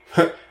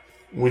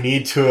 we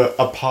need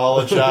to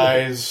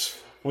apologize.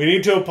 We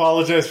need to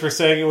apologize for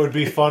saying it would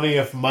be funny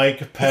if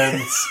Mike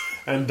Pence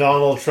and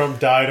Donald Trump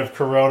died of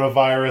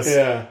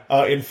coronavirus.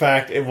 Yeah. In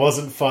fact, it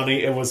wasn't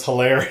funny. It was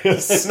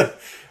hilarious.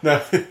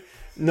 No,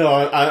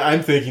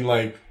 I'm thinking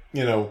like,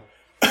 we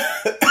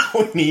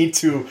need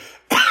to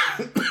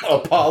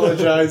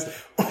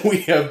apologize.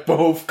 We have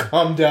both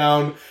come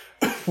down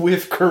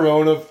with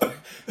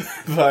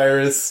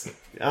coronavirus.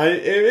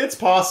 It's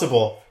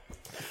possible.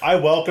 I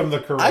welcome the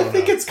corona. I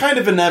think it's kind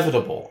of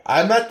inevitable.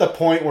 I'm at the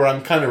point where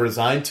I'm kind of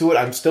resigned to it.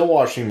 I'm still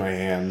washing my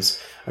hands.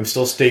 I'm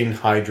still staying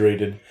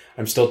hydrated.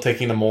 I'm still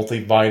taking a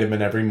multivitamin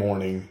every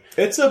morning.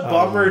 It's a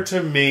bummer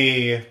to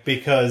me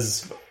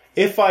because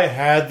if I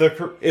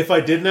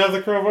didn't have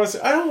the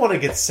coronavirus, I don't want to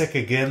get sick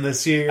again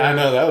this year. I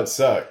know, that would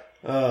suck.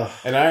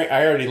 And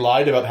I already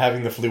lied about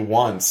having the flu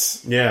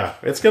once. Yeah,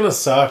 it's gonna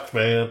suck,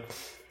 man.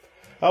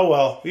 Oh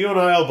well, you and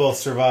I will both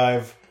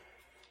survive.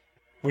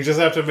 We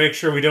just have to make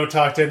sure we don't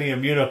talk to any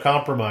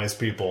immunocompromised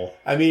people.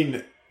 I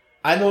mean,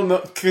 I don't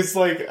know, because,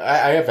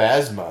 I have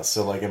asthma,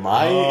 so, am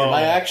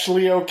I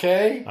actually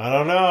okay? I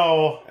don't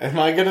know. Am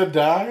I gonna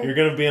die? You're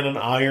gonna be in an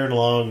iron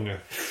lung.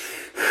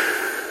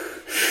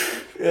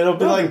 It'll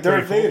be like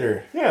Darth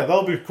Vader. Cool. Yeah,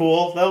 that'll be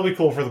cool. That'll be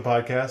cool for the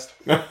podcast.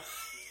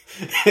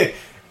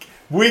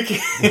 We can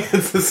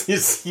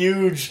this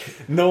huge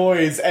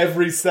noise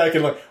every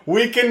second.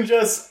 We can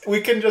just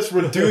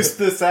reduce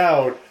this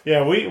out.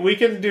 Yeah, we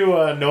can do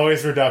a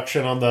noise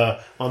reduction on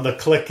the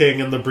clicking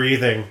and the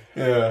breathing.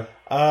 Yeah.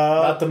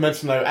 Not to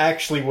mention, I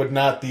actually would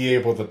not be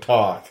able to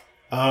talk.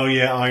 Oh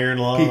yeah, iron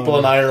lung. People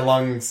in iron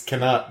lungs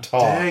cannot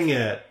talk. Dang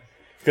it!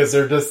 Because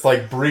they're just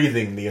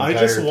breathing the entire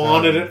time. I just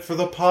wanted it for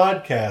the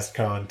podcast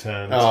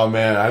content. Oh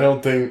man, I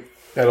don't think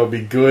that'll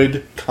be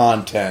good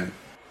content.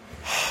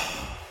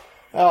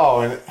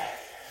 Oh, and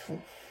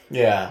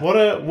yeah.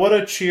 What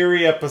a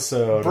cheery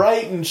episode.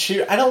 Bright and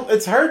cheery.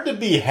 It's hard to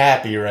be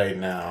happy right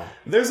now.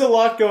 There's a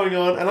lot going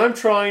on, and I'm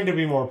trying to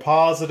be more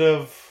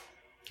positive.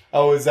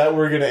 Oh, is that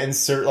where we're going to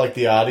insert,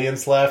 the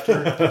audience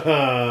laughter?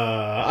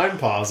 I'm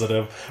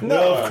positive.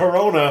 No. Well,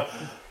 Corona.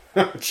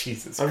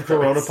 Jesus I'm Christ.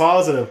 Corona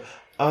positive.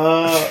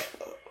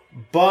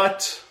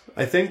 But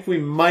I think we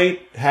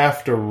might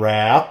have to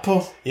wrap.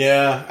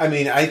 Yeah, I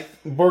mean,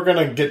 we're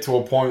going to get to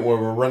a point where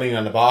we're running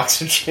out of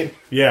oxygen.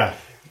 Yeah.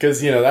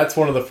 Because, that's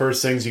one of the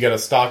first things you got to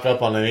stock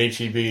up on an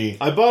HEB.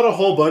 I bought a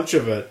whole bunch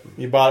of it.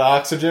 You bought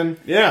oxygen?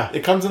 Yeah.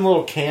 It comes in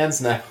little cans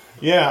now.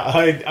 Yeah,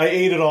 I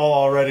ate it all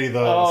already,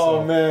 though. Oh,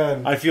 so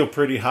man. I feel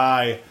pretty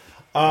high.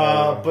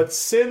 But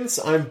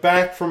since I'm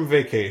back from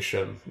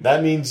vacation...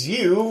 That means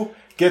you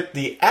get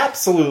the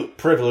absolute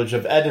privilege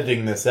of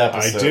editing this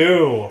episode. I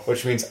do.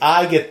 Which means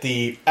I get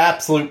the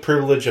absolute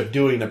privilege of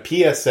doing a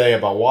PSA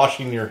about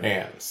washing your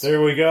hands.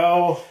 There we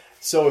go.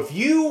 So if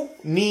you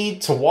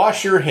need to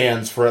wash your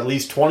hands for at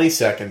least 20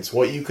 seconds,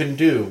 what you can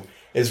do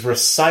is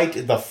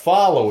recite the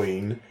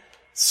following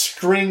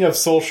string of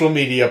social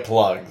media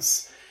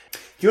plugs.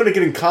 If you want to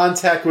get in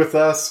contact with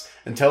us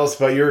and tell us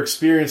about your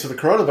experience with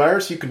the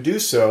coronavirus, you can do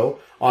so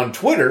on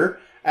Twitter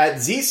at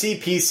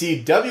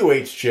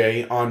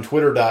ZCPCWHJ on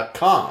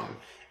Twitter.com.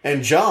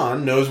 And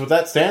John knows what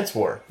that stands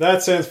for.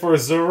 That stands for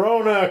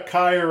Zorona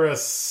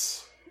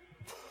Kairos.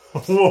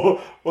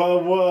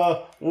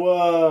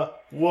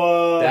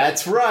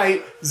 That's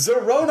right.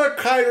 Zorona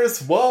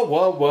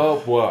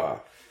Kairos.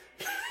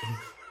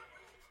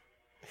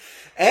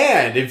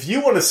 And if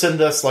you want to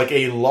send us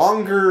a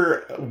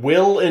longer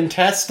will and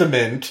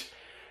testament,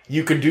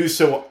 you can do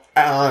so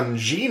on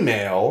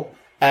Gmail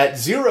at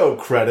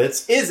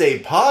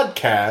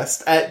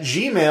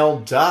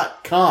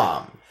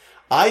zerocreditsisapodcast@gmail.com.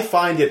 I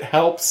find it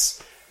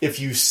helps if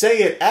you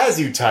say it as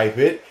you type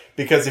it,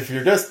 because if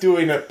you're just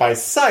doing it by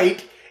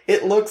sight,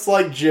 it looks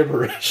like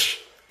gibberish.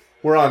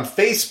 We're on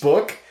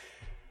Facebook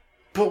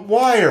But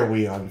why are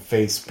we on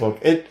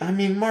Facebook?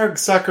 Mark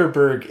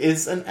Zuckerberg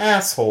is an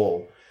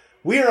asshole.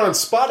 We are on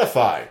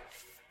Spotify.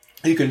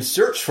 You can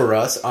search for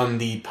us on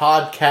the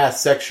podcast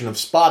section of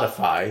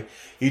Spotify.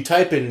 You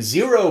type in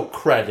Zero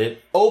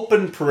Credit,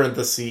 open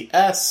parenthesis,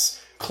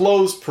 S,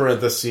 close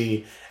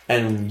parenthesis,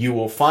 and you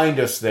will find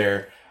us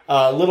there.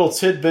 A little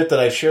tidbit that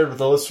I shared with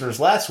the listeners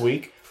last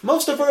week.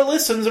 Most of our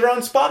listens are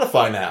on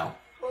Spotify now.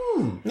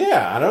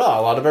 Yeah, I don't know.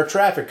 A lot of our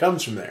traffic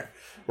comes from there.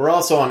 We're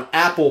also on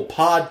Apple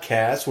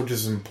Podcasts, which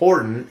is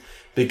important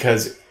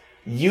because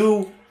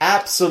you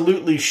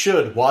absolutely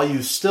should, while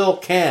you still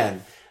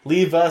can,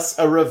 leave us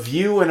a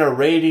review and a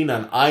rating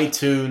on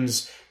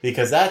iTunes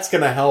because that's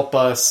going to help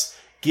us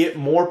get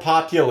more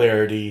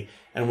popularity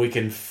and we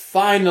can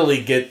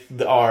finally get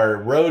our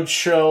road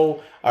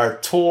show, our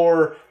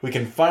tour. We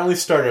can finally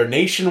start our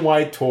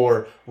nationwide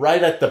tour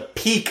right at the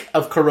peak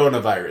of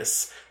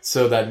coronavirus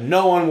so that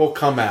no one will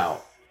come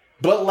out.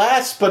 But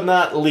last but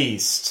not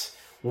least,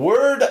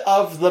 word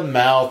of the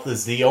mouth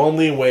is the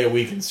only way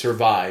we can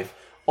survive.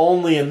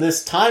 Only in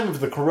this time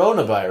of the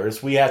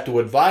coronavirus, we have to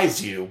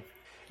advise you,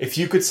 if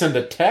you could send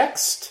a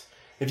text,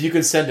 if you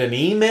could send an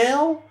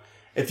email,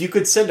 if you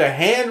could send a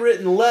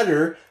handwritten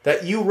letter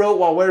that you wrote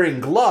while wearing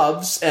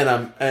gloves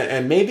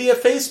and maybe a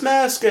face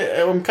mask,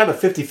 I'm kind of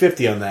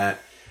 50-50 on that.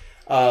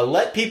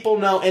 Let people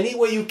know any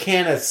way you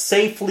can as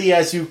safely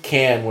as you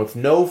can with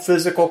no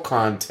physical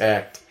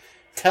contact.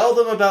 Tell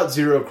them about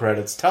Zero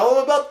Credits. Tell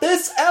them about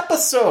this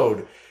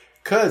episode,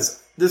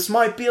 because this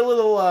might be a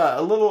little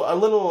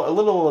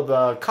of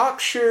a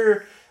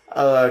cocksure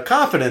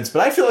confidence,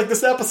 but I feel like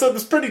this episode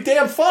was pretty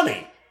damn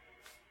funny.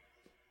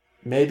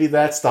 Maybe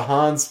that's the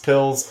Hans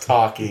Pills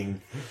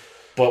talking.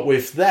 But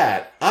with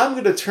that, I'm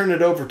going to turn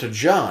it over to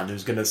John,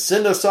 who's going to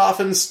send us off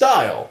in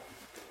style.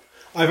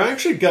 I've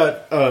actually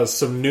got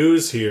some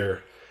news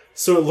here.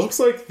 So it looks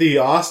like the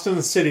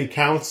Austin City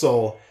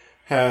Council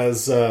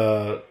has,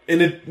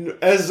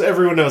 as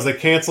everyone knows, they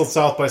canceled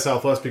South by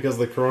Southwest because of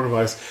the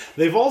coronavirus.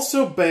 They've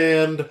also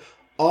banned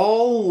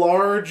all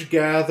large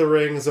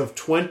gatherings of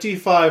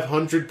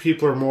 2,500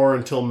 people or more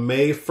until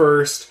May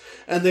 1st.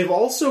 And they've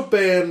also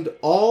banned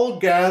all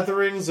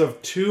gatherings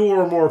of 2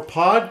 or more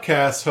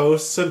podcast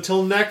hosts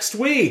until next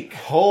week.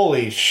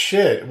 Holy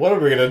shit, what are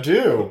we going to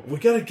do? We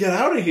got to get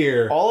out of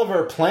here. All of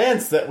our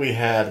plans that we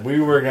had, we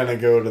were going to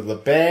go to the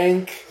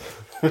bank.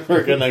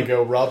 We're going to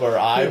go rub our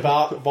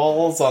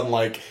eyeballs on,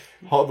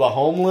 the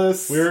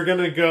homeless. We were going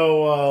to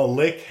go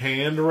lick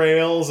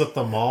handrails at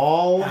the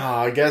mall. Oh,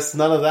 I guess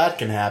none of that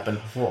can happen.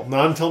 Well,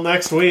 not until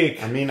next week.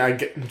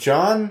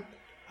 John,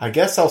 I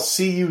guess I'll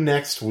see you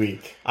next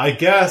week. I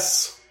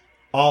guess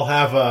I'll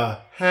have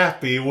a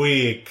happy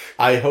week.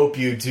 I hope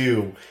you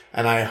do.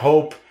 And I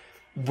hope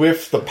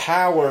with the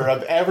power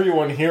of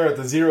everyone here at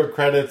the Zero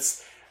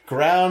Credits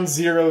Ground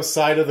Zero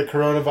side of the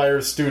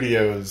coronavirus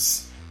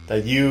studios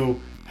that you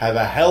have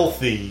a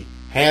healthy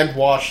hand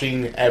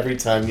washing every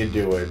time you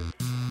do it.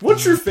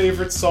 What's your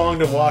favorite song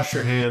to wash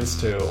your hands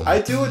to?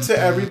 I do it to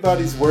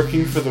Everybody's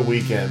Working for the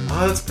Weekend.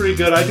 Oh, that's pretty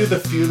good. I do the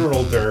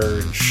Funeral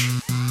Dirge.